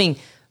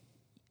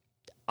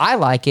 I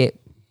like it.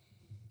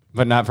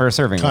 But not for a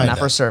serving. Kinda. Not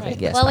for serving.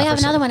 Yes. Well, we not have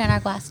for another serving. one in our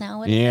glass now.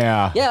 What-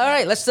 Yeah. Yeah. All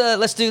right.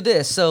 Let's do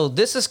this. So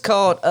this is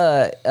called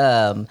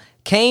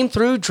Came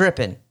Through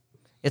Drippin'.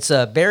 It's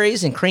a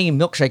berries and cream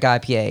milkshake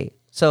IPA.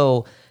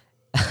 So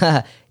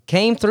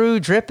Came Through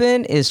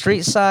Drippin' is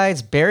Street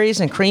Side's berries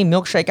and cream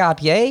milkshake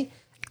IPA.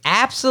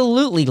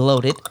 Absolutely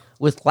loaded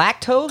with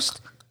lactose,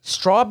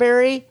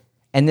 strawberry,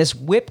 and this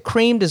whipped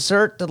cream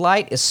dessert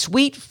delight is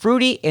sweet,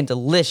 fruity, and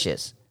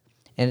delicious.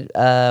 And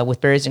with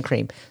berries and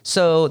cream.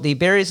 So the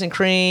berries and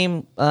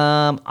cream,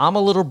 I'm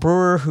a little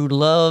brewer who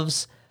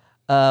loves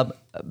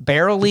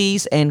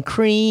barrelies and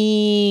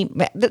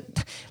cream.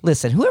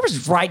 Listen,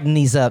 whoever's writing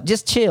these up,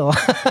 just chill.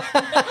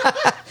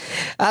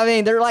 I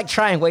mean, they're like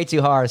trying way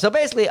too hard. So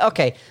basically,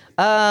 okay,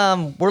 we're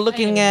I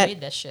looking didn't at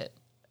read this shit.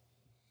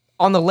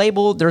 on the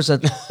label. There's a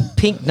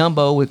pink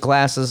Dumbo with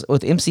glasses,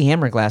 with MC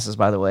Hammer glasses.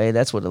 By the way,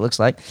 that's what it looks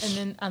like. And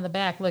then on the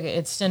back, look,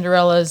 it's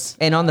Cinderella's.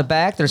 And on the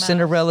back, there's mouse.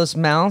 Cinderella's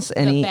mouse,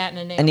 and The he bat and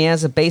a nail. and he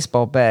has a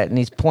baseball bat, and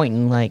he's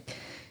pointing like,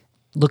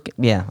 look,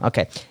 yeah,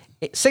 okay,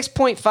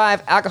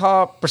 6.5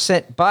 alcohol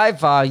percent by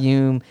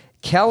volume.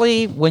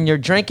 Kelly, when you're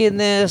drinking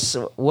this,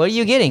 what are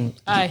you getting?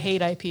 I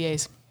hate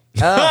IPAs.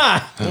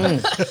 I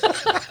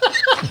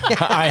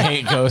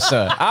hate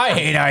Gosa. I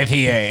hate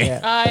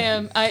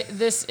IPA.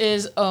 This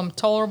is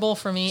tolerable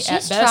for me at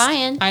She's best.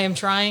 trying. I am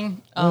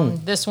trying.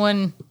 This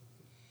one,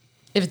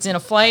 if it's in a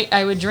flight,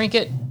 I would drink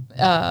it,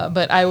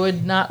 but I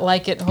would not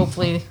like it.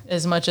 Hopefully,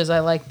 as much as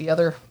I like the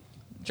other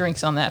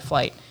drinks on that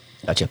flight.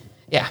 Gotcha.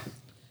 Yeah.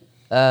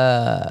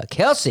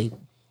 Kelsey.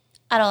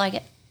 I don't like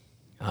it.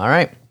 All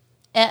right.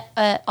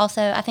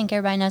 Also, I think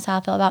everybody knows how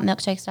I feel about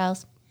milkshake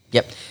styles.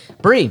 Yep.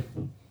 Bree.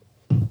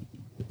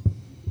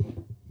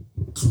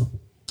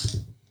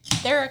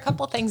 There are a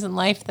couple things in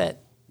life that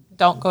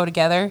don't go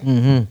together.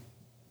 Mm-hmm.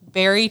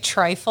 Berry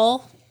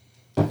trifle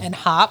and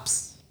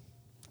hops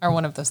are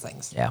one of those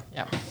things. Yeah.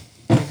 Yeah.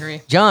 I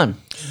agree. John.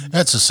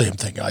 That's the same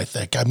thing, I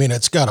think. I mean,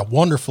 it's got a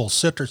wonderful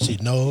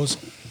citrusy nose,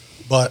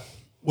 but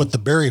with the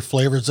berry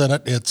flavors in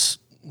it, it's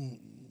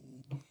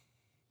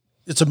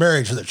a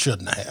marriage that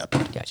shouldn't have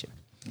happened. Gotcha.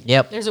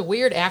 Yep. There's a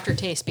weird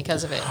aftertaste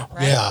because of it.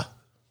 Right? Yeah.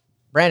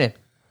 Brandon.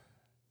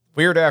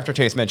 Weird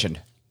aftertaste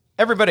mentioned.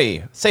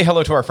 Everybody, say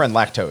hello to our friend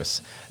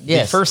Lactose.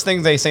 Yes. The first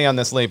thing they say on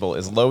this label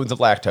is loads of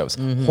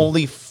lactose.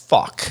 Holy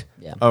fuck.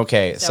 Yeah.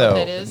 Okay, that so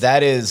what it is?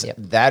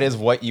 that is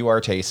what you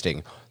are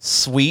tasting.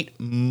 Sweet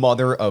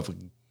mother of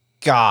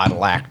God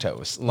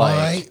lactose.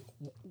 Like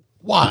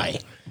Why?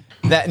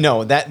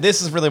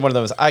 this is really one of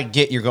those. I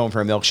get you're going for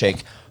a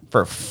milkshake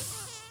for.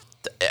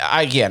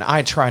 Again,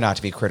 I try not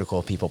to be critical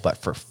of people, but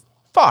for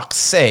fuck's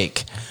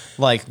sake,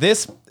 like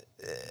this.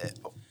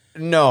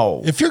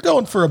 No. If you're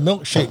going for a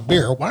milkshake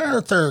beer, why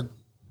aren't there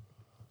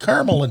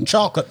caramel and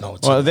chocolate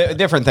notes? Well,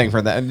 different thing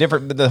for that.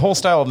 The whole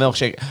style of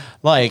milkshake,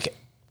 like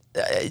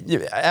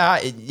Again,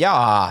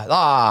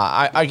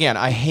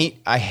 I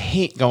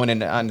hate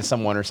going onto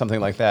someone or something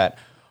like that,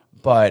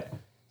 but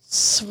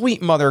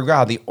sweet mother of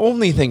God, the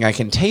only thing I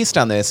can taste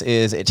on this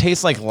is it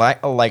tastes like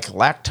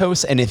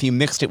lactose, and if you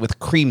mixed it with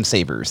cream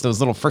savers, those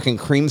little freaking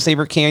cream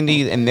saver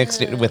candy, and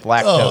mixed it with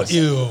lactose.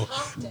 Oh,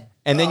 ew.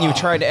 And then you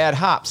tried to add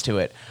hops to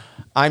it.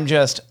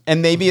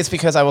 And maybe it's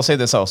because I will say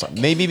this also,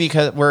 maybe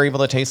because we're able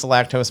to taste the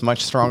lactose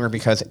much stronger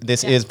because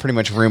this is pretty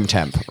much room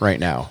temp right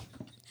now.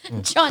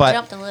 John But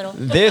jumped a little.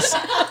 This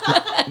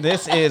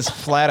is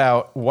flat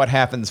out what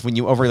happens when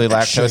you overly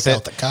lactose Shake it.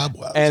 out the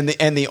cobwebs.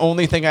 And the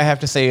only thing I have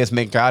to say is,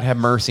 may God have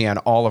mercy on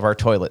all of our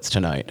toilets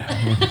tonight.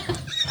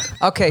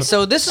 Okay,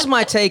 so this is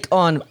my take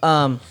on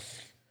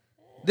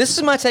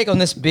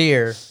this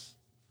beer.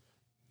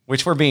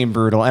 Which we're being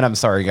brutal, and I'm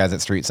sorry, guys,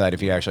 at Street Side,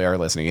 if you actually are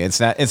listening.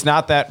 It's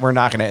not that we're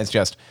not gonna. It's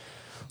just,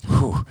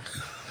 whew.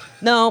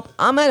 No,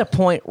 I'm at a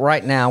point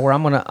right now where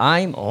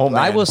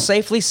I will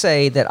safely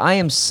say that I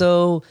am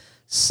so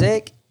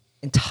sick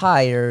and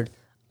tired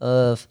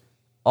of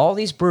all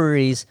these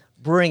breweries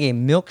brewing a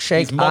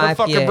milkshake These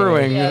motherfucker IPA.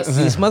 brewing.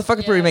 These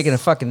motherfucking brewery making a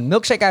fucking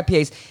milkshake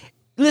IPAs.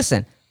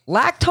 Listen,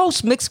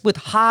 lactose mixed with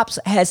hops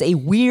has a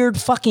weird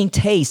fucking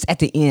taste at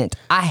the end.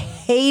 I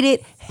hate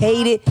it,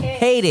 hate it,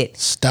 hate it.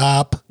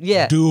 Stop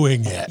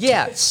doing it.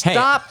 Yeah,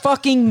 stop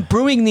fucking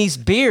brewing these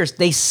beers.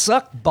 They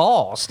suck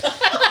balls.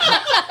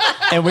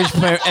 At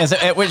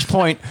which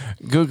point,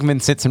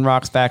 Googman sits and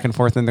rocks back and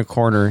forth in the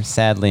corner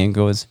sadly and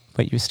goes,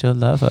 "But you still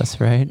love us,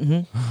 right?"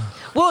 Mm-hmm.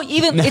 Well,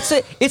 even it's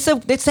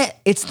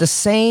the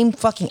same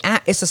fucking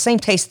it's the same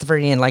taste at the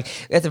very end. Like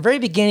at the very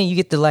beginning, you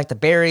get the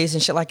berries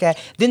and shit like that.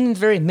 Then in the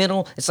very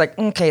middle, it's like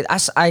okay,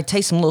 I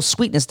taste some little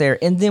sweetness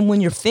there. And then when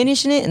you're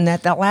finishing it and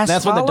that last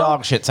that's when the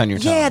dog shits on your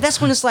tongue. Yeah,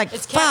 that's when it's like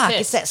It's cat fuck.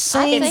 piss. It's that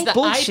same It's the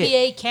bullshit.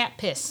 IPA cat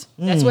piss.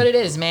 That's what it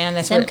is, man.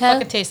 That's what it Simcoe?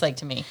 fucking tastes like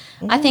to me.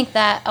 I think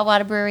that a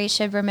lot of breweries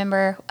should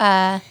remember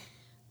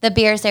the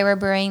beers they were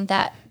brewing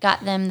that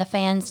got them the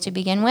fans to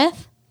begin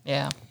with.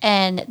 Yeah.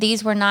 And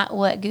these were not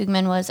what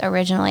Googman was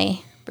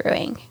originally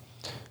brewing.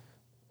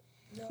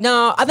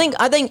 No, I think.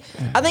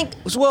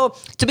 Well,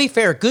 to be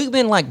fair,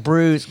 Googman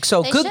brews.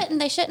 So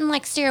They shouldn't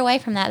like steer away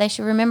from that. They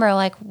should remember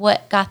like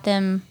what got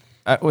them.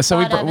 So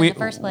thought of in the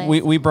first place.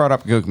 we brought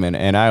up Googman,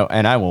 and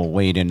I will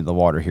wade into the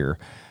water here.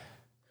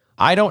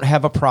 I don't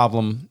have a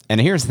problem,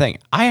 and here's the thing: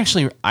 I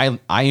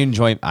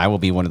enjoy. I will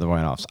be one of the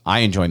one-offs.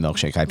 I enjoy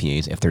milkshake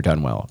IPAs if they're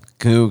done well.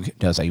 Goog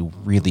does a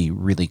really,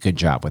 really good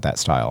job with that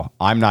style.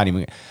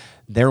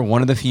 They're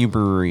one of the few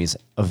breweries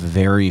of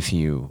very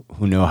few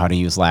who know how to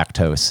use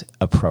lactose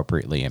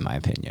appropriately, in my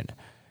opinion.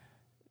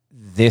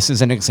 This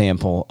is an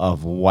example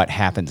of what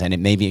happens, and it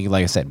may be,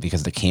 like I said,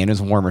 because the can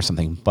is warm or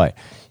something, but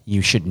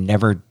you should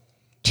never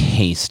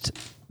taste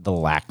the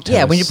lactose.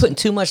 Yeah, when you're putting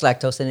too much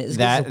lactose in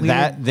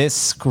it, this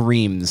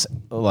screams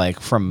like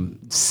from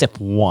sip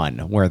one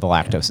where the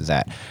lactose is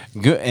at.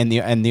 And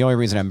the only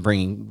reason I'm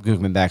bringing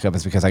Googman back up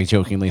is because I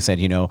jokingly said,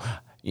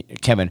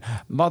 Kevin,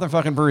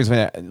 motherfucking breweries,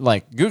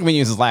 like Googman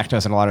uses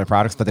lactose in a lot of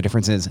products, but the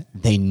difference is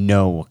they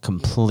know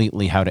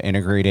completely how to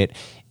integrate it.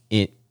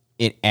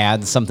 It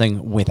adds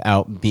something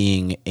without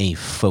being a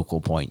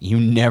focal point. You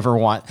never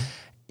want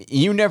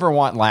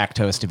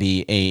lactose to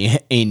be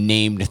a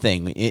named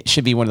thing. It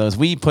should be one of those.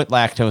 We put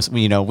lactose.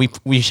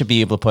 We should be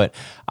able to put.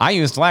 I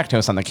used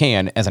lactose on the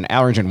can as an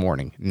allergen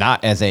warning,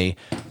 not as the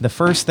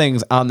first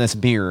things on this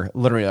beer.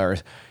 Literally are,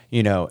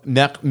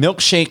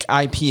 milkshake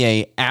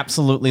IPA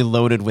absolutely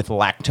loaded with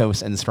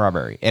lactose and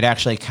strawberry. It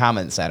actually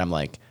comments that. I'm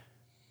like,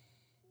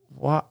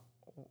 what?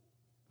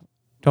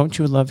 Don't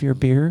you love your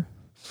beer?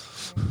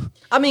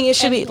 I mean, it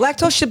should be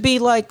lactose. Should be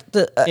like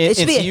it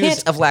should be a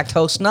hint of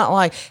lactose, not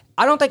like.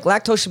 I don't think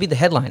lactose should be the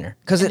headliner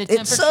because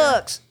it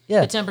sucks.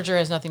 Yeah, the temperature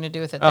has nothing to do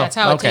with it. That's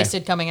how it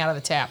tasted coming out of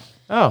the tap.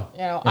 Oh,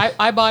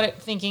 I bought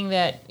it thinking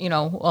that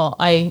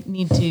I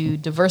need to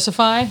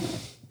diversify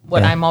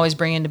what I'm always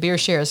bringing to beer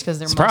shares because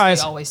they're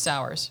mostly always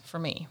sours for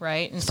me,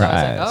 right? And so I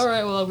was like, all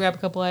right, well, I'll grab a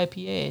couple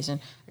IPAs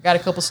and I got a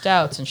couple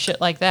stouts and shit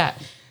like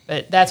that.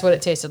 But that's what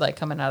it tasted like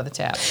coming out of the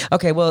tap.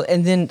 Okay, well,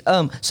 and then,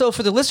 so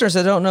for the listeners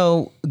that don't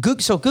know,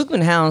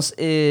 Googman House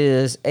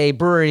is a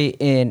brewery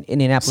in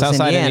Indianapolis,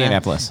 Southside Indiana.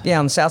 Indianapolis. Yeah,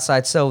 on the south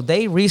side. So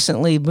they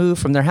recently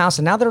moved from their house,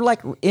 and now they're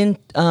like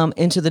into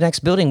the next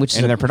building, which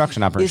is their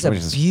production operation,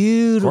 is a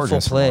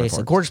beautiful place,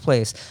 a gorgeous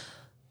place.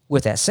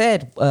 With that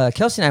said,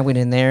 Kelsey and I went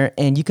in there,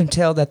 and you can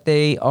tell that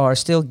they are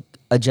still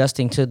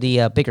adjusting to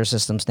the bigger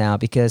systems now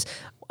because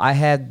I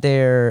had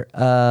their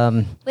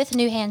with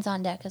new hands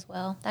on deck as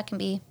well. That can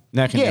be.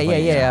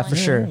 Yeah, for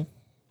sure.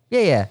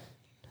 Yeah.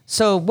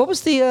 So what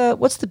was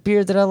what's the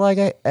beer that I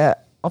like?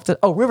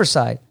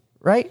 Riverside,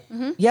 right?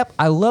 Mm-hmm. Yep,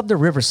 I love the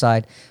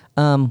Riverside.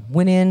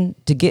 Went in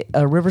to get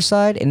a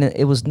Riverside, and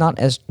it was not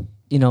as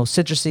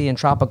citrusy and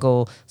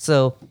tropical.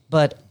 So,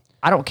 but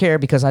I don't care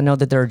because I know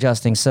that they're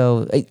adjusting.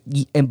 So,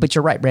 but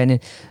you're right, Brandon.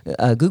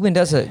 Googman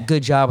does a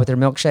good job with their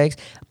milkshakes,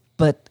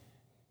 but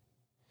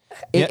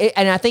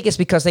And I think it's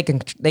because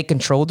they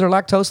controlled their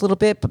lactose a little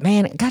bit. But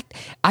man,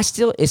 there's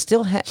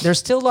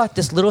still like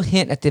this little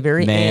hint at the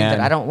very end that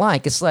I don't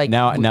like. It's like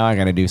now I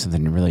got to do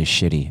something really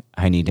shitty.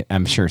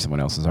 I'm sure someone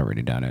else has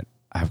already done it.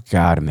 I've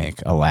got to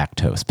make a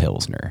lactose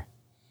Pilsner.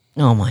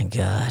 Oh my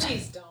God.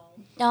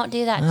 Don't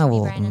do that I to me,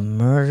 will Brandon.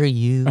 murder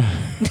you.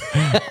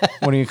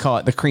 What do you call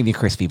it? The creamy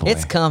crispy boy.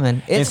 It's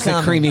coming. It's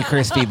coming. the creamy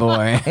crispy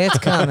boy. It's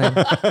coming.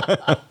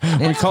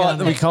 We call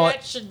That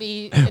it. should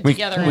be We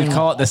together.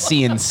 call it the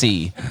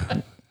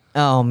CNC.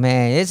 Oh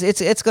man,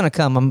 it's gonna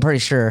come. I'm pretty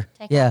sure.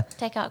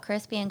 Take out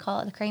crispy and call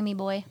it the creamy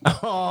boy.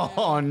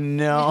 Oh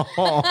no.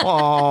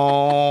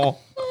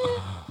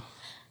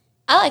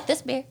 I like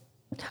this beer.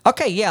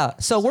 Okay, yeah.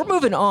 So we're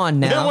moving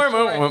on now.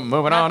 We're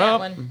moving on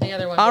up. The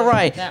other one. All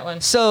right. That one.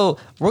 So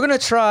we're gonna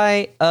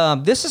try.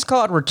 This is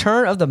called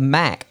Return of the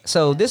Mac.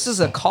 So this is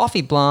a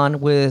coffee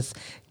blonde with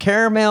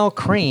caramel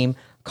cream,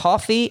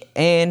 coffee,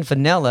 and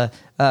vanilla.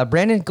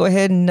 Brandon, go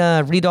ahead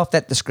and read off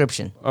that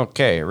description.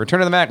 Okay, Return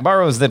of the Mac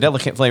borrows the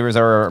delicate flavors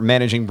of our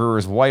managing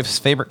brewer's wife's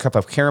favorite cup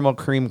of caramel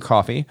cream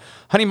coffee.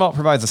 Honey malt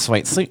provides a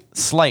slight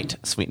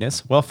sweetness,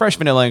 while fresh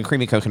vanilla and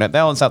creamy coconut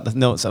balance out the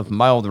notes of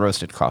mild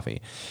roasted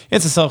coffee.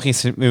 It's a silky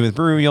smooth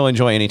brew you'll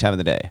enjoy any time of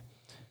the day.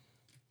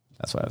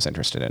 That's what I was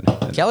interested in.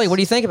 Kelly, what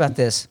do you think about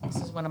this? This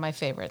is one of my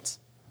favorites.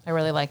 I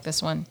really like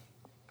this one.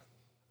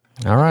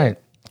 All right,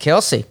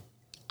 Kelsey.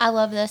 I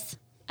love this.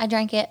 I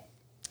drank it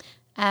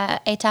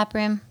at a tap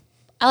room.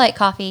 I like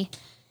coffee,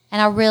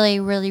 and I really,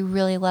 really,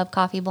 really love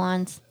coffee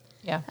blondes.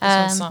 Yeah, this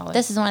one's solid.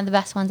 This is one of the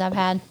best ones I've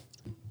had.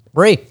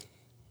 Bree.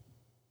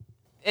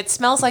 It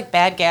smells like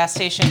bad gas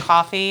station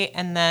coffee,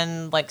 and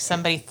then like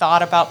somebody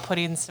thought about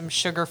putting some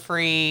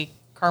sugar-free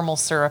caramel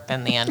syrup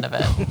in the end of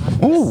it.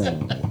 Ooh.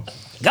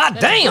 God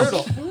damn.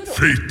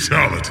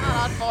 Fatality.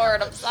 I'm on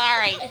board. I'm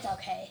sorry. It's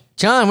okay.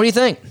 John, what do you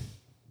think?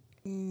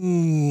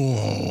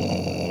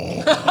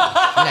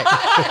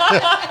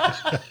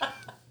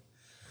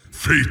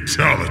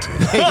 Fatality.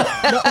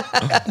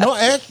 No,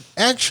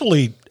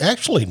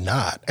 actually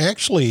not.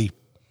 Actually,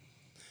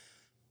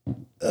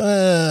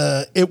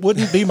 it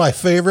wouldn't be my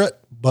favorite,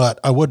 but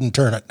I wouldn't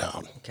turn it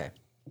down. Okay.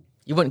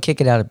 You wouldn't kick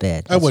it out of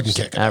bed. I wouldn't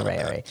kick it out of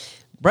bed. All right.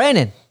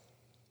 Brandon.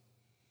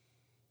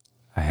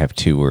 I have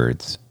 2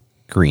 words: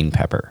 green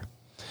pepper,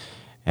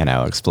 and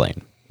I'll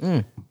explain.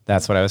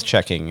 That's what I was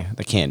checking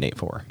the can date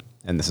for,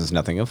 and this is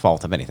nothing of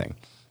fault of anything.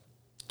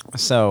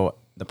 So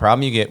the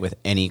problem you get with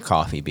any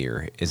coffee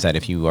beer is that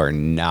if you are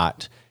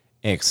not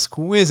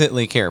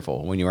exquisitely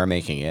careful when you are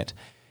making it,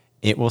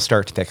 it will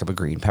start to pick up a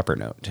green pepper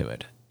note to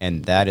it.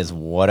 And that is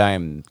what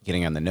I'm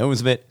getting on the nose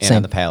of it and Same.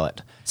 on the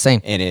palate.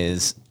 Same. It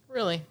is.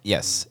 Really?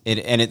 Yes.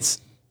 It's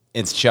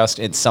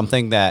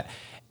something that,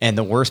 and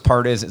the worst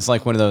part is it's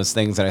like one of those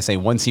things that I say,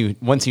 once you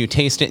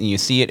taste it and you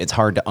see it, it's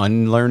hard to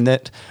unlearn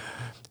it.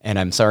 And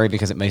I'm sorry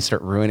because it may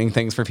start ruining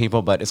things for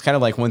people, but it's kind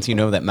of like once you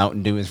know that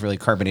Mountain Dew is really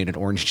carbonated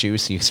orange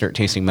juice, you start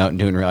tasting Mountain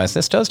Dew and realize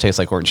this does taste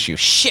like orange juice.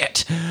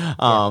 Shit.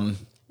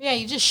 Yeah,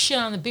 you just shit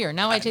on the beer.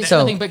 Now I taste So-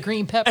 nothing but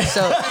green pepper.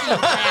 So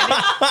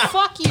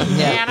fuck you,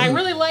 man. I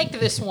really liked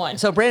this one.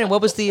 So Brandon,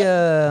 what was the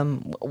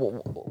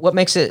what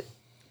makes it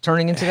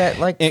turning into that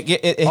like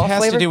It off has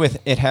flavor? to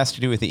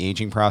do with the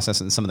aging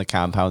process and some of the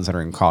compounds that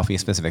are in coffee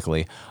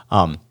specifically.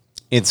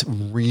 It's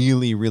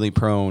really, really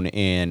prone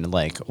in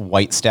like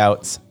white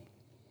stouts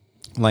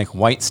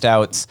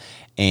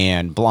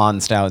and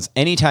blonde stouts.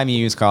 Anytime you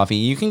use coffee,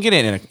 you can get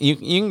it in you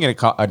can get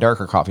a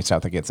darker coffee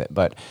stout that gets it.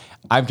 But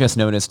I've just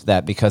noticed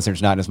that because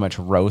there's not as much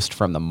roast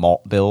from the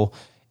malt bill,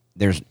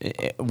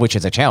 which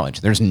is a challenge.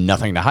 There's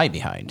nothing to hide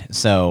behind.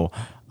 So,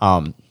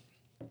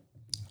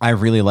 I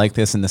really like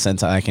this in the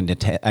sense that I can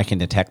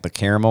detect the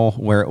caramel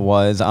where it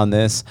was on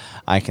this.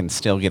 I can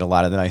still get a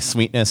lot of the nice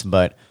sweetness,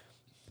 but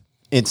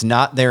it's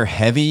not there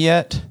heavy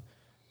yet.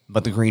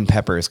 But the green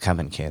pepper is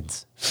coming,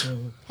 kids.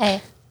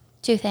 Hey,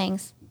 2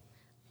 things.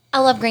 I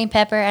love green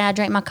pepper, and I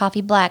drink my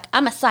coffee black.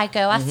 I'm a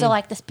psycho. I still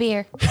like this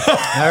beer.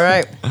 All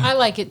right. I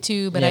like it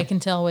too, but I can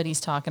tell what he's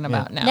talking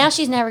about now. Now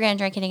she's never going to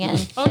drink it again.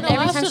 Oh, no, Every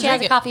I'll time still she has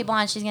drink a it. coffee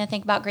blonde, she's going to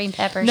think about green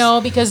peppers.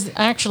 No, because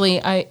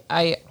actually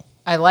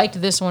I liked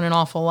this one an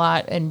awful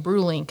lot, and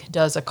Brewlink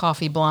does a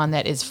coffee blonde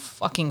that is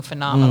fucking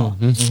phenomenal.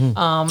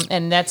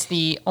 And that's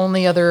the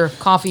only other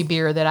coffee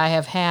beer that I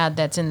have had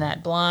that's in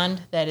that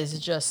blonde that is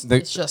just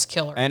it's just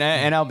killer.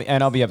 And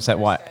I'll be upset.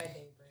 Why?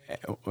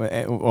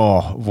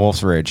 Oh,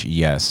 Wolf's Ridge,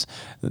 yes,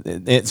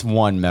 it's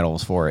won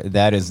medals for it.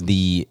 That is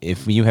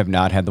if you have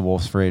not had the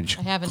Wolf's Ridge,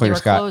 I haven't. Clear They were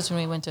Scott, closed when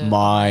we went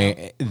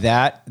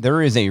to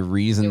there is a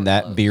reason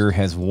that beer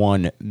has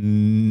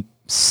won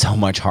so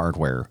much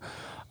hardware.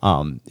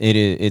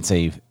 It's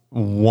a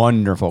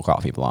wonderful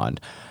coffee blonde.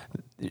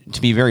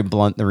 To be very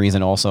blunt, the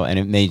reason also, and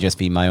it may just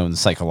be my own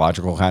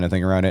psychological kind of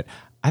thing around it,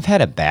 I've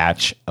had a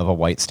batch of a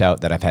white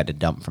stout that I've had to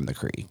dump from the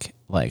creek,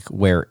 like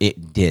where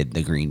it did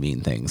the green bean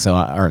thing. So,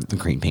 or the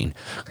green bean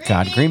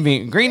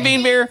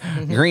beer,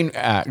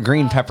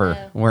 green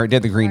pepper, where it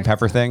did the green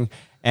pepper thing.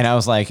 And I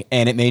was like,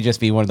 and it may just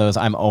be one of those,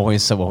 I'm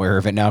always so aware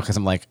of it now because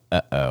I'm like,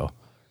 oh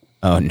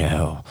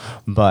no.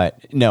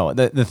 But no,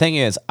 the thing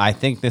is, I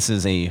think this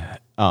is a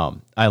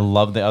I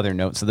love the other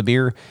notes of the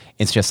beer.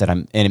 It's just that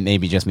and it may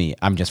be just me,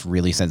 I'm just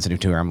really sensitive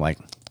to it. I'm like,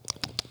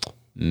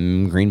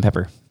 green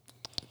pepper.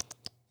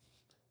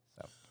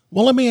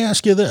 Well, let me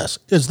ask you this.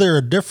 Is there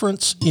a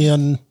difference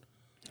in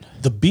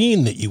the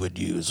bean that you would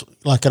use,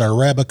 like an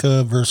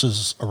Arabica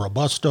versus a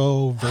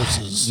Robusto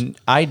versus?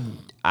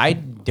 I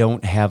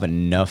don't have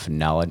enough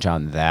knowledge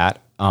on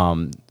that.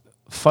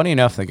 Funny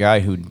enough, the guy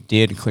who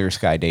did Clear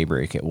Sky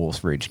Daybreak at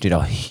Wolf's Ridge did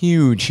a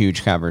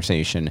huge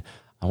conversation.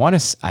 I want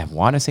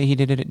to say he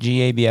did it at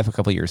GABF a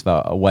couple of years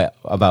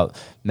about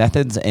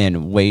methods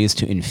and ways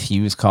to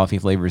infuse coffee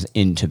flavors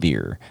into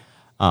beer.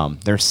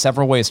 There's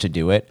several ways to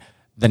do it.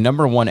 The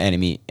number one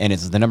enemy, and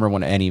it's the number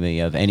one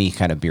enemy of any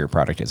kind of beer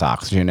product, is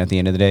oxygen at the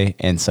end of the day.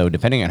 And so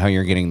depending on how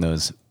you're getting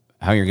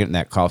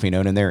that coffee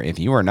note in there, if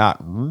you are not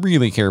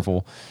really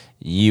careful,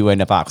 you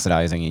end up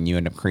oxidizing and you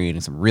end up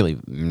creating some really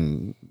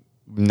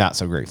not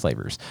so great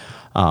flavors.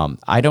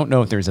 I don't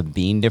know if there's a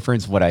bean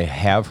difference. What I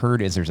have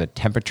heard is there's a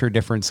temperature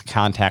difference,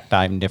 contact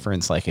time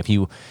difference. Like if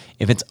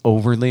it's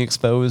overly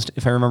exposed,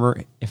 if I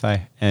remember,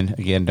 and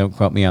again, don't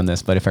quote me on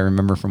this, but if I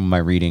remember from my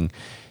reading,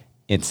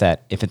 it's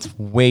that if it's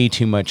way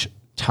too much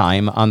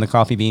time on the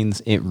coffee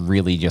beans, it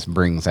really just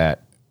brings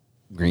that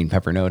green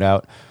pepper note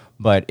out.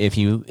 But if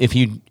you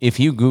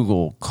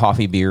Google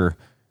coffee beer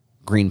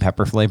green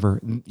pepper flavor,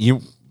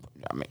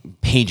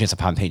 pages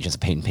upon pages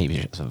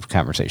of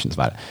conversations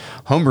about it.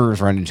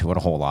 Homebrewers run into it a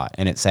whole lot,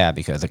 and it's sad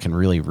because it can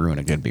really ruin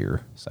a good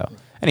beer. So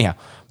anyhow,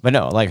 but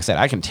no, like I said,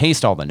 I can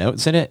taste all the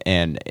notes in it,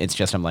 and it's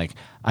just, I'm like,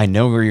 I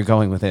know where you're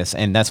going with this,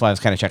 and that's why I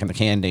was kind of checking the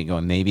can date,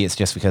 going, maybe it's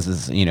just because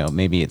it's,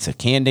 maybe it's a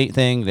can date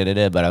thing,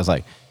 but I was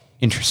like,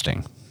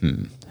 interesting.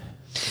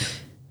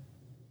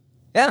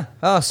 Yeah.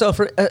 So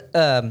for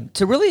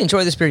to really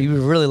enjoy this beer, you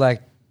would really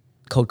like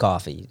cold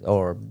coffee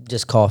or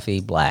just coffee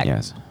black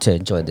to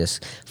enjoy this.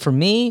 For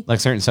me,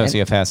 like certain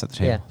sociopaths at the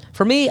table. Yeah.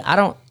 For me, I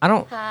don't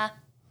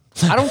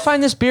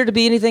find this beer to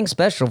be anything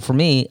special. For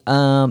me,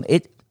 I'm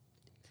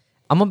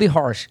gonna be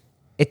harsh.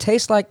 It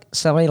tastes like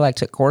somebody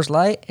took Coors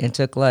Light and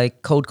took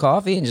cold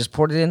coffee and just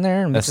poured it in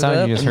there and mixed it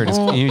up. You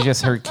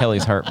just heard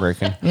Kelly's heart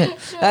breaking. Yeah,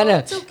 I know.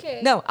 It's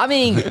okay. No, I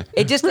mean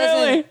it just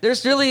doesn't.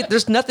 There's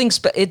nothing.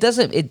 It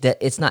doesn't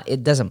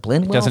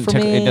blend well for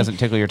me. It doesn't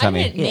tickle your tummy.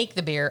 I didn't make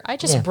the beer. I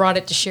just brought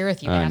it to share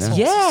with you, assholes.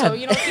 Yeah. So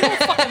if you don't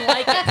fucking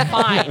like it,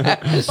 fine.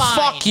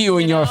 Fuck you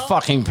and your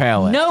fucking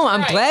palate. No,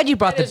 I'm glad you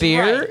brought the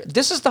beer. Right.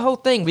 This is the whole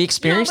thing. We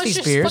experienced these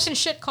beers. Fucking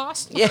shit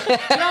cost. Yeah. You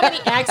know how many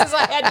axes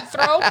I had to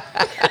throw?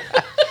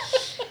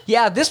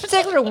 Yeah, this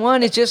particular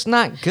one is just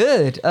not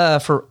good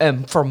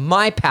for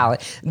my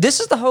palate. This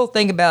is the whole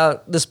thing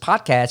about this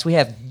podcast. We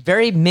have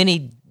very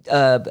many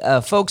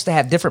folks that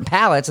have different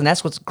palates, and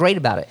that's what's great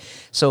about it.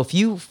 So if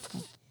you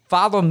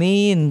follow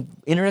me and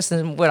interested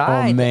in what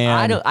I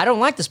don't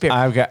like this beer.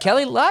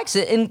 Kelly likes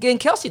it, and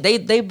Kelsey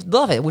they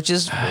love it, which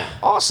is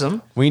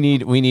awesome. We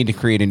need to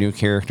create a new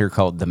character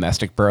called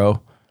Domestic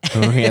Bro,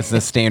 who has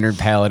the standard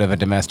palate of a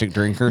domestic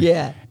drinker.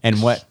 Yeah.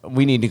 And what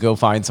we need to go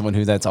find someone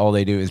who that's all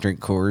they do is drink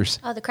Coors.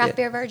 Oh, the craft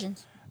beer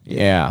virgins.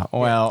 Yeah.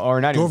 Well,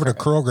 or not. Go over to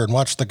Kroger and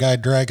watch the guy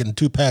dragging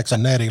 2 packs of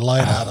Natty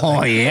Light out of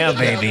Oh yeah,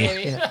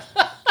 baby.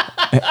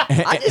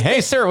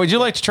 Hey, sir, would you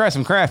like to try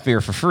some craft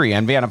beer for free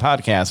and be on a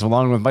podcast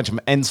along with a bunch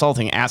of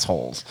insulting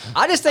assholes?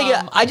 I just think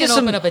I just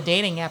open up a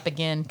dating app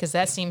again because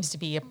that seems to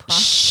be a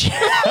problem.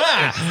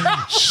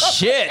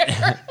 Shit.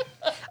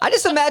 I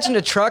just imagine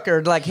a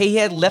trucker, he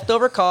had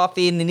leftover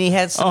coffee and then he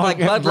had some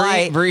Bud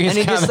Light and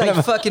he just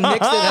fucking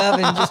mixed it up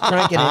and just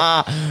drinking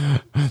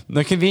it.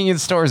 The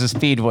convenience store is a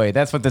speedway.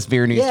 That's what this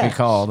beer needs to be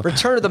called.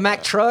 Return of the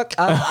Mack truck.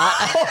 No!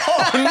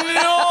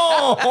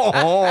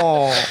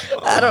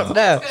 I don't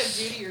know. It's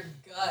gonna do to your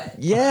gut.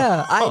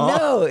 Yeah, I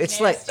know.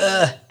 It's Nasty,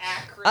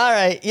 all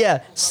right,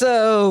 yeah.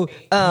 So,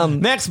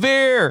 next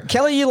beer.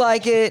 Kelly, you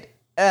like it.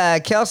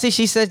 Kelsey,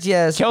 she said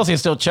yes. Kelsey's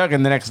still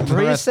chugging the next.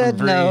 Bree said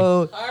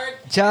no.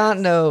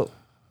 John, no.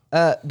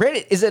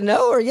 Brady, is it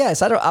no or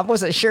yes? I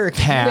wasn't sure.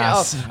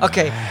 Pass.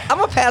 Okay, I'm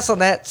gonna pass on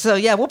that. So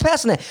yeah, we'll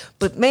pass on that.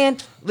 But man,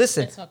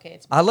 listen, It's okay.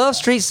 I love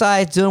Street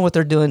Side doing what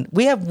they're doing.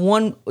 We have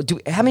one.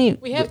 How many?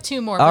 We have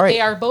 2 more, All but right.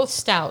 they are both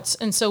stouts,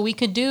 and so we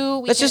could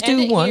do. Let's can just do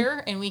end it one.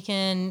 here, and we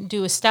can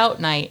do a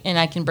stout night, and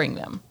I can bring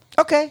them.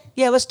 Okay,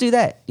 yeah, let's do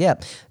that. Yeah.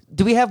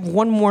 Do we have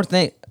one more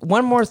thing?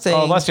 One more thing.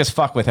 Oh, let's just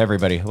fuck with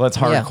everybody. Let's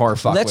hardcore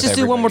fuck Let's with just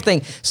do one more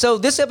everybody. thing. So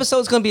this episode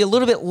is going to be a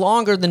little bit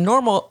longer than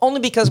normal, only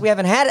because we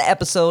haven't had an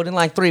episode in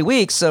 3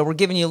 weeks. So we're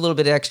giving you a little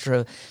bit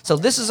extra. So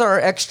this is our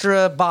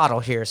extra bottle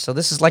here. So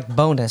this is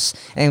bonus.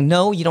 And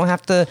no, you don't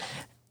have to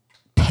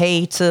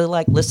pay to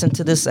listen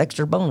to this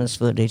extra bonus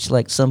footage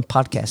like some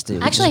podcasts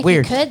do. Actually, if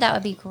weird. you could, that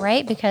would be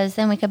great because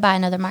then we could buy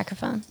another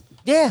microphone.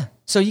 Yeah.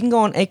 So you can go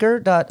on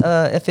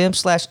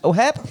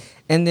anchor.fm/OHAP,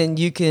 and then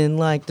you can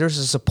there's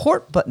a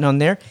support button on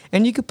there,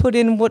 and you can put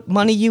in what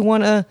money you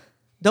want to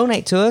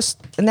donate to us,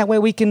 and that way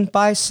we can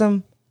buy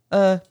some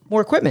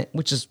more equipment,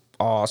 which is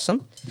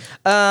awesome.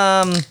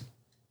 I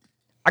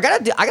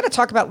gotta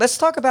talk about. Let's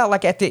talk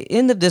about at the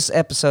end of this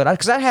episode,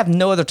 because I have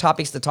no other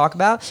topics to talk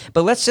about,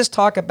 but let's just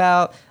talk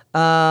about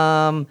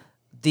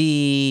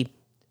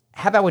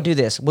how about we do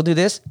this? We'll do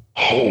this.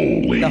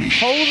 Holy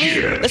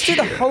shit. Let's do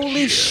the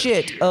holy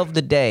shit of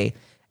the day.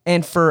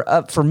 And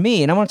for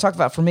me, and I want to talk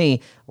about for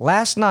me,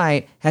 last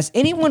night, has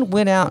anyone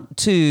went out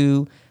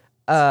to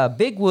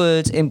Big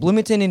Woods in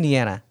Bloomington,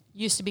 Indiana?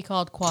 Used to be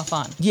called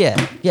Quaffon.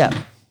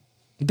 Yeah.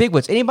 Big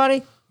Woods.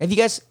 Anybody? Have you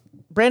guys,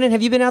 Brandon,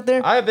 have you been out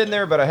there? I've been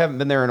there, but I haven't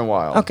been there in a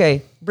while.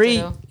 Okay.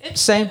 Bree,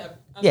 same?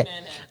 Yeah.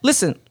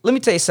 Listen, let me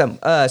tell you something.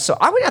 So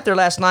I went out there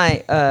last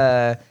night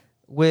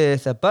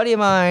with a buddy of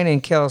mine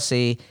and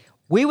Kelsey.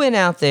 We went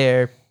out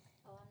there.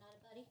 Oh, I'm not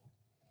a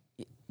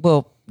buddy?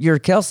 Well, you're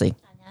Kelsey.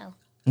 I know.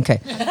 Okay.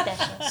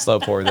 Slow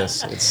pour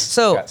this. It's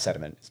got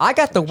sediment. I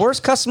got the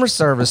worst customer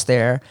service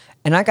there,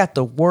 and I got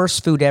the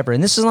worst food ever.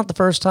 And this is not the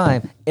first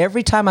time.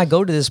 Every time I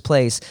go to this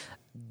place,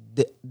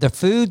 the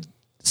food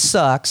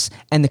sucks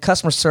and the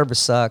customer service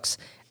sucks.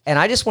 And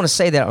I just want to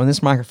say that on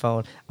this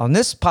microphone, on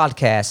this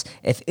podcast,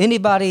 if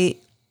anybody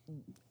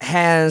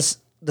has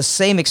the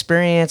same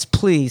experience,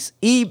 please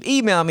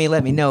email me and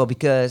let me know,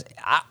 because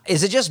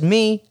is it just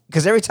me?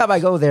 Because every time I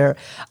go there,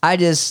 I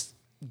just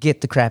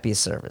get the crappiest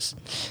service.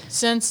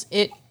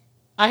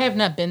 I have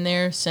not been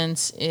there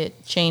since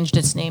it changed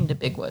its name to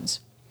Big Woods.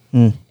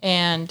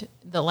 And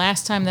the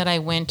last time that I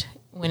went,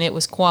 when it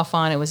was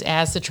Quaffon, it was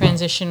as the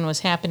transition was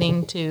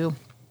happening to,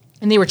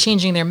 and they were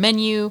changing their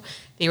menu.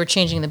 They were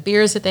changing the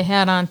beers that they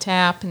had on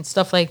tap and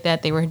stuff like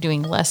that. They were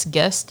doing less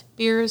guest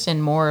beers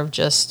and more of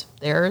just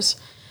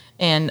theirs.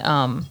 And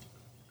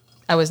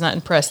I was not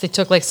impressed. They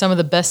took like some of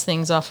the best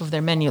things off of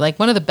their menu. Like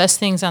one of the best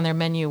things on their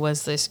menu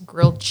was this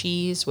grilled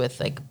cheese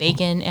with like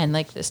bacon and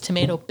like this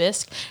tomato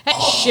bisque. That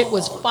shit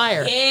was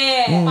fire.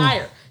 Yeah.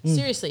 Fire.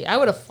 Seriously, I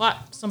would have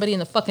fought somebody in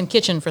the fucking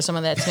kitchen for some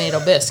of that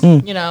tomato bisque,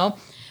 you know?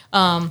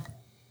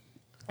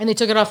 And they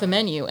took it off the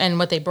menu. And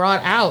what they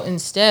brought out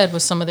instead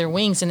was some of their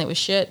wings, and it was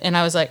shit. And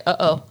I was like,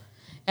 uh-oh.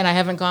 And I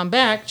haven't gone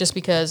back just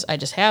because I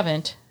just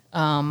haven't.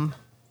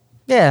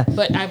 Yeah.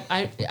 But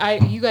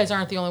you guys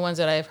aren't the only ones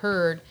that I've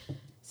heard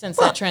since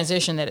that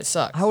transition that it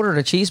sucks. I ordered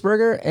a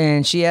cheeseburger,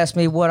 and she asked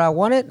me what I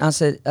wanted. I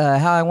said,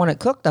 how I want it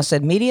cooked. I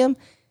said, medium.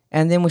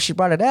 And then when she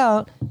brought it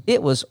out,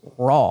 it was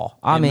raw.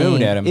 I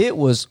mean, it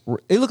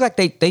looked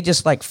like they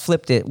just like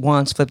flipped it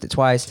once, flipped it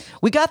twice.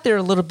 We got there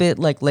a little bit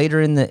like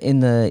later in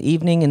the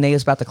evening, and they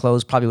was about to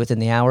close probably within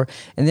the hour.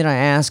 And then I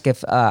asked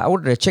if I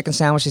ordered a chicken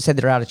sandwich. They said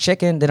they're out of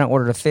chicken. Then I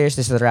ordered a fish.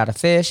 They said they're out of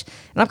fish.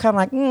 And I'm kind of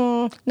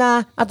like,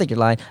 nah, I think you're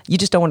lying. You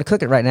just don't want to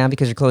cook it right now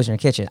because you're closing your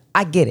kitchen.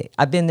 I get it.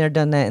 I've been there,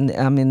 done that, and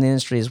I'm in the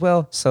industry as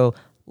well. So,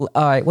 all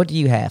right, what do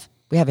you have?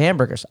 We have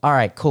hamburgers. All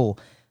right, cool.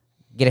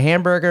 Get a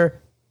hamburger.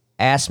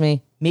 Ask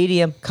me,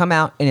 medium, come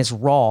out, and it's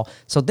raw.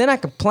 So then I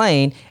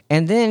complain,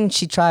 and then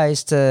she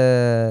tries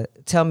to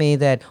tell me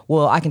that,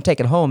 well, I can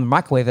take it home and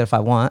microwave it if I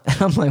want. And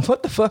I'm like,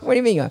 what the fuck? What do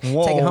you mean? Take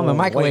it home and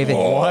microwave it?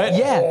 What?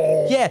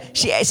 Yeah.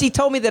 She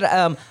told me that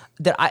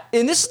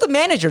and this is the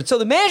manager. So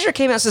the manager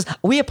came out and says,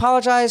 we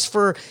apologize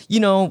for,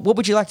 what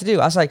would you like to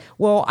do? I was like,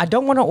 well, I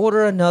don't want to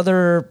order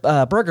another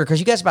burger because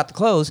you guys are about to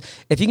close.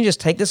 If you can just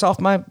take this off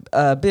my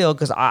bill,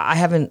 because I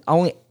haven't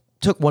only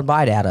took one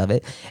bite out of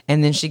it.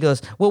 And then she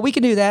goes, well, we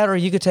can do that, or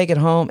you could take it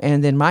home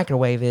and then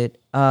microwave it.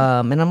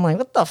 And I'm like,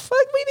 what the fuck?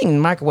 What do you mean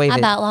microwave it? I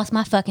about lost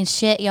my fucking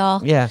shit,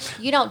 y'all. Yeah.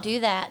 You don't do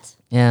that.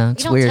 Yeah,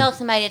 it's weird. You don't tell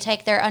somebody to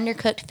take their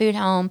undercooked food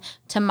home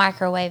to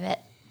microwave it.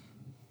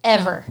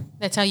 Ever. No,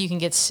 that's how you can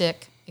get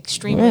sick.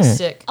 Extremely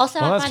sick. Also,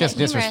 I find it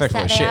humorous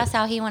that they asked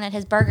how he wanted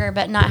his burger,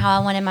 but not how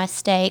I wanted my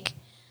steak.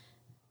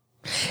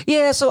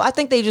 Yeah, so I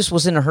think they just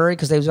was in a hurry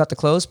because they was about to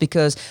close.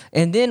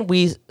 And then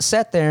we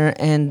sat there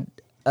and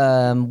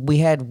we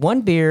had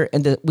one beer,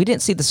 and we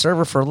didn't see the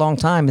server for a long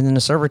time. And then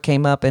the server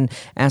came up and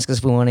asked us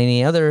if we want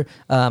any other,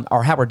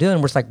 or how we're doing.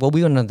 We're just like, well,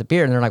 we want another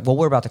beer. And they're like, well,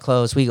 we're about to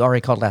close. We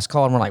already called last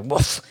call. And we're like,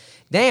 woof,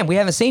 damn, we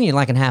haven't seen you in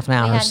like in half an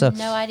hour. We had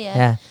no idea.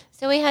 Yeah.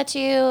 So we had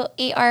to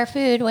eat our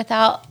food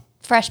without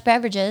fresh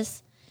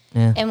beverages,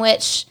 in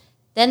which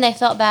then they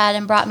felt bad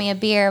and brought me a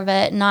beer,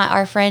 but not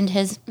our friend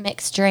his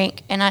mixed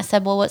drink. And I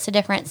said, well, what's the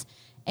difference?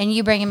 And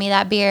you bringing me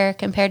that beer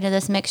compared to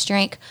this mixed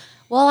drink?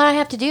 Well, all I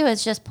have to do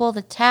is just pull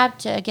the tab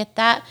to get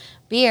that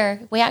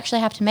beer. We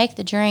actually have to make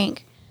the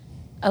drink.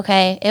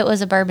 Okay, it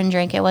was a bourbon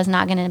drink. It was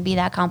not going to be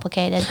that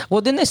complicated. Well,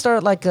 then they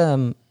started like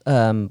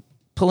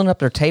pulling up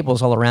their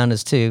tables all around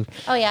us too.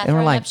 Oh yeah, and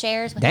we're like, up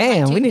chairs.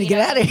 Damn, we need to get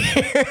out of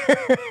here.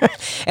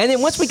 And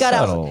then once we got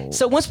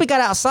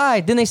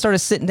outside, then they started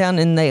sitting down,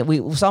 and we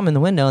saw them in the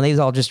window, and they was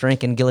all just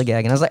drinking Gilligag.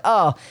 And I was like,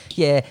 oh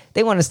yeah,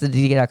 they want us to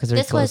get out because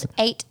they're closing. This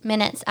was 8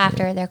 minutes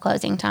after their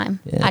closing time.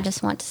 Yeah. I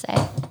just want to say.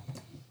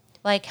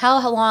 Like,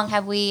 how long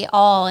have we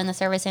all in the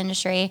service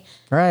industry?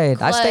 Right.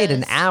 I stayed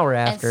an hour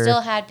after. And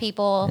still had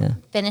people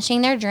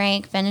finishing their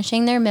drink,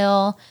 finishing their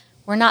meal.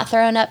 We're not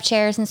throwing up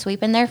chairs and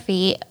sweeping their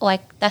feet.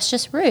 Like, that's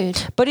just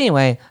rude. But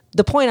anyway,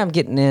 the point I'm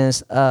getting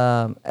is,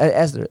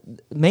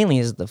 mainly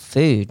is the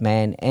food,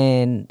 man.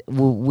 And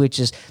which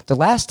is, the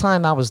last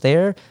time I was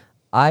there,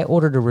 I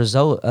ordered a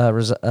risotto.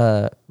 Is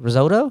that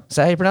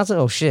how you pronounce it?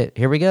 Oh, shit.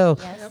 Here we go.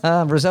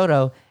 Yes.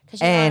 Risotto. Because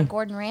you're not a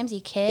Gordon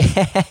Ramsay kid.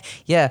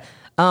 Yeah.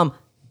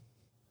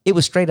 It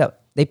was straight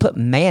up. They put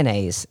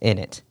mayonnaise in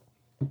it.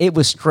 It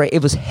was straight.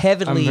 It was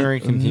heavily. I'm very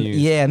confused.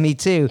 Yeah, me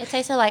too. It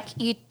tasted like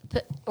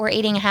we're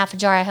eating a half a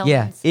jar of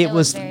Hellmann's. Yeah, it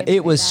was. very, It very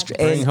was. bad.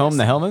 Bring home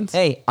the Hellmann's?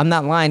 Hey, I'm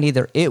not lying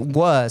either. It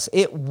was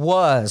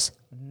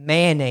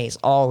mayonnaise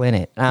all in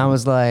it. And I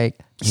was like,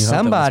 You hope that was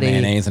somebody.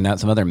 mayonnaise and not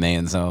some other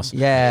man sauce.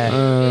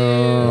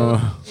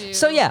 Yeah.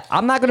 So yeah,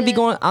 I'm not gonna be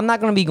going. I'm not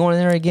gonna be going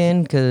in there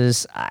again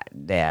because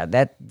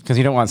that Because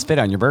you don't want spit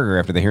on your burger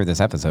after they hear this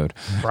episode.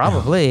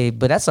 probably,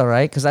 but that's all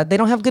right because they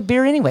don't have good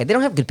beer anyway. They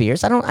don't have good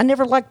beers. I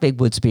never liked Big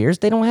Woods beers.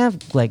 They don't have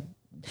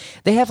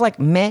they have like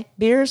meh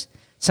beers.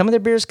 Some of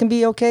their beers can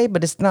be okay,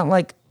 but it's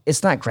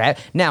not grab.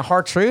 Now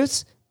Hard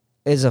Truths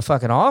is a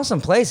fucking awesome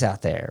place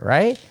out there,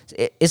 right?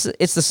 It's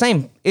the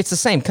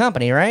same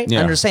company, right? Yeah.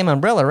 Under the same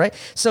umbrella, right?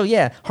 So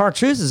yeah, Hard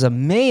Truths is an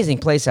amazing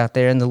place out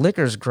there, and the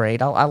liquor's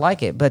great. I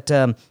like it, but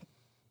all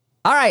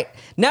right,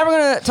 now we're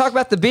gonna talk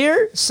about the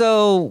beer.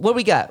 So what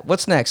we got?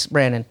 What's next,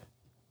 Brandon?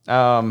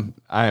 I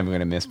am going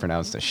to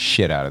mispronounce the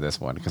shit out of this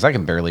one because I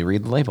can barely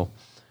read the label.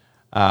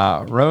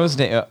 Rose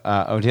de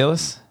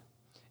Odilis.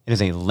 It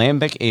is a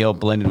lambic ale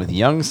blended with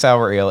young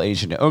sour ale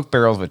aged in oak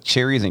barrels with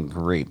cherries and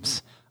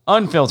grapes.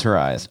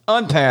 Unfilterized,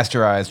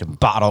 unpasteurized,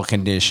 bottle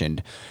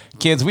conditioned.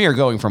 Kids, we are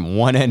going from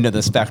one end of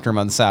the spectrum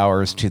on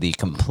sours to the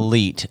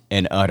complete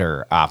and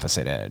utter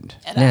opposite end.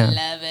 And Yeah.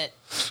 I love it.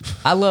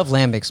 I love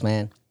lambics,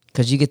 man,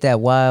 because you get that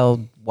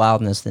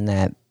wildness in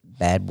that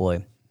bad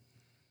boy.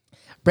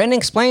 Brendan,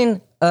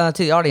 explain to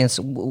the audience,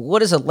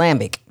 what is a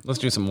lambic? Let's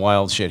do some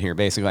wild shit here,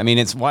 basically. I mean,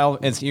 it's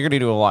wild. You're going to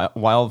do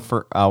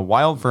a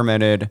wild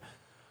fermented.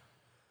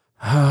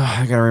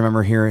 I got to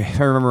remember here.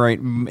 If I remember right,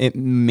 it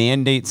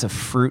mandates a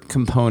fruit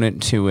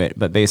component to it,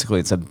 but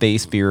basically it's a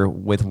base beer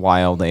with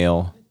wild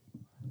ale.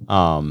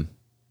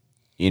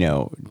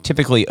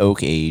 Typically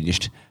oak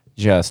aged.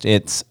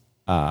 This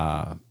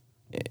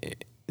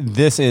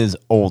is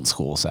old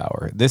school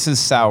sour. This is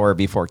sour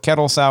before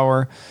kettle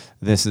sour.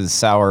 This is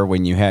sour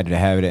when you had to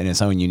have it in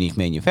its own unique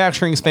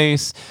manufacturing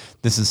space.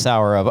 This is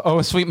sour of,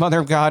 oh, sweet mother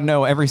of God,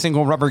 no, every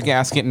single rubber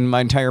gasket in my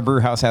entire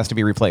brew house has to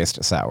be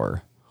replaced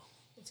sour.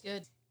 It's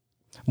good.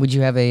 Would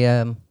you have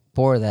a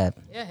pour of that?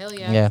 Yeah, hell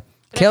yeah. Yeah.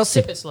 But I Kelsey.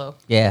 sip it slow.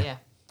 Yeah.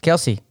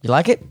 Kelsey, you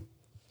like it?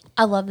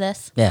 I love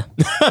this. Yeah.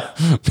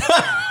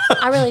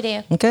 I really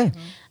do. Okay.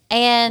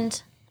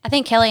 And I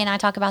think Kelly and I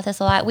talk about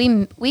this a lot.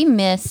 We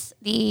miss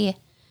the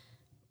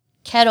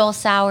kettle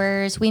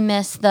sours. We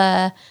miss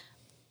the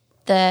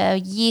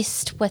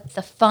yeast with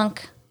the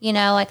funk,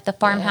 like the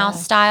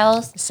farmhouse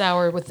styles.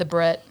 Sour with the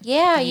Brett.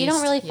 Yeah, you yeast.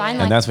 don't really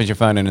find And that's what you're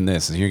finding in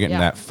this, is you're getting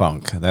that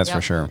funk. That's for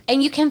sure.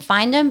 And you can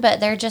find them, but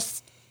they're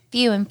just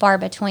few and far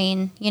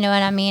between. You know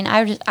what I mean?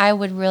 I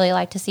would really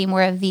like to see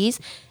more of these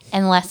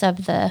and less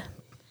of the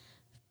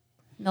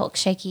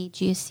milkshakey,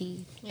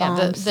 juicy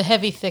bombs. The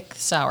heavy, thick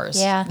sours.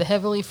 Yeah. The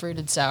heavily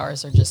fruited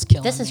sours are just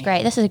killing This is me.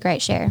 great. This is a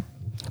great share.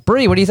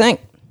 Bree, what do you think?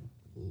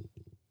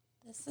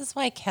 This is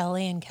why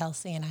Kelly and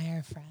Kelsey and I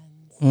are friends.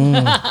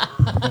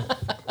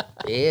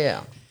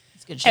 Yeah.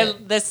 It's good shit.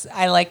 And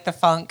I like the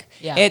funk.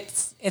 Yeah.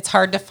 It's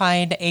hard to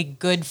find a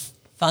good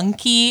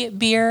funky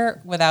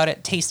beer without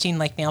it tasting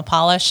like nail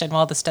polish. And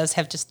while this does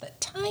have just the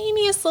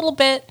tiniest little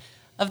bit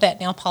of that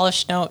nail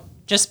polish note,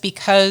 just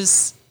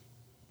because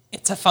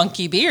it's a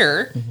funky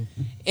beer,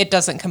 it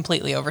doesn't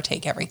completely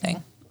overtake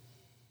everything.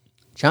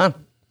 John?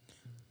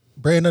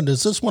 Brandon,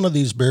 is this one of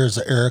these beers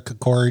that Erica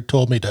Corey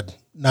told me to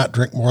not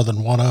drink more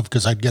than one of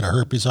because I'd get a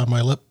herpes on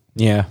my lip?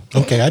 Yeah.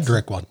 Okay, I'd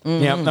drink one.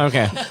 Yep.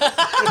 Okay.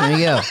 There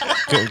you go.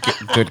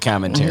 Good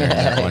commentary on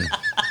that one.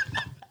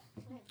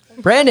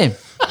 Brandon.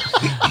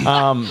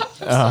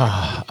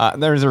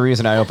 There's a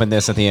reason I opened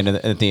this at the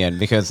end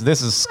because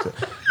this is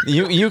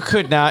you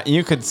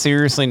could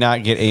seriously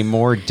not get a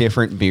more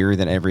different beer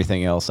than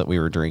everything else that we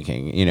were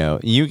drinking.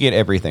 You get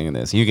everything in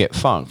this. You get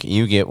funk,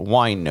 you get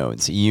wine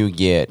notes, you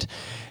get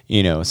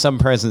some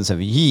presence of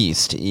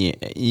yeast.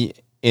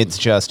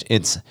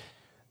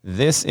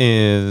 This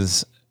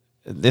is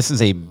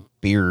a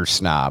beer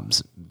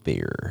snob's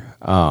beer.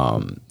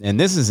 And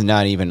this is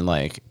not even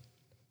like,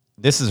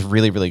 this is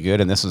really, really good.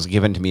 And this was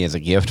given to me as a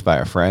gift by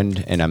a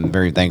friend. And I'm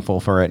very thankful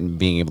for it and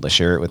being able to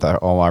share it with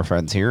all our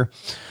friends here.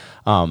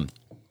 And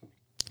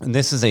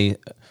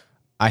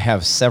I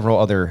have several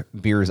other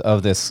beers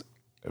of this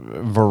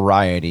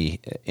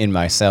variety in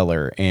my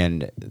cellar.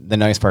 And the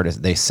nice part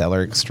is they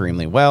cellar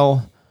extremely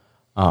well.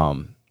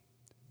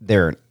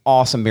 They're an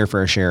awesome beer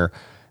for a share.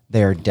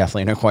 They're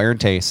definitely an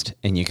acquired taste,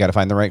 and you got to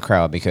find the right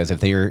crowd, because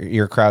if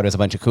your crowd is a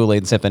bunch of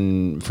Kool-Aid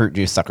sipping fruit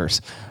juice suckers,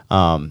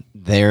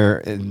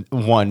 their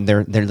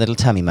little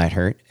tummy might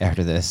hurt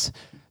after this,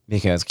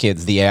 because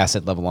kids, the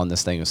acid level on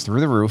this thing is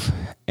through the roof,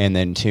 and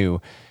then two,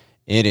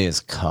 it is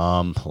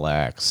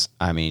complex.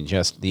 I mean,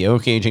 just the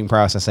oak aging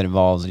process that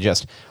involves,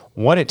 just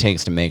what it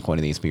takes to make one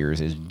of these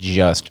beers is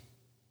just,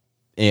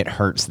 it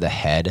hurts the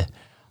head.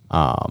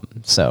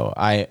 So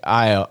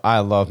I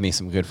love me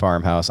some good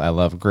farmhouse. I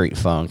love great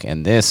funk,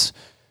 and this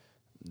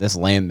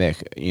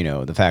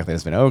lambic, the fact that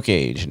it's been oak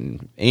aged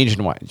and aged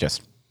in wine,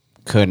 just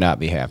could not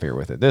be happier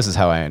with it. This is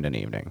how I end an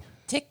evening.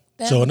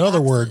 So, in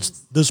other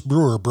words, this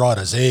brewer brought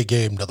his A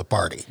game to the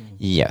party.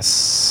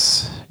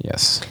 Yes.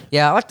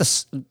 Yeah, I like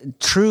the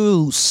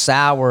true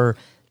sour,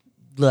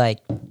 like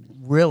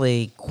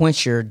really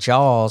quench your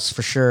jaws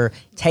for sure.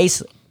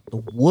 Taste the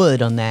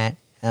wood on that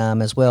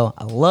as well.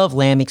 I love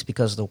Lambics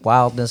because of the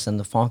wildness and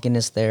the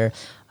funkiness there.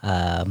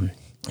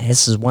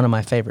 This is one of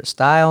my favorite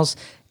styles.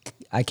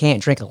 I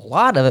can't drink a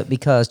lot of it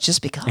because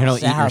It'll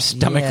eat your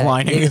stomach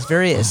lining. It's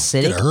very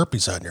acidic. Get a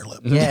herpes on your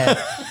lip. Yeah.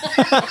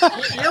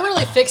 You're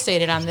really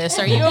fixated on this.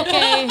 Are you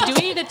okay? Do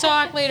we need to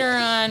talk later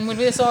on when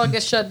this all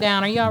gets shut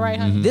down? Are you all right,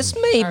 honey? This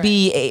may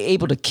be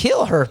able to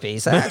kill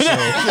herpes, actually.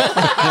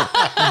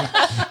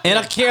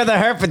 It'll cure the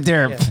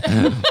herpaderp.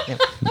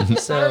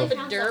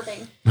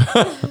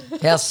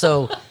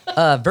 So,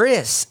 very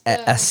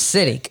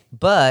acidic,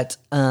 but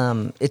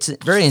it's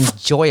very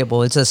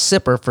enjoyable. It's a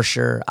sipper for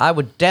sure. I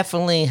would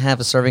definitely have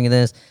a serving of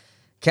this.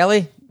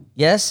 Kelly,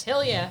 yes?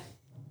 Hell yeah.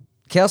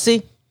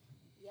 Kelsey?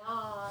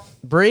 Yeah.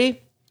 Bree?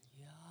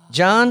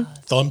 John?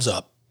 Thumbs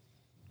up.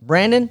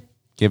 Brandon?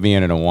 Give me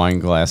it in a wine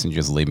glass and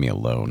just leave me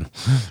alone.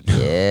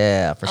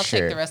 Yeah, for I'll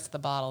sure. take the rest of the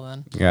bottle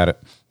then. Got it.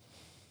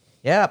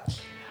 Yep.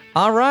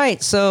 All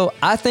right, so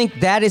I think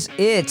that is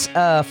it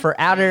for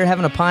Out Here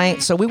Having a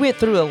Pint. So we went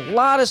through a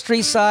lot of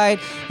street side,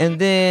 and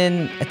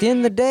then at the end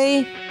of the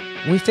day,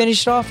 we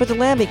finished off with the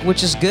Lambic,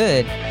 which is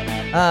good.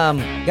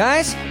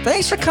 Guys,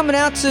 thanks for coming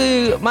out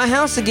to my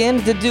house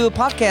again to do a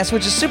podcast,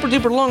 which is super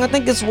duper long. I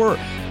think we're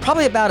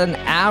probably about an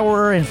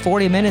hour and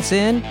 40 minutes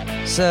in.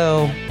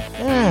 So,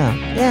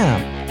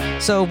 yeah.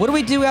 So what do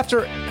we do at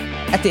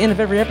the end of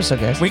every episode,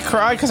 guys? We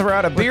cry because we're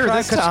out of beer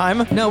this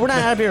time. No, we're not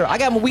out of beer.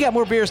 We got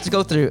more beers to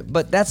go through,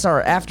 but that's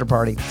our after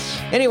party.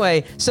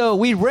 Anyway, so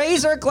we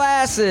raise our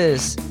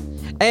glasses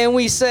and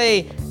we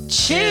say,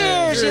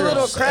 cheers, you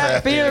little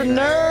craft beer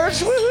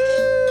nerds.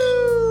 Woohoo!